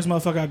be the first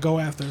motherfucker I go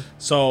after.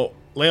 So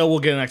Leo will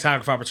get an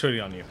attack of opportunity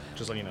on you.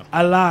 Just let you know.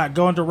 I lied.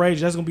 Go into rage.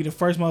 That's gonna be the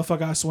first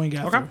motherfucker I swing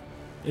after. Okay.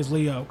 It's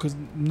Leo, because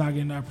I'm not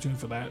getting the opportunity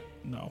for that.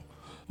 No.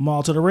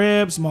 Maul to the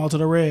ribs, maul to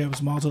the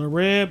ribs, maul to the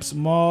ribs,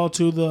 maul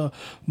to the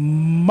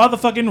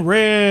motherfucking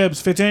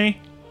ribs. 15.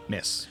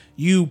 Miss.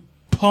 You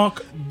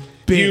punk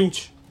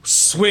bitch. You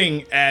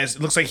swing as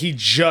it looks like he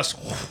just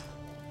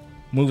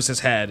moves his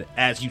head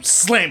as you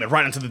slam it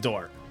right into the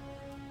door.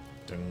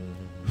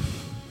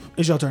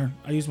 It's your turn.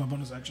 I use my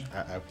bonus action.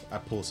 I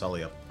pull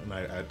Sully up and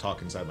I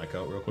talk inside my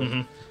coat real quick.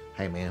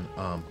 Hey man,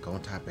 go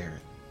and tap Barret.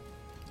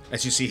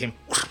 As you see him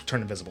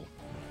turn invisible.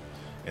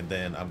 And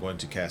then I'm going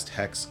to cast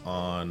Hex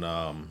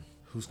on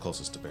who's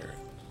closest to Barret.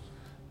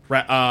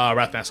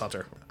 Wrathmass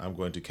Hunter. I'm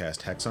going to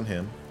cast Hex on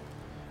him,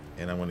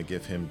 and I'm going to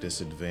give him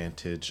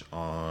disadvantage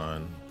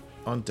on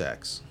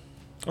Dex.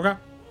 Okay.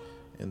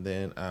 And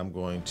then I'm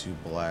going to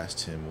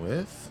blast him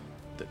with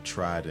the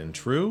Tried and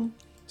True.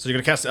 So you're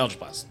gonna cast the Eldritch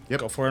Blast. Yep.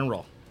 Go for it and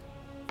roll.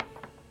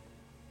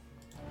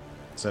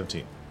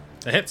 17.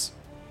 It hits.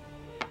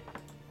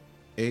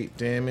 8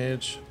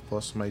 damage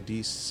plus my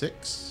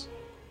D6.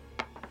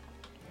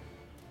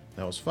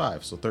 That was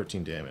 5, so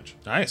 13 damage.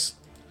 Nice.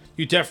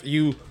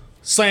 You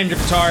slam your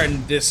guitar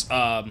and this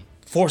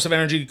force of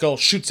energy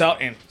shoots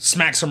out and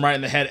smacks him right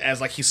in the head as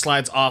like he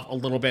slides off a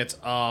little bit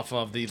off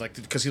of the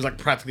because he's like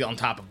practically on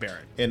top of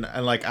Barret. And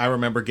like I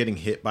remember getting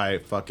hit by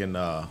fucking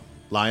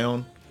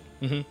Lion.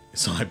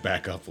 So I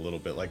back up a little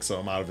bit, like so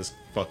I'm out of his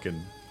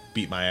fucking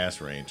beat my ass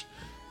range.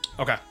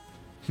 Okay.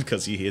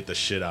 Because he hit the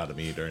shit out of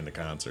me during the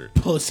concert.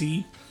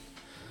 Pussy.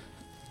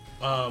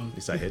 At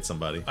least I hit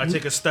somebody. I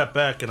take a step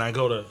back and I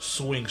go to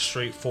swing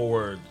straight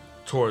forward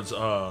towards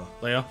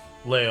Leo.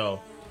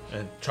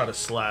 and try to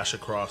slash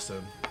across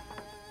him.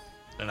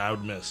 And I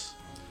would miss.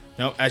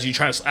 No, as you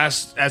try to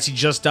as he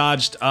just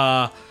dodged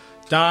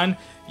Don,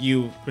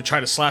 you would try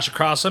to slash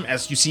across him.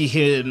 As you see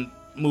him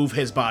move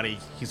his body,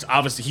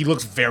 he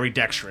looks very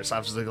dexterous.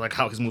 Obviously, like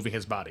how he's moving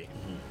his body.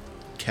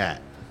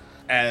 Cat.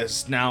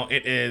 As now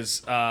it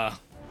is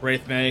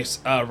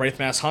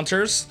Wraithmass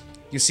Hunters.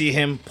 You see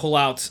him pull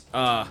out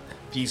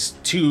these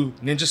 2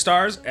 ninja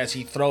stars as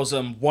he throws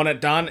them, one at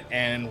Don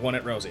and one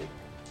at Rosie.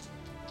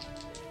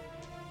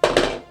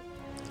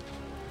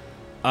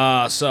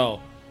 So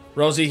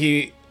Rosie,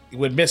 he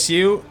would miss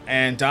you,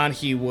 and Don,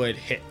 he would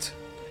hit.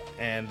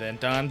 And then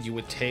Don, you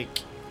would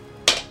take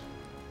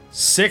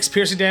 6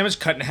 piercing damage,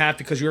 cut in half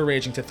because you were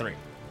raging to 3.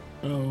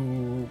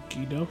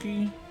 Okie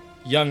dokie.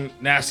 Young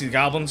nasty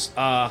goblin's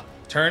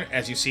turn.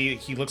 As you see,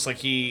 he looks like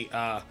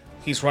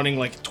he's running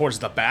like towards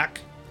the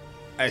back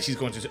as he's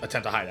going to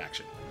attempt a hide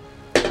action.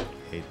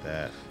 Hate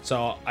that.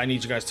 So I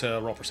need you guys to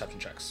roll perception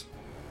checks.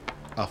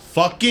 A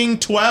fucking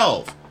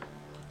 12.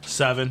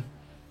 7.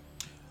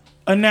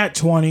 A nat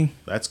 20.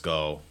 Let's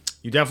go.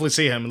 You definitely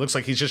see him. It looks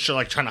like he's just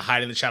like trying to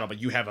hide in the shadow,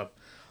 but you have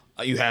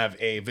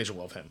a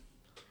visual of him.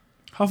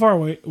 How far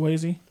away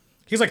is he?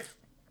 He's like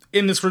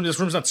in this room. This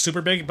room's not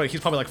super big, but he's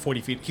probably like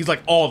 40 feet. He's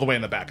like all the way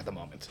in the back at the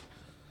moment.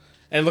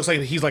 And it looks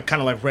like he's like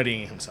kind of like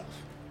readying himself.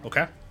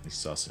 Okay? He's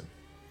sussing.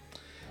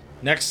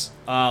 Next,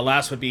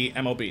 last would be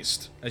MO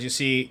Beast. As you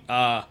see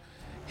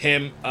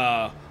him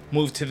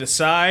move to the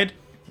side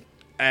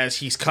as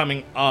he's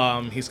coming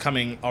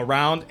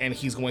around, and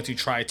he's going to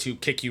try to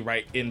kick you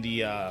right in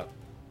the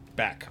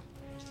back.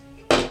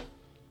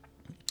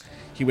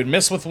 He would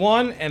miss with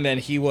 1, and then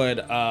he would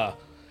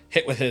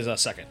hit with his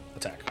second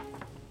attack.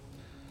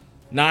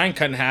 9,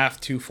 cut in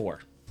half, 2, 4.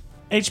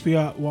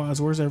 HP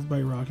wise, where's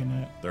everybody rocking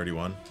at?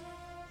 31.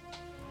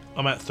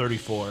 I'm at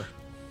 34.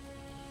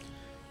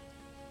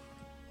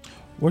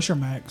 What's your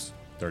max?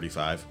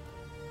 35.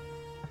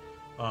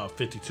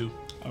 52.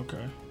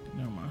 Okay,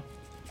 never mind.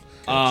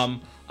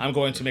 I'm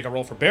going to make a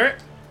roll for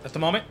Barret at the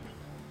moment.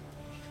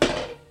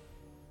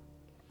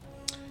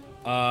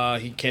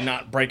 He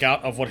cannot break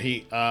out of what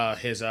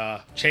his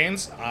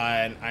chains,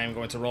 and I am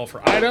going to roll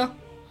for Ida,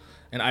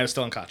 and Ida's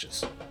still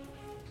unconscious.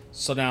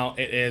 So now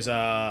it is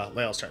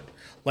Leo's turn.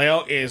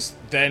 Leo is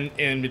then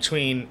in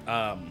between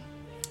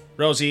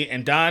Rosie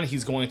and Don.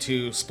 He's going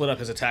to split up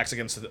his attacks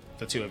against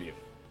the 2 of you.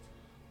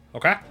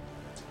 Okay?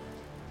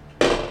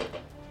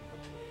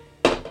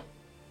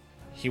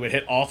 He would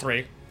hit all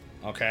 3.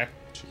 Okay?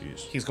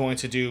 Jeez. He's going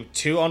to do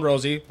 2 on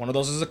Rosie. One of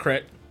those is a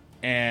crit.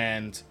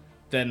 And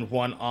then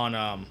 1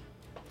 on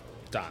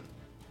Don.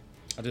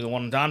 I'll do the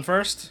one on Don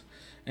first.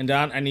 And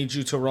Don, I need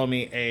you to roll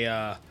me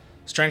a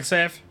Strength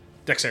save?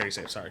 Dexterity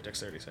save, sorry.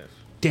 Dexterity save.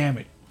 Damn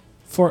it.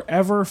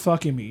 Forever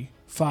fucking me.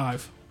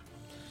 5.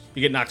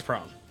 You get knocked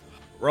prone.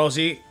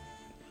 Rosie,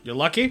 you're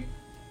lucky,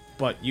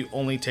 but you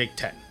only take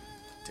 10.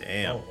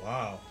 Damn. Oh,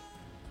 wow.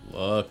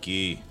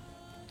 Lucky.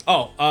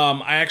 Oh,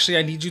 I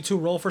need you to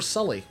roll for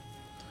Sully.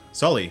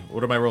 Sully,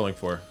 what am I rolling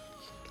for?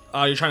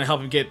 You're trying to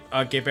help him get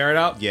Barret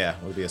out? Yeah,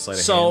 it would be a sleight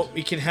of So hand.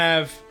 we can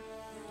have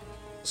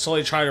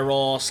Sully try to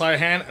roll sleight of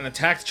hand and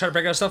attack to try to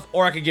break out stuff,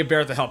 or I could give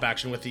Barret the help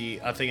action with the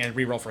thing and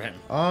re-roll for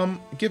him.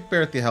 Give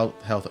Barret the help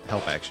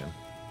action.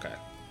 Okay.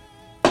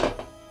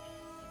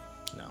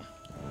 No.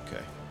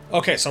 Okay.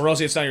 Okay, so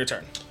Rosie, it's now your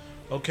turn.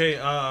 Okay,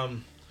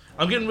 I'm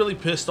getting really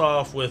pissed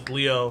off with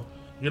Leo.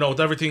 You know,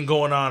 with everything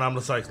going on, I'm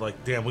just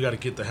like, damn, we got to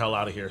get the hell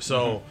out of here.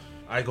 So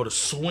I go to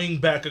swing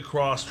back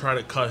across, try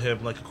to cut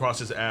him like across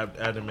his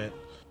abdomen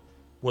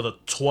with a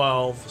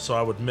 12, so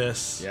I would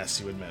miss. Yes,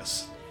 you would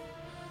miss.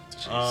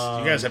 Jeez.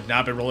 You guys have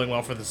not been rolling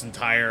well for this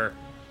entire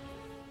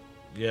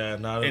Yeah,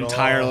 not at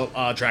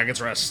all. Dragon's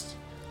Rest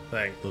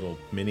thing. Little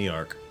mini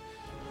arc.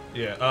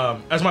 Yeah,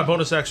 as my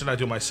bonus action, I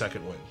do my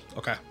second wing.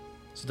 Okay.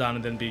 So Don,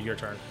 and then be your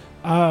turn.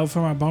 For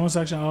my bonus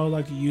action, I would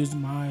like to use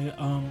my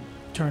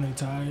turning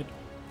tide.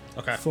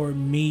 Okay. For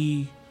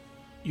me,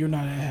 you're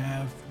not at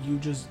half. You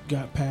just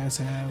got past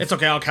half. It's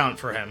okay, I'll count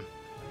for him.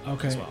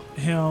 okay. as well.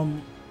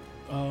 Him,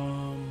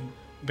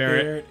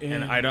 Barret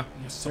and Aida.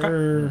 Yes,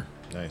 sir.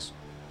 Nice.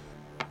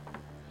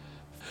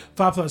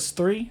 5 plus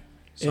 3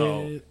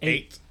 So is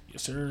 8.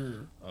 Yes,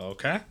 sir.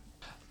 Okay.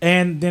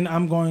 And then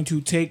I'm going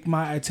to take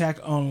my attack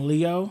on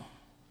Leo.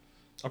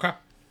 Okay.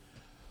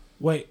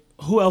 Wait,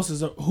 who else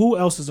is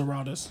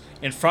around us?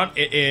 In front,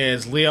 it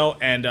is Leo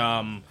and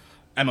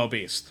MO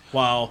Beast,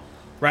 while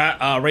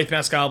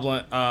Wraithmask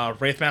Goblin,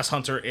 Wraithmask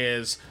Hunter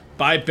is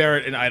by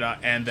Barret and Aida,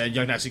 and the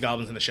Young Nasty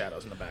Goblins in the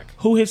shadows in the back.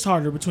 Who hits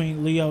harder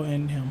between Leo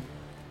and him?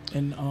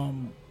 And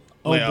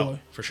oh Leo, boy,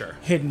 for sure.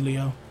 hidden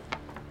Leo.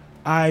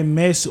 I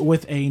miss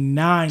with a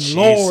 9.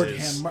 Lord,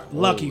 Jesus.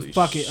 lucky. Holy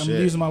Fuck it. I'm shit.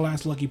 using my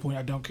last lucky point.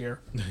 I don't care.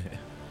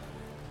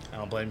 I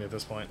don't blame you at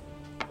this point.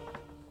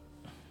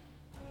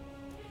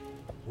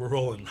 We're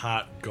rolling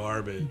hot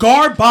garbage.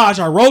 Garbage.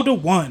 I rolled a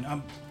 1.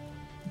 I'm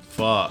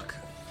Fuck.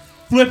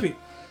 flip it.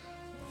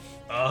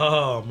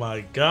 Oh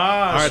my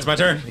gosh. All right, it's my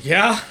turn.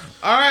 Yeah,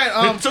 All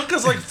right. It took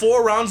us like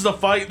 4 rounds to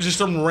fight just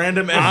some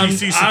random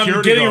NPC security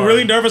I'm getting guard.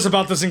 really nervous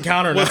about this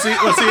encounter now. What's the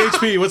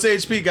HP? What's the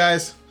HP,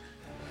 guys?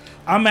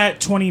 I'm at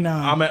 29.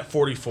 I'm at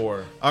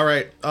 44. All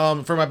right.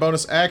 For my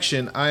bonus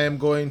action, I am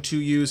going to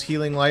use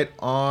Healing Light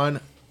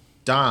on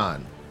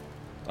Don.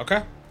 Okay.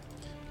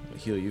 I'll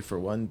heal you for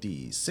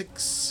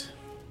 1d6.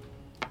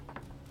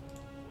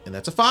 And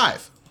that's a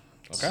 5.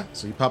 Okay.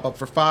 So you pop up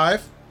for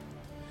 5.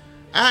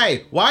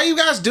 Hey, why are you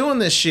guys doing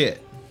this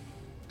shit?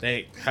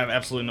 They have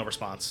absolutely no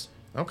response.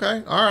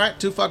 Okay. All right.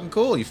 Too fucking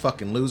cool, you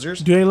fucking losers.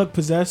 Do they look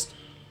possessed?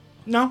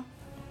 No,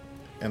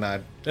 And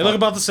I... they look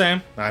about the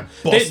same. I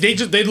They bust, they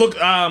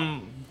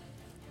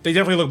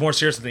definitely look more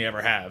serious than they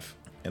ever have.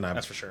 and I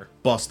That's for sure.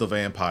 bust the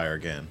vampire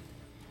again.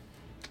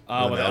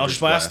 With the Eldritch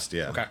Blast?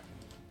 yeah. Okay.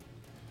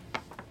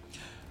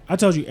 I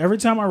told you, every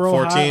time I roll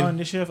high 14. on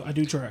initiative, I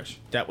do trash.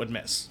 That would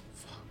miss.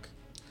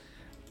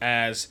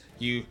 As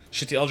you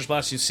shoot the Eldritch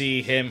Blast, you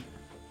see him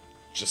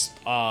just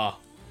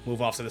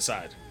move off to the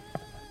side.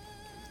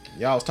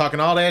 Y'all was talking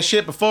all that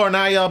shit before,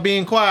 now y'all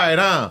being quiet,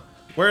 huh?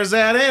 Where's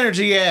that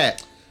energy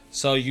at?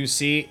 So you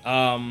see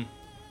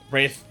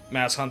Wraith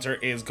Mass Hunter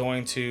is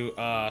going to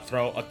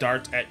throw a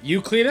dart at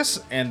you,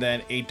 Cletus, and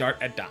then a dart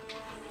at Don.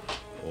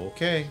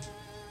 Okay.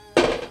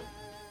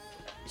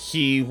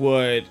 He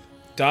would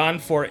Don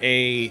for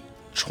a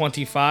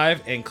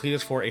 25 and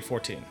Cletus for a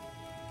 14.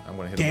 I'm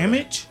gonna hit him with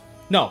Damage?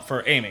 No,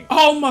 for aiming.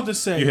 Oh, mother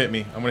say. You hit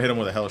me. I'm gonna hit him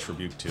with a Hellish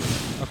Rebuke too.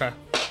 Okay.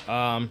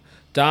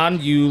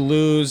 Don, you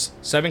lose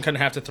 7, cut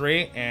in half to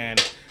 3, and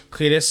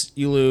Cletus,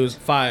 you lose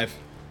 5.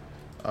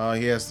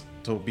 He has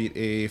to beat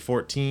a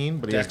 14,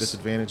 but he has Dex.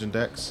 disadvantage in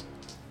Dex.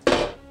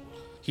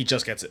 He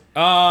just gets it.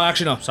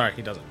 Actually, no. Sorry,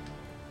 he doesn't.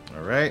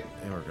 All right,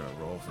 and we're gonna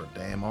roll for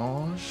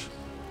damage.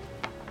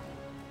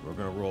 We're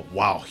gonna roll.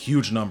 Wow,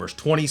 huge numbers.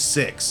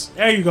 26,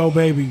 There you go,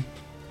 baby.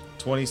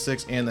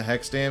 26, and the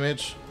hex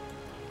damage,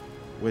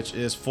 which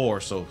is 4,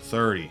 so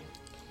 30.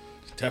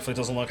 Definitely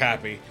doesn't look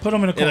happy. Put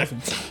him in a It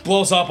coffin.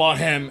 blows up on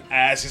him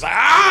as he's like,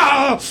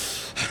 ah!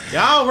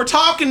 Y'all, we're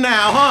talking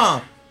now,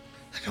 huh?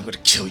 I'm gonna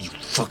kill you,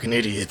 fucking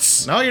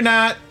idiots. No, you're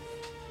not.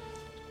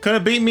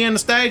 Couldn't beat me on the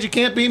stage. You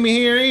can't beat me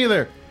here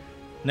either.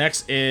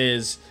 Next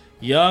is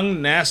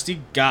Young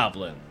Nasty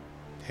Goblin.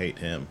 Hate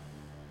him.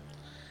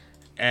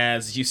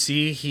 As you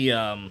see, he's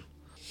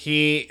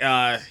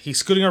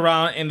scooting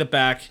around in the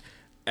back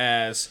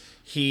as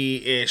he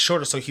is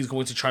shorter, so he's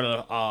going to try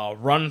to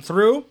run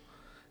through.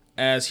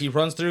 As he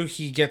runs through,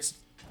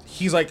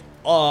 he's like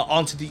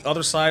onto the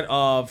other side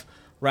of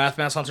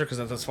Wrathmask Hunter because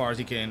that's as far as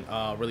he can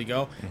really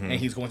go, and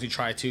he's going to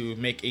try to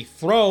make a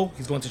throw.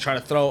 He's going to try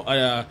to throw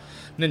a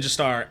Ninja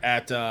Star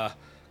at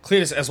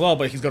Cletus as well,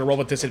 but he's going to roll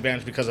with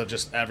disadvantage because of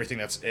just everything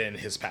that's in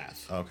his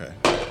path, Okay.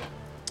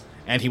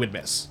 and he would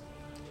miss.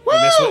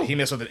 Woo! He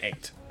missed with an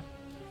 8.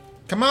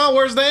 Come on,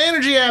 where's the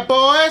energy at,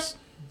 boys?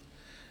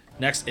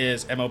 Next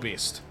is MO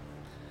Beast.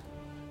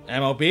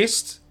 MO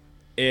Beast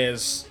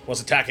was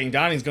attacking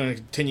Don. He's going to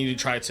continue to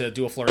try to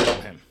do a flurry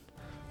on him.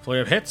 Flurry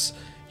of hits.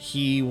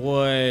 He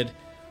would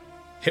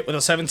hit with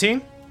a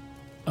 17.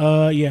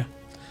 Yeah.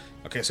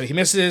 Okay, so he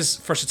misses his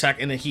first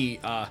attack, and then he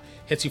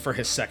hits you for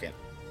his second.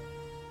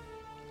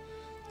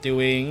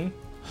 Doing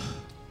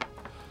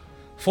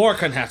 4,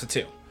 cutting half to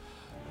 2.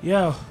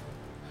 Yo.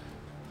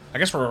 I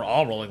guess we're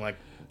all rolling like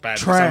bad.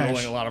 because Trash. I'm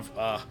rolling a lot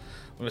of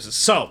misses.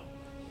 So,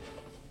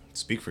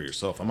 Speak for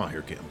yourself. I'm out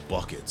here getting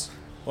buckets.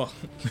 well,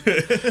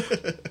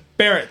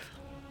 Barret,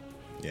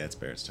 Yeah, it's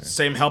Barrett's turn.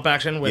 same help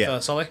action with Yeah.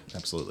 Sully.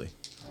 Absolutely.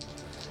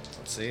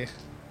 Let's see.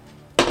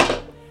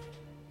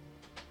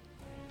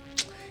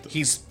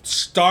 He's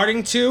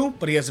starting to,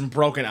 but he hasn't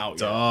broken out yet.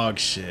 Dog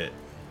shit.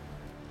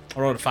 I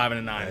rolled a 5 and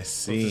a 9. I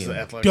So this is see. the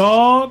athletics.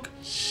 Dog.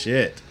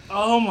 Shit.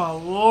 Oh my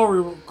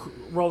lord, we're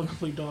rolling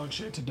complete dog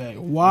shit today.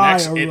 Why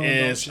Next, are we it rolling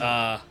dog is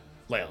shit?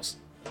 Lails.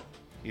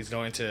 He's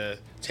going to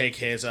take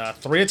his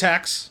 3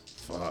 attacks.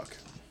 Fuck.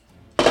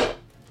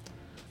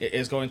 It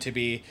is going to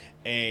be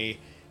a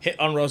hit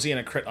on Rosie and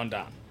a crit on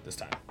Don this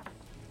time.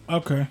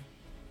 Okay.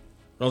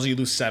 Rosie, you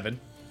lose 7.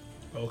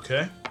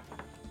 Okay.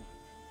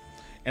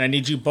 And I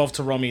need you both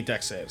to roll me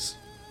dex saves.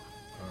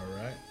 All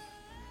right.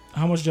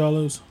 How much did y'all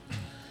lose?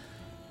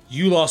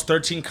 You lost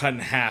 13, cut in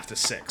half to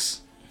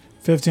 6.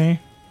 15.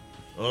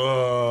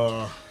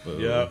 Yeah.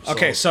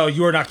 Okay, so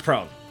you are knocked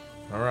prone,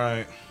 All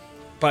right.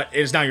 but it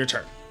is now your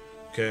turn.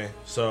 Okay.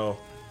 So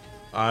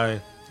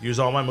I use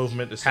all my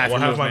movement to Half stand. your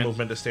Half my movement.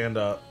 movement to stand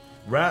up.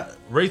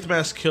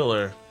 Wraithmask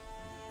Killer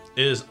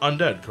is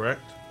undead,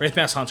 correct?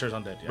 Wraithmask Hunter is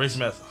undead. Yes.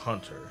 Wraithmask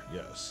Hunter,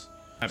 yes.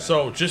 bad.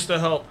 So just to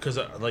help, because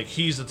like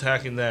he's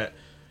attacking that,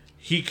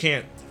 he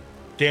can't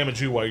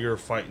damage you while you're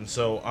fighting.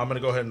 So I'm gonna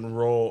go ahead and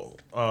roll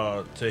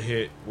to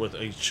hit with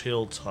a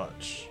Chill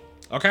Touch.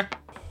 Okay,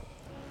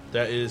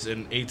 That is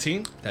an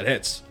 18. that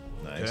hits.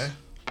 Nice. Okay.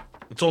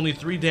 It's only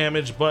 3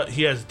 damage, but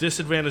he has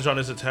disadvantage on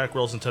his attack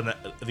rolls until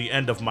the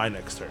end of my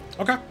next turn.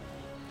 Okay,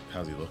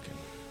 How's he looking?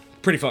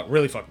 really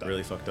fucked up.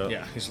 Really fucked up?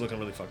 Yeah, he's looking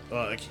really fucked.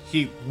 Like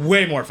he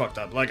way more fucked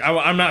up. Like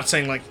I'm not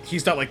saying like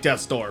he's not like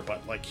death's door,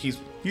 but like he's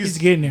He's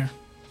getting there.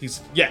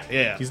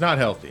 yeah. He's not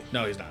healthy.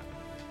 No, he's not.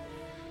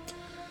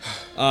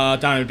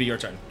 Don, it would be your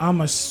turn. I'm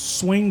going to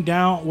swing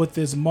down with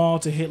this maul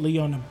to hit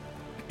Leon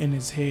in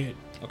his head.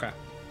 Okay,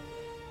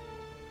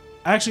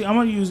 Actually, I'm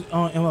going to use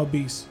ML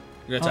Beast.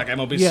 you're gonna attack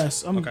MOBs.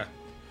 yes, okay.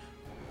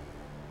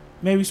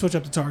 Maybe switch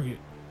up the target.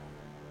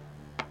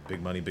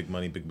 Big money, big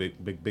money,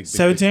 big.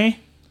 17?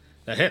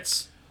 That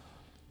hits.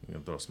 You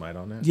gonna throw a smite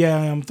on that? Yeah,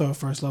 I'm throwing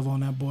first level on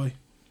that boy.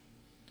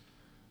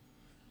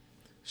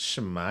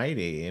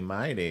 Shmighty,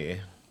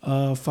 mighty.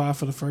 5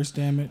 for the first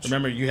damage.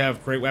 Remember, you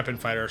have great weapon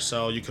fighter,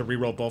 so you could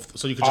reroll both.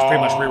 So you could just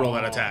pretty much reroll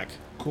that attack.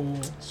 Cool.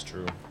 It's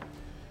true.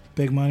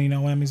 Big money,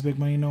 no whammies. Big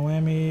money, no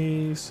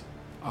whammies.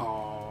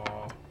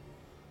 Oh.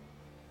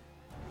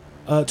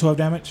 12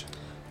 damage.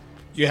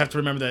 You have to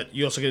remember that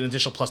you also get an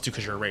additional +2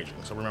 because you're raging.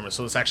 So remember,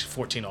 so it's actually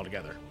 14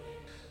 altogether.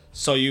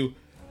 So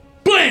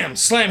blam,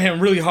 slam him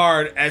really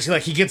hard as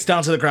he gets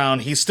down to the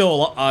ground. He's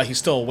still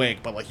awake,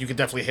 but like you could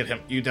definitely hit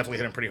him. You definitely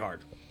hit him pretty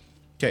hard.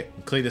 Okay,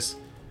 Cletus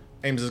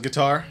aims his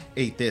guitar,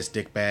 ate this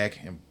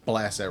dickbag, and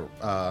blasts at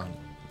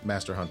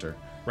Master Hunter.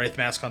 Wraith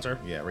Mask Hunter.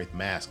 Yeah, Wraith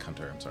Mask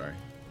Hunter, I'm sorry.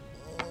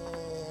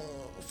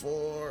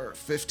 For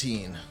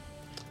 15.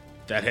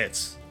 That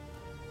hits.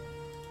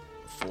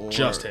 For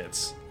Just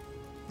hits.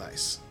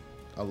 Nice.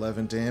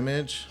 11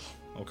 damage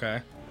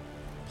Okay.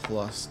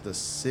 plus the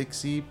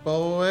 60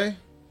 boy.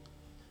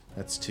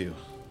 That's 2.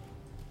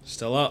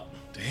 Still up,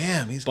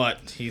 Damn, he's got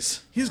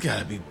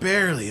to be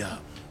barely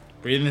up.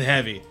 breathing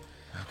heavy.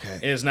 Okay.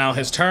 It is now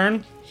his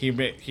turn. I'm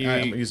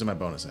using my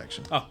bonus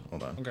action. Oh,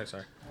 Hold on. Okay,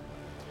 sorry.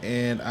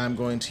 And I'm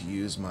going to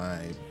use my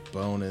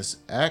bonus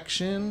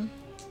action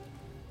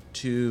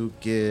to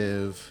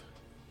give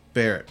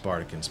Barret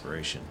Bardic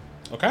Inspiration.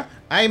 Okay.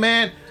 Hey,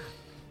 man.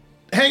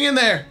 Hang in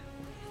there.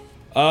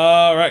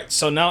 All right.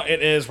 So now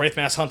it is Wraith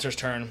Mask Hunter's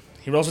turn.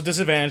 He rolls with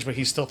disadvantage, but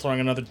he's still throwing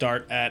another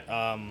dart at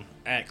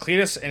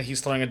Cletus, and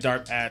he's throwing a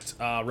dart at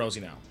Rosie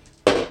now.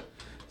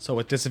 So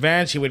with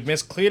disadvantage, he would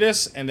miss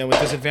Cletus, and then with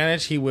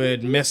disadvantage, he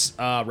would miss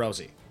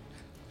Rosie.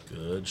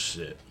 Good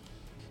shit.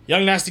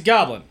 Young Nasty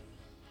Goblin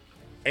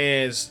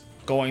is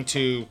going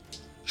to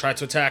try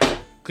to attack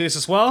Cletus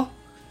as well,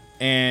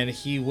 and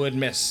he would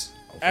miss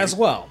as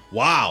well.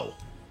 Wow.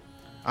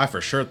 I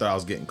for sure thought I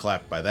was getting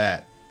clapped by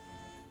that.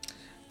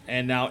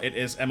 And now it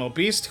is MO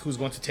Beast, who's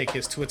going to take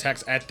his 2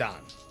 attacks at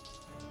Don.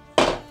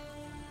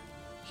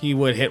 He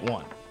would hit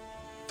 1.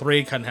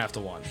 3, cut in half to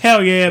 1.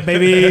 Hell yeah,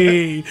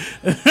 baby.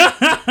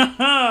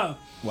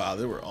 Wow,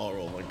 they were all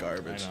rolling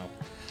garbage. I know.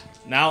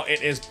 Now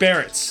it is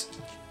Barrett's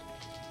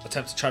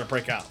attempt to try to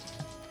break out.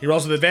 He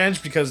rolls with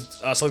advantage because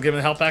Sully's giving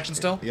the help action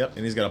still. Yep,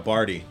 and he's got a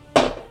Bardy.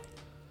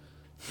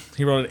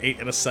 He rolled an 8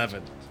 and a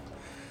 7.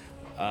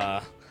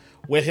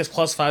 With his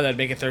 +5, that'd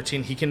make it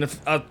 13. He can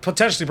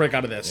potentially break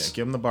out of this. Yeah,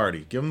 give him the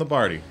Bardy. Give him the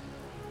Bardy.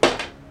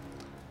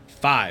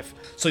 5.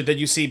 So then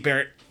you see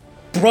Barret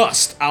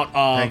burst out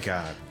of Thank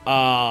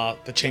God.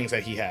 the chains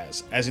that he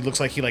has. As he looks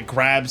like he like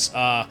grabs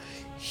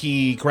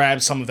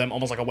some of them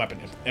almost like a weapon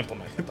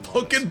implement.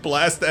 Fucking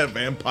blast that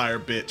vampire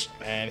bitch.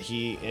 And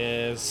he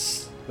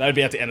is that would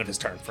be at the end of his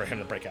turn for him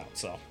to break out.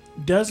 So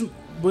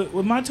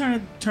Would my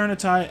turn to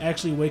tie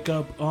actually wake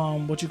up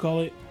what you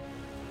call it?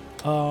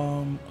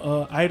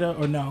 Ida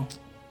or no?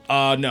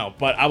 No,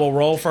 but I will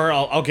roll for her.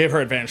 I'll give her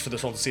advantage for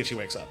this roll to see if she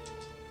wakes up.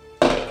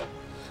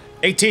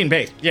 18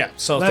 bait. Yeah.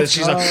 So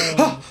she's like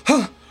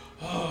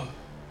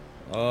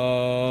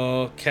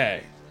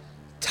okay.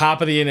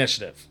 Top of the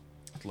initiative.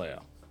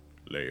 Leo.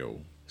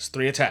 It's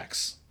 3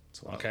 attacks.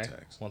 Okay.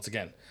 Once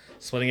again,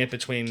 splitting it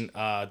between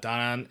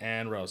Don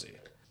and Rosie.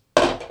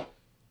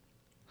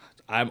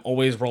 I'm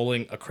always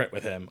rolling a crit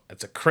with him.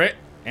 It's a crit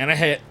and a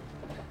hit,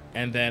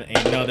 and then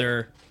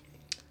another.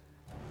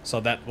 So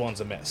that one's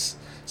a miss.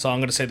 So I'm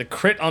going to say the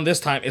crit on this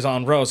time is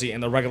on Rosie,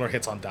 and the regular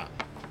hit's on Don.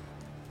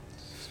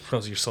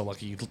 Rosie, you're so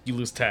lucky. You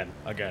lose 10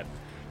 again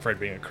for it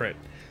being a crit.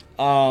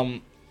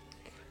 And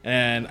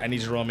I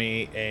need you to roll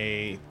me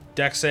a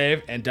dex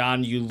save, and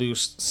Don, you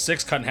lose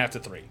 6, cut in half to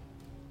 3.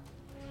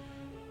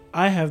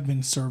 I have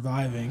been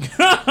surviving.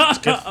 It's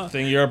a good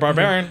thing you're a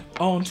barbarian.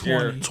 On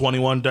 20.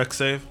 21 deck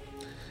save.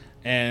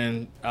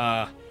 And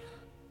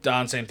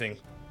Don, same thing,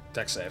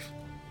 dex save.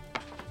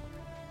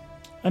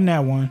 And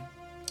that one.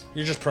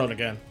 You're just prone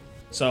again.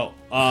 So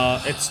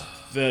it's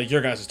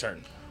your guys'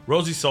 turn.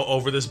 Rosie's so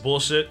over this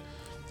bullshit.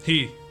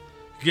 He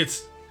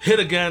gets hit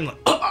again.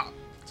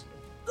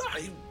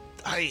 I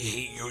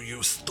hate you,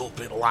 you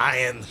stupid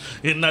lion.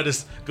 And I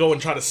just go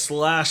and try to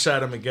slash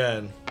at him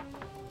again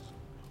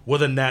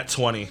with a nat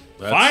 20.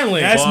 Finally,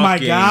 that's my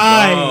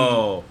guy.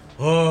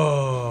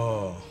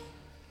 Oh.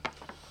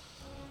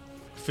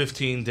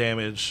 15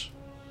 damage.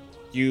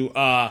 You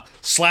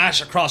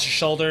slash across your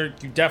shoulder.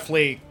 You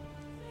definitely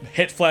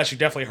hit flesh. You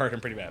definitely hurt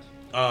him pretty bad.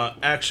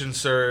 Action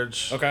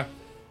surge. Okay.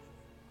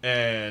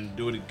 And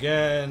do it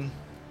again.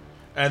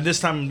 And this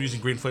time I'm using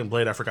Green Flame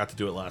Blade. I forgot to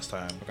do it last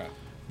time. Okay.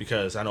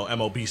 Because I know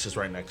MO Beast is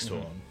right next to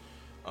him.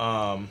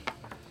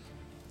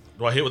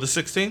 Do I hit with a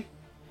 16?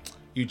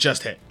 You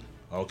just hit.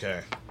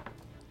 Okay.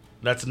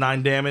 That's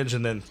 9 damage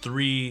and then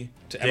 3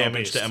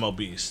 damage MO to MO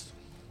Beast.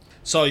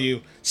 So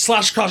you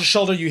slash across your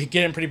shoulder. You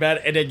get him pretty bad,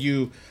 and then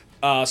you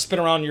spin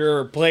around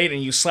your blade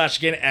and you slash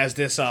again as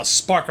this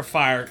spark of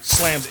fire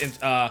slams in,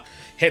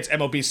 hits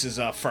MO Beast's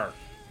fur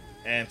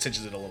and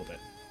cinches it a little bit.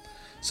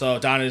 So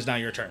Don, it is now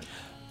your turn.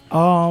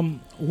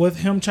 With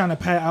him trying to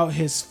pat out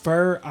his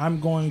fur, I'm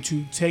going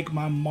to take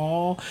my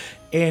maul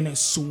and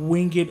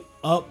swing it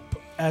up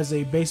as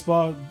a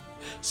baseball.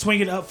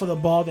 Swing it up for the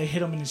ball that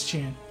hit him in his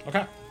chin.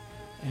 Okay.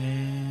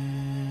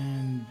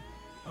 And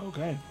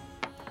okay.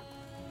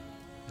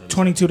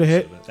 22 to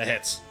hit. That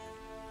hits.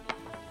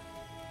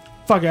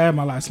 Fuck it, I have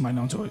my last smite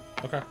onto it.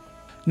 Okay.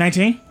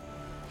 19.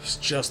 He's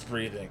just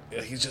breathing.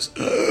 He's just.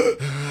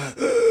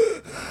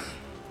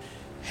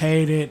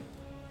 Hate it.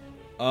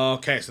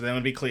 Okay, so then it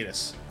would be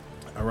Cletus.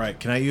 All right,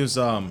 can I use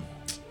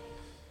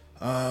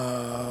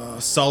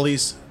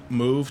Sully's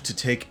move to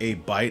take a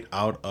bite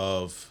out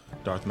of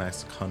Darth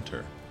Max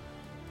Hunter?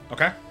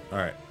 Okay. All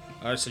right.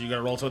 So you got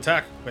to roll to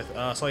attack with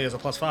Sully as a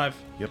 +5.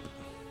 Yep.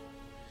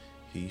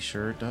 He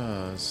sure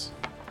does.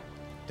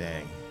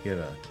 Dang, he had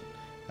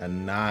a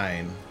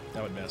 9.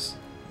 That would miss.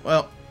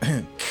 Well,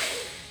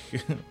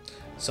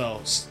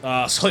 So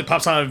Sully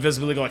pops out of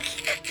invisibility going,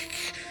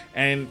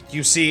 and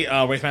you see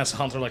Wraithmaster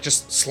Hunter like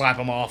just slap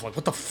him off. Like,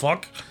 what the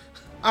fuck?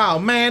 oh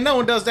man, no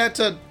one does that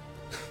to.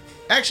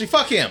 Actually,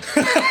 fuck him.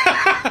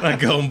 I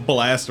go and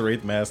blast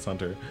Wraithmaster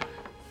Hunter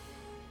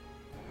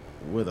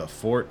with a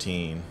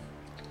 14.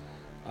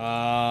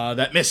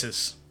 That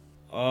misses.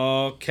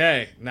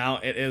 Okay, now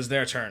it is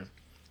their turn.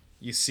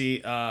 You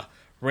see,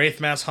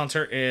 Wraithmaster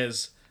Hunter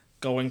is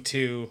going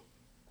to,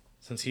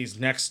 since he's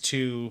next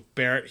to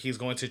Barret, he's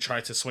going to try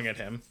to swing at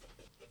him.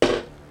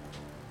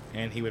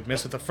 And he would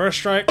miss with the first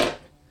strike.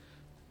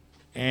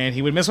 And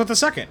he would miss with the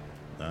second.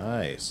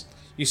 Nice.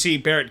 You see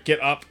Barret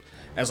get up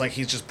as like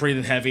he's just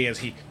breathing heavy as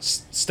he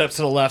steps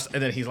to the left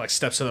and then he like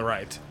steps to the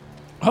right.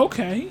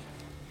 Okay.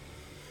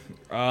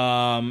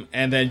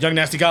 And then Young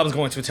Nasty Goblin's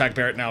going to attack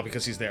Barret now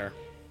because he's there.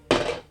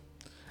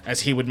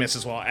 As he would miss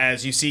as well.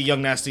 As you see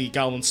Young Nasty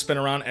Goblin spin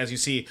around, as you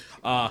see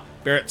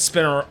Barret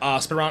spin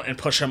around and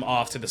push him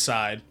off to the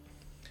side.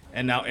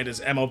 And now it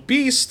is MO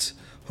Beast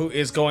who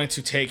is going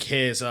to take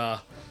his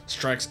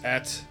strikes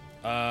at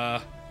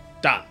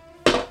Don.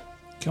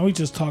 Can we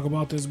just talk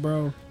about this,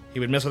 bro? He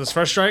would miss with his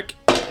first strike,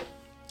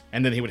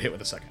 and then he would hit with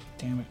the second.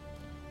 Damn it.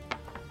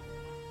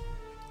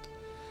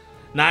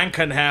 9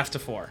 cut in half to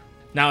 4.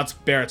 Now it's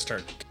Barrett's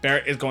turn.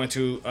 Barret is going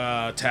to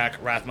attack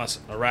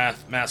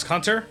Wraithmask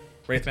Hunter.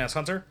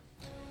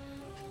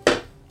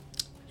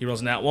 He rolls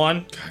in that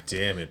 1. God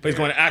damn it. But he's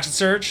going to action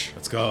surge,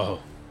 Let's go.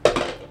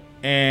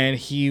 and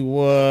he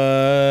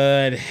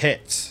would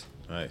hit.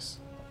 Nice.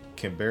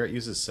 Can Barret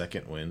use his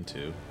second wind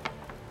too?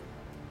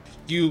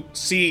 You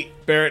see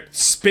Barret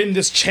spin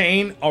this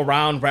chain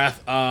around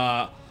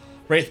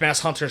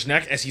Wraithmask Hunter's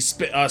neck as he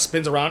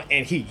spins around,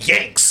 and he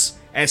yanks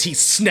as he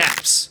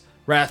snaps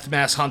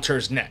Wrathmask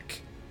Hunter's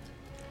neck.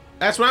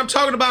 That's what I'm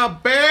talking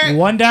about, Barret.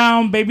 One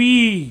down,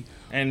 baby.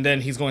 And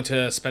then he's going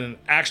to spend an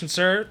action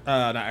surge.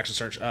 Not action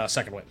surge,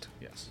 second wind.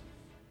 Yes.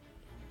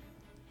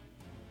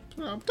 That's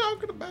what I'm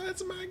talking about.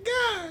 That's my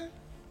guy.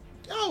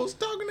 Y'all was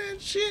talking that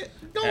shit.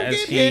 Don't As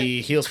get he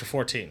hit. heals for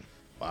 14.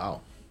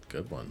 Wow.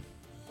 Good one.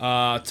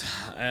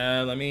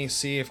 Let me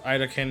see if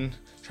Aida can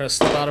try to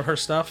slip out of her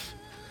stuff.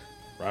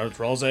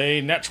 Rolls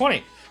a net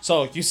 20.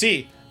 So you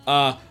see,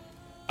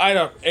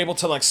 Aida able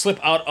to like slip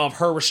out of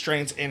her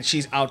restraints, and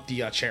she's out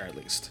the chair at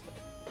least.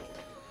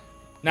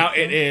 Now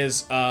it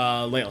is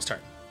Leo's turn.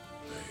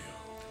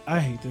 I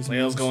hate this.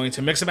 Leo's move. going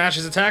to mix and match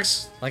his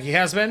attacks like he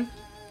has been.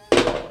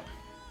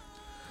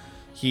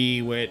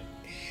 He would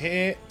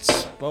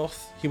hit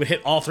both. He would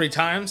hit all 3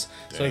 times.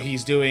 Damn. So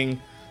he's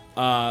doing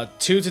 2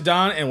 to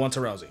Don and 1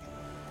 to Rosie.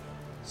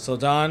 So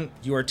Don,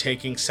 you are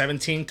taking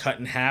 17 cut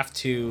in half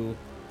to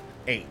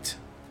 8.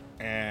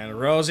 And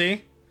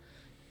Rosie,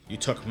 you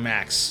took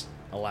max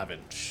 11.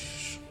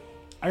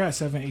 I got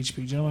 7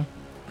 HP, gentlemen.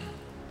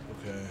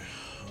 Okay.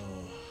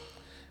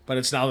 But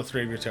it's now the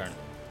 3 of your turn.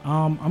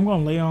 I'm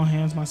gonna lay on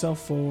hands myself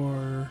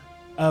for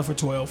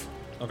 12.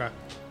 Okay.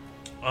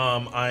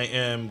 I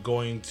am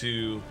going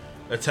to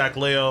attack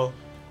Leo,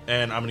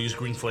 and I'm gonna use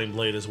Green Flame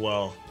Blade as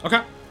well.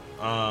 Okay.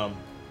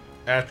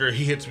 After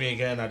he hits me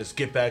again, I just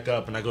get back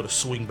up and I go to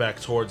swing back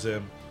towards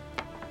him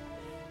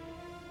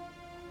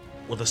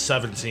with a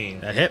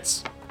 17 That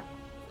hits.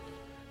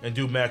 and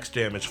do max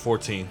damage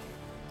 14.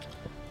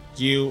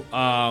 You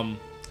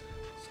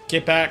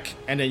get back,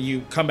 and then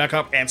you come back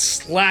up and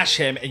slash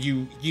him, and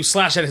you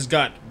slash at his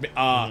gut.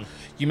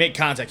 You make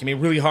contact. You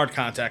make really hard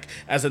contact,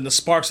 as in the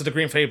sparks of the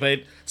green flame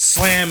blade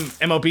slam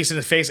MO Beast in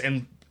the face,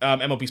 and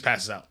MO Beast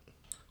passes out.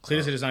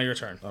 Cletus, it is now your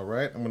turn. All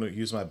right. I'm going to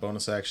use my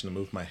bonus action to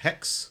move my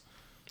Hex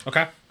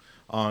Okay.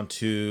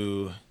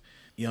 onto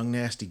Young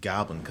Nasty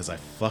Goblin because I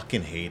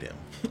fucking hate him.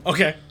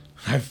 Okay.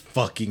 I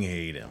fucking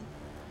hate him.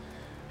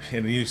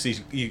 And you see,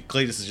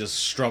 Cletus is just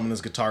strumming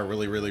his guitar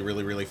really, really,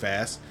 really, really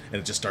fast, and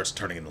it just starts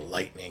turning into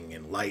lightning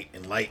and light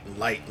and light and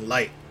light and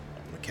light.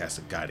 I'm gonna cast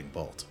a Guiding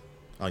Bolt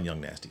on Young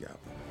Nasty Goblin.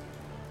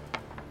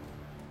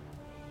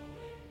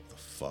 The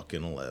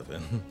fucking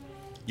 11.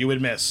 You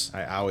would miss.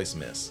 I always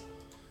miss.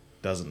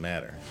 Doesn't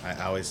matter. I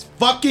always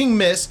fucking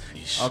miss.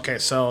 Okay,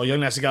 so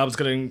Young Nasty Goblin's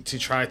going to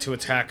try to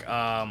attack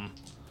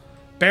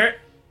Barret.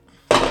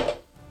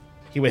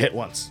 He would hit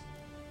once.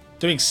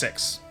 Doing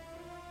 6.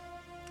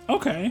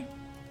 Okay.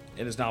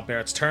 It is now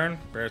Barrett's turn.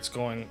 Barrett's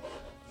going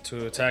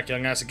to attack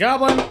Young Nasty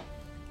Goblin.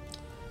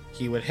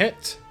 He would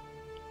hit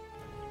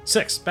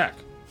 6 back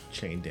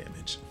Chain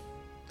damage.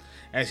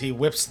 as he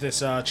whips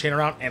this chain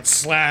around and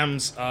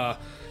slams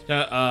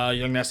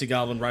Young Nasty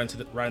Goblin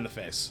right in the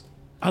face.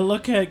 I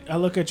look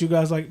at you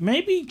guys like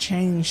maybe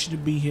change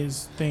should be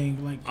his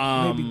thing, like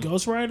maybe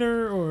Ghost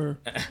Rider or.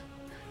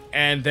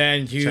 And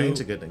then Chain's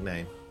a good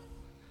nickname.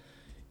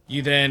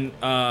 you then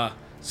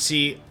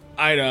see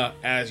Aida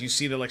as you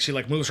see that like she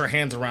like moves her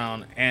hands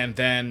around, and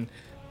then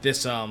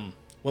this what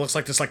looks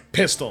like this like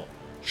pistol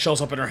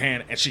shows up in her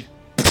hand, and she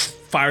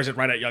fires it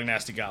right at Young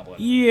Nasty Goblin.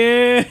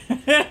 Yeah.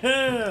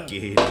 Get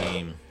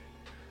him.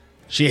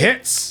 She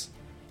hits,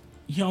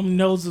 Young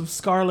nose of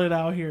Scarlet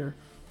out here.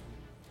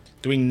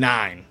 doing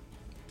 9.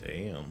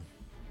 Damn.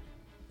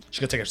 She's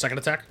gonna take her second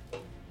attack.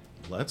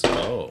 Let's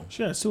go.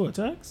 She has 2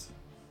 attacks.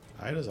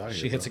 Ida's out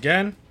She here, hits bro.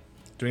 again,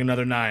 doing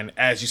another 9.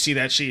 As you see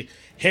that she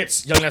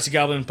hits Young Nasty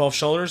Goblin in both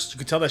shoulders, you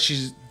can tell that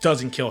she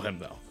doesn't kill him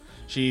though.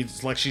 She's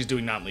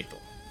doing non-lethal.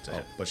 to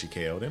hit. But she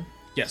KO'd him?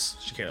 Yes,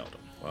 she KO'd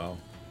him. Wow.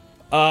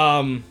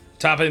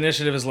 Top of the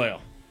initiative is Leo.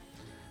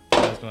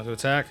 He's going to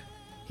attack.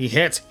 He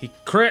hits, he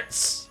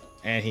crits,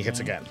 and he hits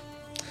again.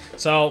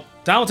 So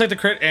Don will take the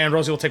crit, and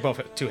Rosie will take both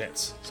 2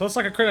 hits. So it's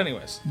like a crit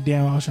anyways.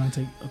 Damn, I was trying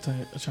to take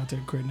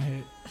a crit in the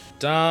head.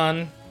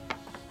 Don,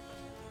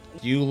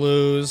 you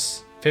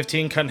lose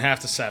 15 cut in half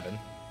to 7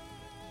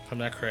 from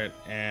that crit.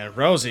 And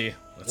Rosie,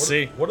 let's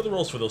see. What are the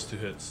rolls for those 2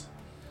 hits?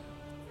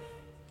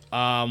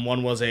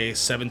 One was a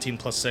 17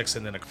 plus 6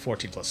 and then a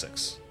 14 plus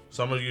 6.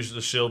 So I'm gonna use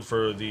the shield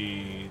for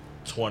the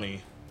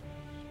 20.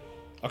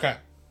 Okay.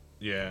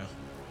 Yeah.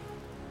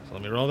 So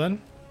let me roll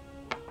then.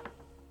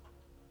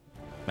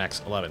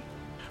 Max 11.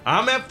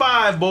 I'm at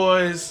 5,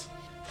 boys.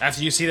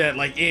 After you see that,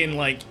 like, in,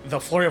 like, the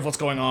flurry of what's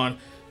going on,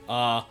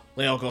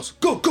 Leo goes,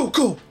 go, go,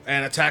 go,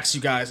 and attacks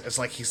you guys. It's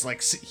like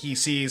he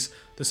sees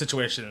the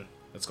situation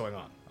that's going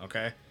on,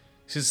 okay?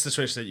 He sees the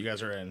situation that you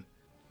guys are in.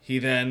 He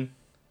then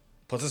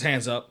puts his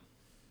hands up.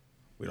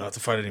 We don't have to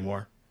fight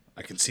anymore.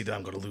 I can see that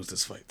I'm going to lose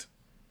this fight.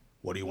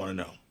 What do you want to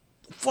know?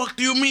 Fuck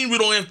do you mean we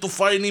don't have to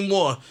fight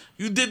anymore?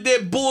 You did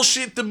that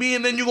bullshit to me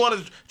and then you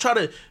wanna try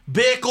to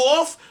back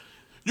off?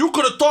 You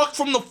could have talked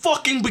from the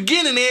fucking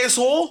beginning,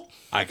 asshole.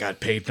 I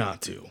got paid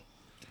not to.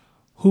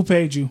 Who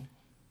paid you?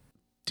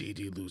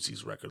 D.D.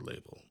 Lucy's record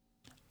label.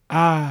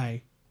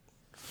 I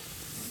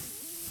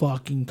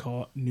fucking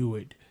knew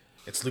it.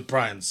 It's Luke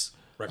Bryan's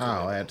record Oh,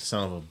 label. that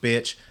son of a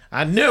bitch.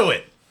 I knew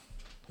it.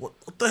 What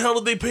the hell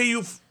did they pay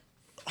you?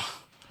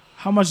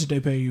 How much did they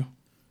pay you?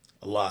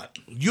 A lot.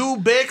 You,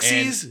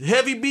 Bexy's,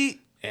 Heavy Beat?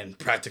 and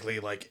practically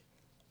like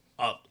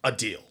a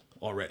deal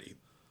already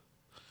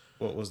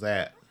What was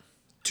that?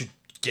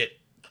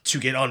 to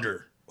get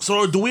under.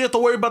 So do we have to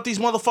worry about these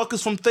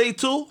motherfuckers from Thay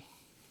too?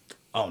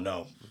 Oh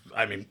no,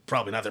 I mean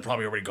probably not. They're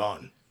probably already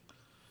gone.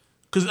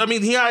 Because, I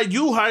mean, he hired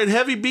you, hired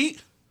Heavy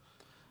Beat,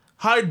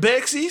 hired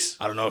Baxies.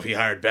 I don't know if he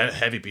hired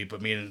Heavy Beat,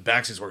 but me and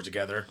Baxies work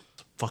together.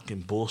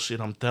 Fucking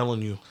bullshit, I'm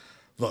telling you.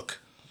 Look,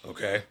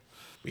 okay,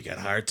 we got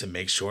hired to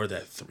make sure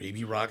that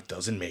 3B Rock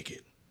doesn't make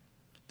it.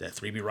 That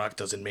 3B Rock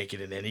doesn't make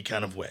it in any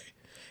kind of way.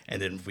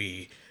 And then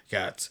we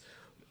got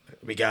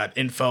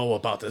info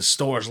about the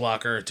storage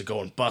locker to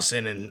go and bust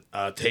in and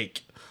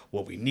take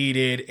what we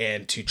needed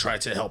and to try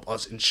to help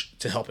us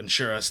help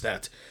ensure us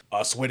that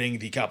us winning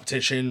the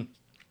competition.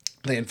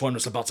 They informed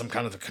us about some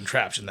kind of a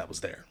contraption that was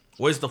there.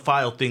 Where's the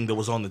file thing that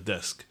was on the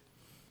desk?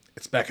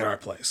 It's back at our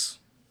place.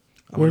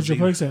 Where's your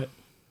place at?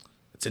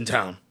 It's in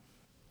town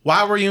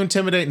Why were you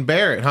intimidating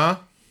Barret, huh?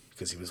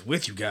 because he was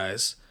with you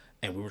guys,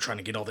 and we were trying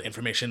to get all the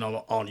information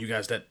on you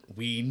guys that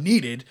we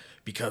needed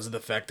because of the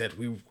fact that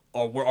we're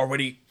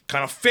already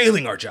kind of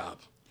failing our job.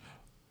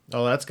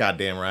 Oh, that's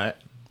goddamn right.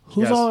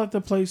 Who's Yes. all at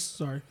the place?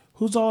 Sorry,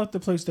 who's all at the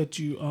place that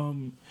you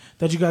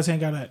guys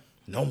hang out at?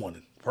 No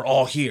one. We're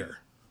all here.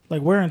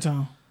 Like where in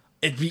town?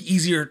 It'd be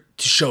easier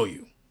to show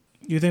you.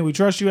 You think we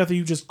trust you after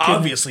you just killed me?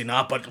 Obviously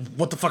not, but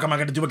what the fuck am I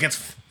going to do against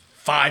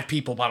 5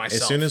 people by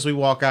myself? As soon as we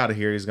walk out of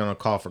here, he's gonna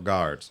call for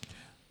guards.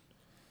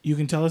 You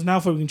can tell us now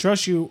if we can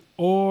trust you,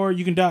 or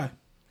you can die.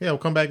 Yeah, we'll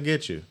come back and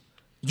get you.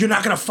 You're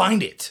not going to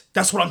find it.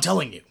 That's what I'm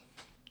telling you.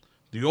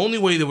 The only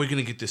way that we're going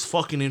to get this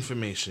fucking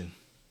information,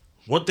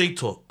 what they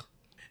took,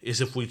 is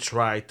if we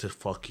try to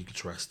fucking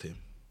trust him.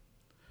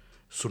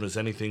 As soon as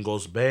anything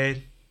goes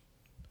bad,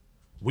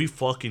 we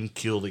fucking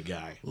kill the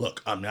guy.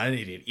 Look, I'm not an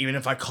idiot. Even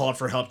if I called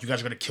for help, you guys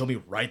are going to kill me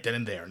right then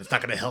and there, and it's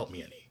not going to help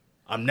me any.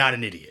 I'm not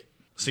an idiot.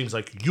 Seems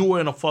like you were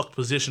in a fucked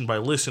position by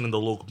listening to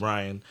Luke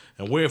Bryan,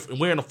 and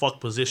we're in a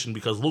fucked position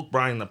because Luke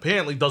Bryan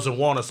apparently doesn't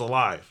want us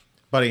alive.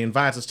 But he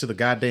invites us to the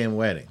goddamn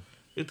wedding.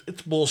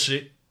 It's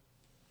bullshit.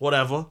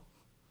 Whatever.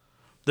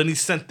 Then he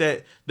sent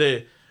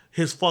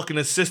his fucking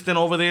assistant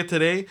over there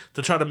today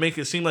to try to make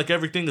it seem like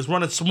everything is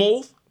running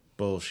smooth.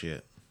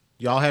 Bullshit.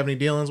 Y'all have any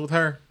dealings with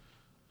her?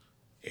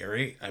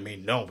 Ari, I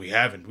mean, no, we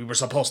haven't. We were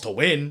supposed to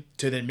win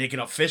to then make it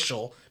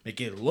official,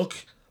 make it look,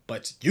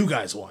 but you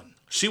guys won.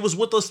 She was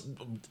with us,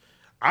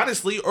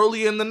 honestly,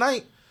 early in the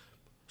night.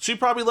 She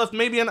probably left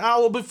maybe an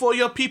hour before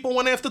your people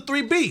went after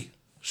 3B.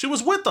 She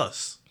was with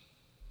us.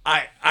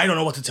 I don't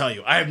know what to tell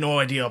you. I have no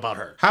idea about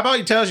her. How about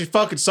you tell us you're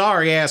fucking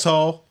sorry,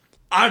 asshole?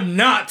 I'm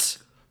not,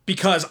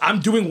 because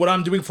I'm doing what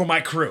I'm doing for my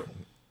crew.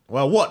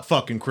 Well, what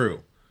fucking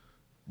crew?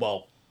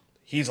 Well,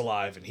 he's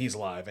alive, and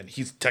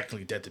he's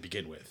technically dead to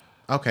begin with.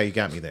 Okay, you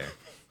got me there.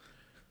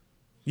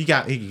 You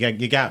got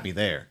me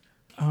there.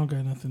 I don't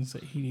got nothing to say.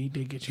 He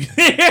did get you.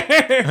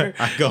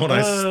 I go and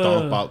I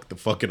stomp out the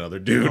fucking other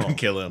dude and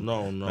kill him.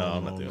 No, I'm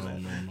not doing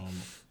that. no.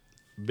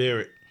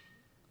 Barret,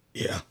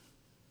 Yeah.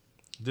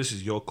 this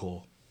is your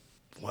call.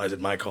 Why is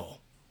it my call?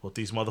 What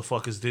these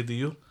motherfuckers did to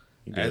you?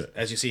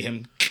 As you see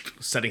him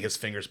setting his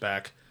fingers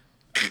back,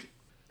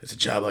 it's a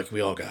job like we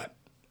all got.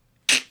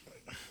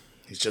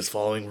 He's just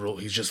following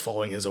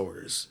his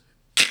orders.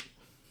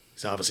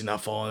 He's obviously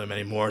not following them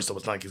anymore, so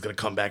it's not like he's gonna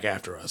come back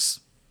after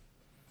us.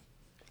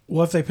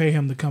 What if they pay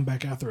him to come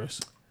back after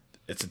us?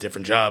 It's a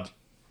different job.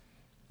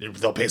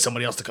 They'll pay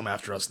somebody else to come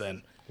after us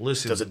then.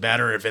 Listen, Does it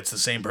matter if it's the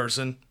same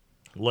person?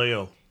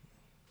 Leo,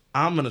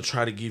 I'm going to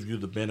try to give you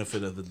the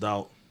benefit of the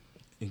doubt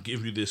and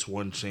give you this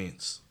one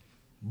chance.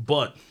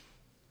 But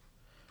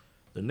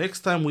the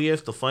next time we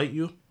have to fight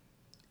you,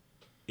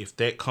 if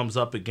that comes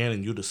up again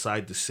and you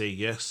decide to say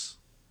yes,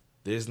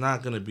 there's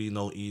not going to be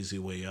no easy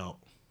way out.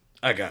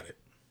 I got it.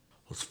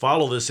 Let's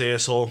follow this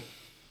asshole.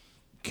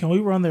 Can we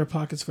run their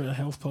pockets for the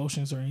health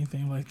potions or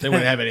anything like that? They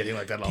wouldn't have anything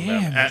like that on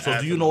Damn. them.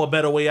 So do you know a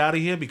better way out of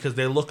here? Because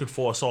they're looking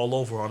for us all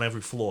over on every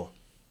floor.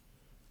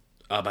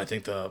 I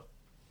think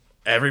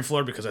every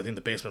floor, because I think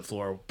the basement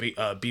floor,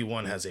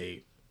 B1 has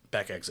a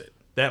back exit.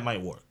 That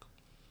might work.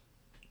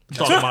 I'm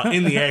talking about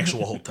in the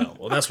actual hotel.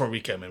 Well, that's where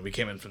we came in. We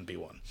came in from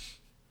B1.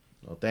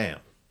 Oh, damn.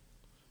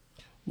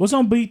 What's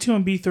on B2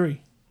 and B3?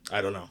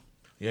 I don't know.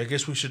 Yeah, I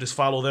guess we should just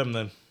follow them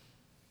then.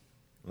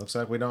 Looks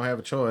like we don't have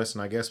a choice,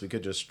 and I guess we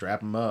could just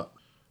strap him up.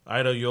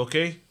 Ida, you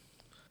okay?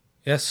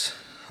 Yes,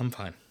 I'm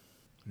fine.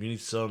 You need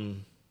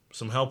some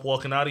help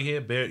walking out of here?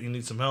 Barret, you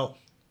need some help?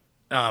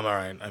 No, I'm all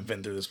right. I've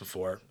been through this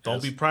before.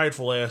 Don't be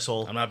prideful,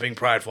 asshole. I'm not being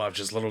prideful. I've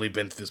just literally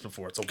been through this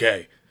before. It's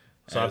okay.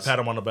 So I pat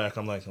him on the back.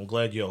 I'm like, I'm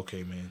glad you're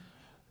okay, man.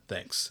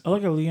 Thanks. I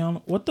look at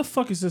Leon. What the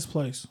fuck is this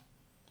place?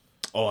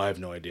 Oh, I have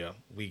no idea.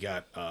 We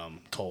got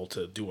told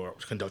to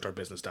conduct our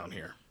business down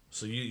here.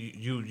 So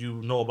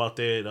you know about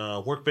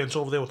that workbench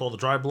over there with all the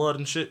dry blood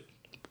and shit?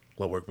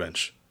 What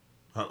workbench?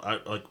 I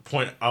like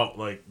point out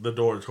like the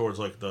door towards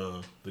like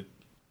the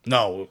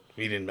No,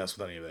 we didn't mess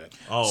with any of that.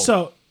 oh.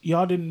 So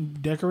y'all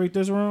didn't decorate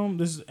this room?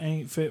 This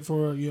ain't fit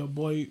for your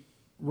boy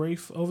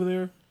Rafe over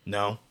there?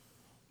 No.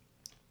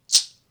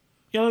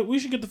 Yeah, like, we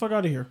should get the fuck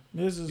out of here.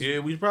 This is Yeah,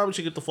 we probably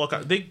should get the fuck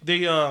out.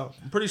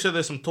 I'm pretty sure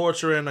there's some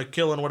torture and a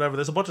killing, whatever.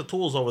 There's a bunch of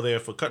tools over there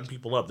for cutting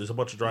people up. There's a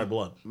bunch of dry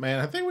blood. Man,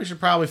 I think we should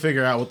probably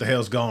figure out what the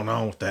hell's going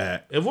on with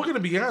that. If we're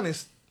gonna be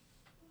honest,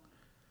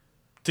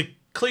 to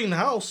clean the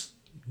house,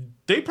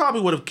 they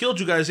probably would have killed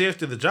you guys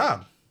after the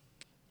job.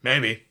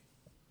 Maybe.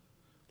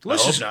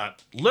 Let's I hope just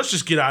not. Let's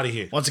just get out of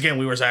here. Once again,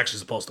 we were actually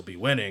supposed to be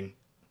winning.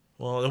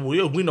 Well,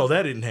 we know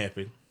that didn't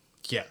happen.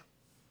 Yeah.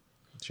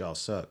 Y'all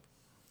suck.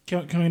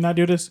 Can we not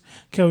do this?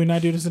 Can we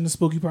not do this in the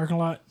spooky parking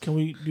lot? Can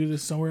we do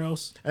this somewhere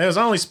else? And it was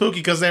only spooky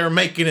because they were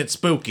making it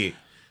spooky.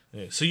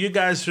 Yeah, so you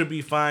guys should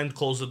be fine.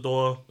 Close the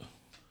door.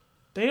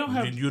 They don't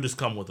have. You just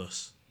come with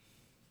us.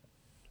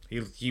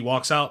 He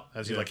walks out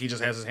as he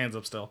just has his hands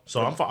up still.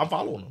 So I'm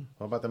following him.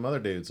 What about them other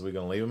dudes? Are we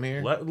gonna leave them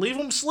here? Leave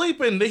him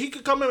sleeping. He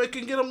could come in. We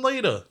can get him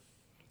later.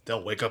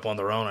 They'll wake up on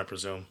their own, I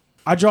presume.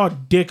 I draw a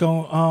dick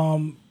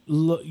on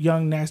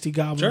young nasty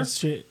goblins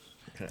Sure. shit.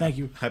 Thank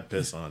you. I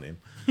piss on him.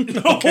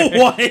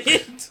 What?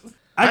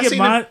 I get seen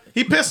mine. him.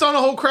 He pissed on the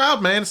whole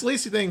crowd, man. It's the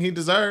least thing he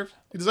deserved.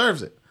 He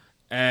deserves it.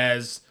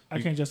 As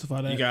I can't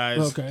justify that. you guys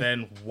Okay.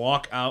 then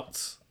walk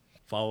out,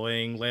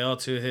 following Layla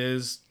to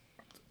his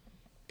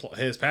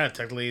path,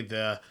 technically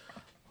the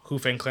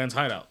Hufeng clan's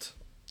hideout.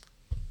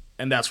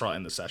 And that's where I'll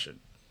end the session.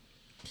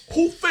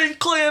 Hufeng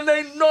clan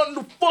ain't nothing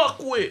to fuck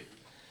with.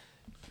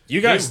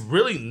 You guys, They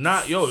really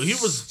not. Yo, he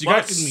was you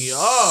guys fucking me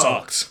up.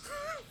 sucked.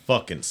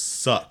 Fucking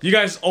sucked. You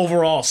guys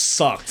overall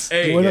sucked.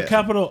 Hey, With Yeah. a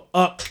capital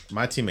up.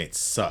 My teammates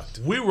sucked.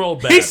 we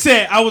rolled bad. He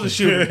said I was a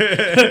shooter.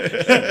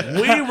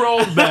 We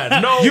rolled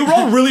bad. No, You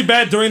rolled really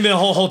bad during the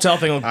whole hotel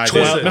thing with I did.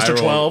 Mr. I rolled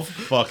 12.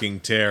 Fucking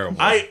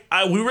terrible.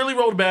 we really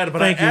rolled bad, but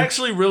Thank I you.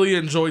 actually really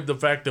enjoyed the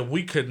fact that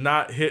we could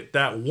not hit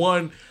that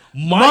one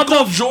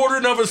Michael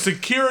Jordan of a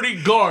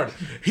security guard.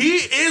 He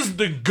is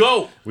the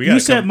GOAT. we You gotta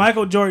said come-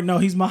 Michael Jordan. No,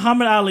 he's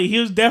Muhammad Ali. He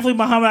was definitely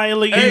Muhammad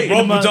Ali. Hey, He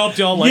rope dumped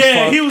y'all like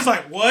yeah, fuck. he was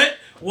like, what?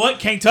 What?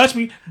 Can't touch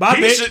me. Bye,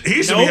 He bitch.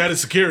 should Nope. be head of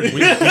security.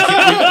 we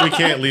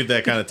can't leave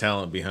that kind of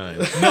talent behind.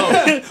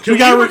 Can We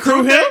gotta recruit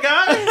him.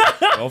 that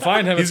guy? Go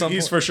find him at some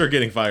He's point. for sure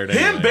getting fired. Him,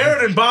 anyway.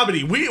 Barrett, and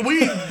Bobbity. We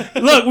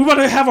Look, we want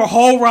to have a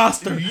whole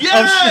roster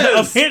Yes!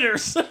 of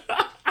hitters.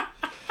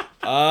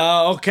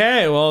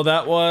 Okay, well,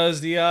 that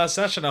was the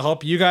session. I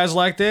hope you guys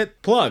liked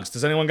it. Plugs.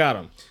 Does anyone got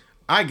them?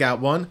 I got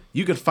one.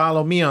 You could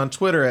follow me on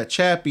Twitter at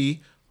Chappie_COK.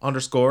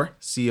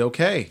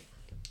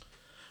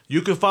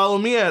 You can follow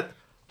me at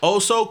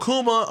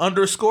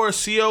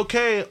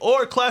Osokuma_COK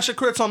or Clash of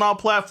Crits on all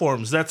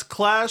platforms. That's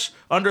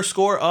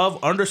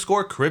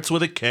Clash_of_crits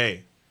with a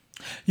K.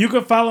 You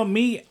can follow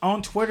me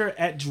on Twitter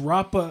at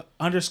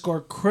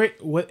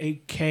Droppa_crit with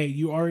a K.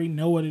 You already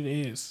know what it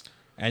is.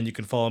 And you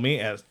can follow me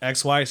at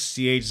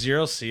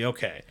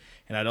XYCH0COK.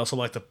 And I'd also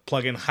like to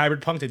plug in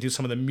Hybrid Punk to do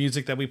some of the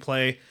music that we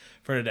play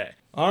for today.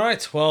 All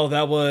right, well,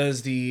 that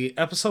was the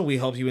episode. We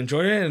hope you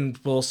enjoyed it, and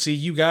we'll see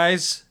you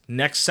guys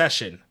next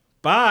session.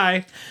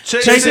 Bye.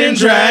 Chasing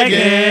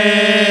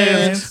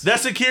dragons.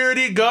 That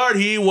security guard,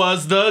 he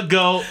was the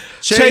GOAT.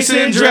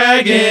 Chasing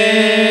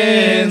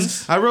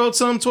dragons. I rolled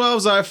some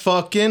 12s. I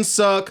fucking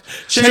suck.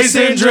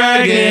 Chasing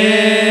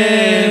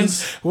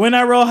dragons. When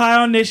I roll high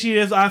on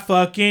initiatives, I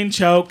fucking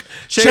choke.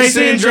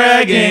 Chasing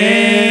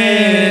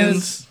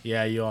dragons.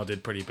 Yeah, you all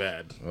did pretty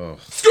bad.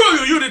 Screw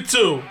you, you did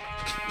too.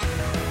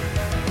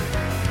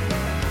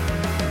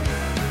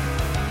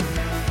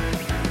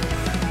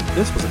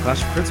 This was a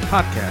Clash of Crits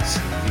podcast.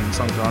 Theme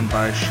song done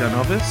by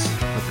Shanovis,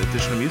 with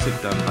additional music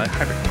done by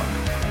Hybrid Punk.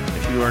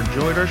 If you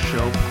enjoyed our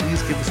show,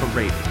 please give us a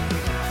rating.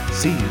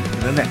 See you in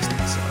the next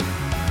episode.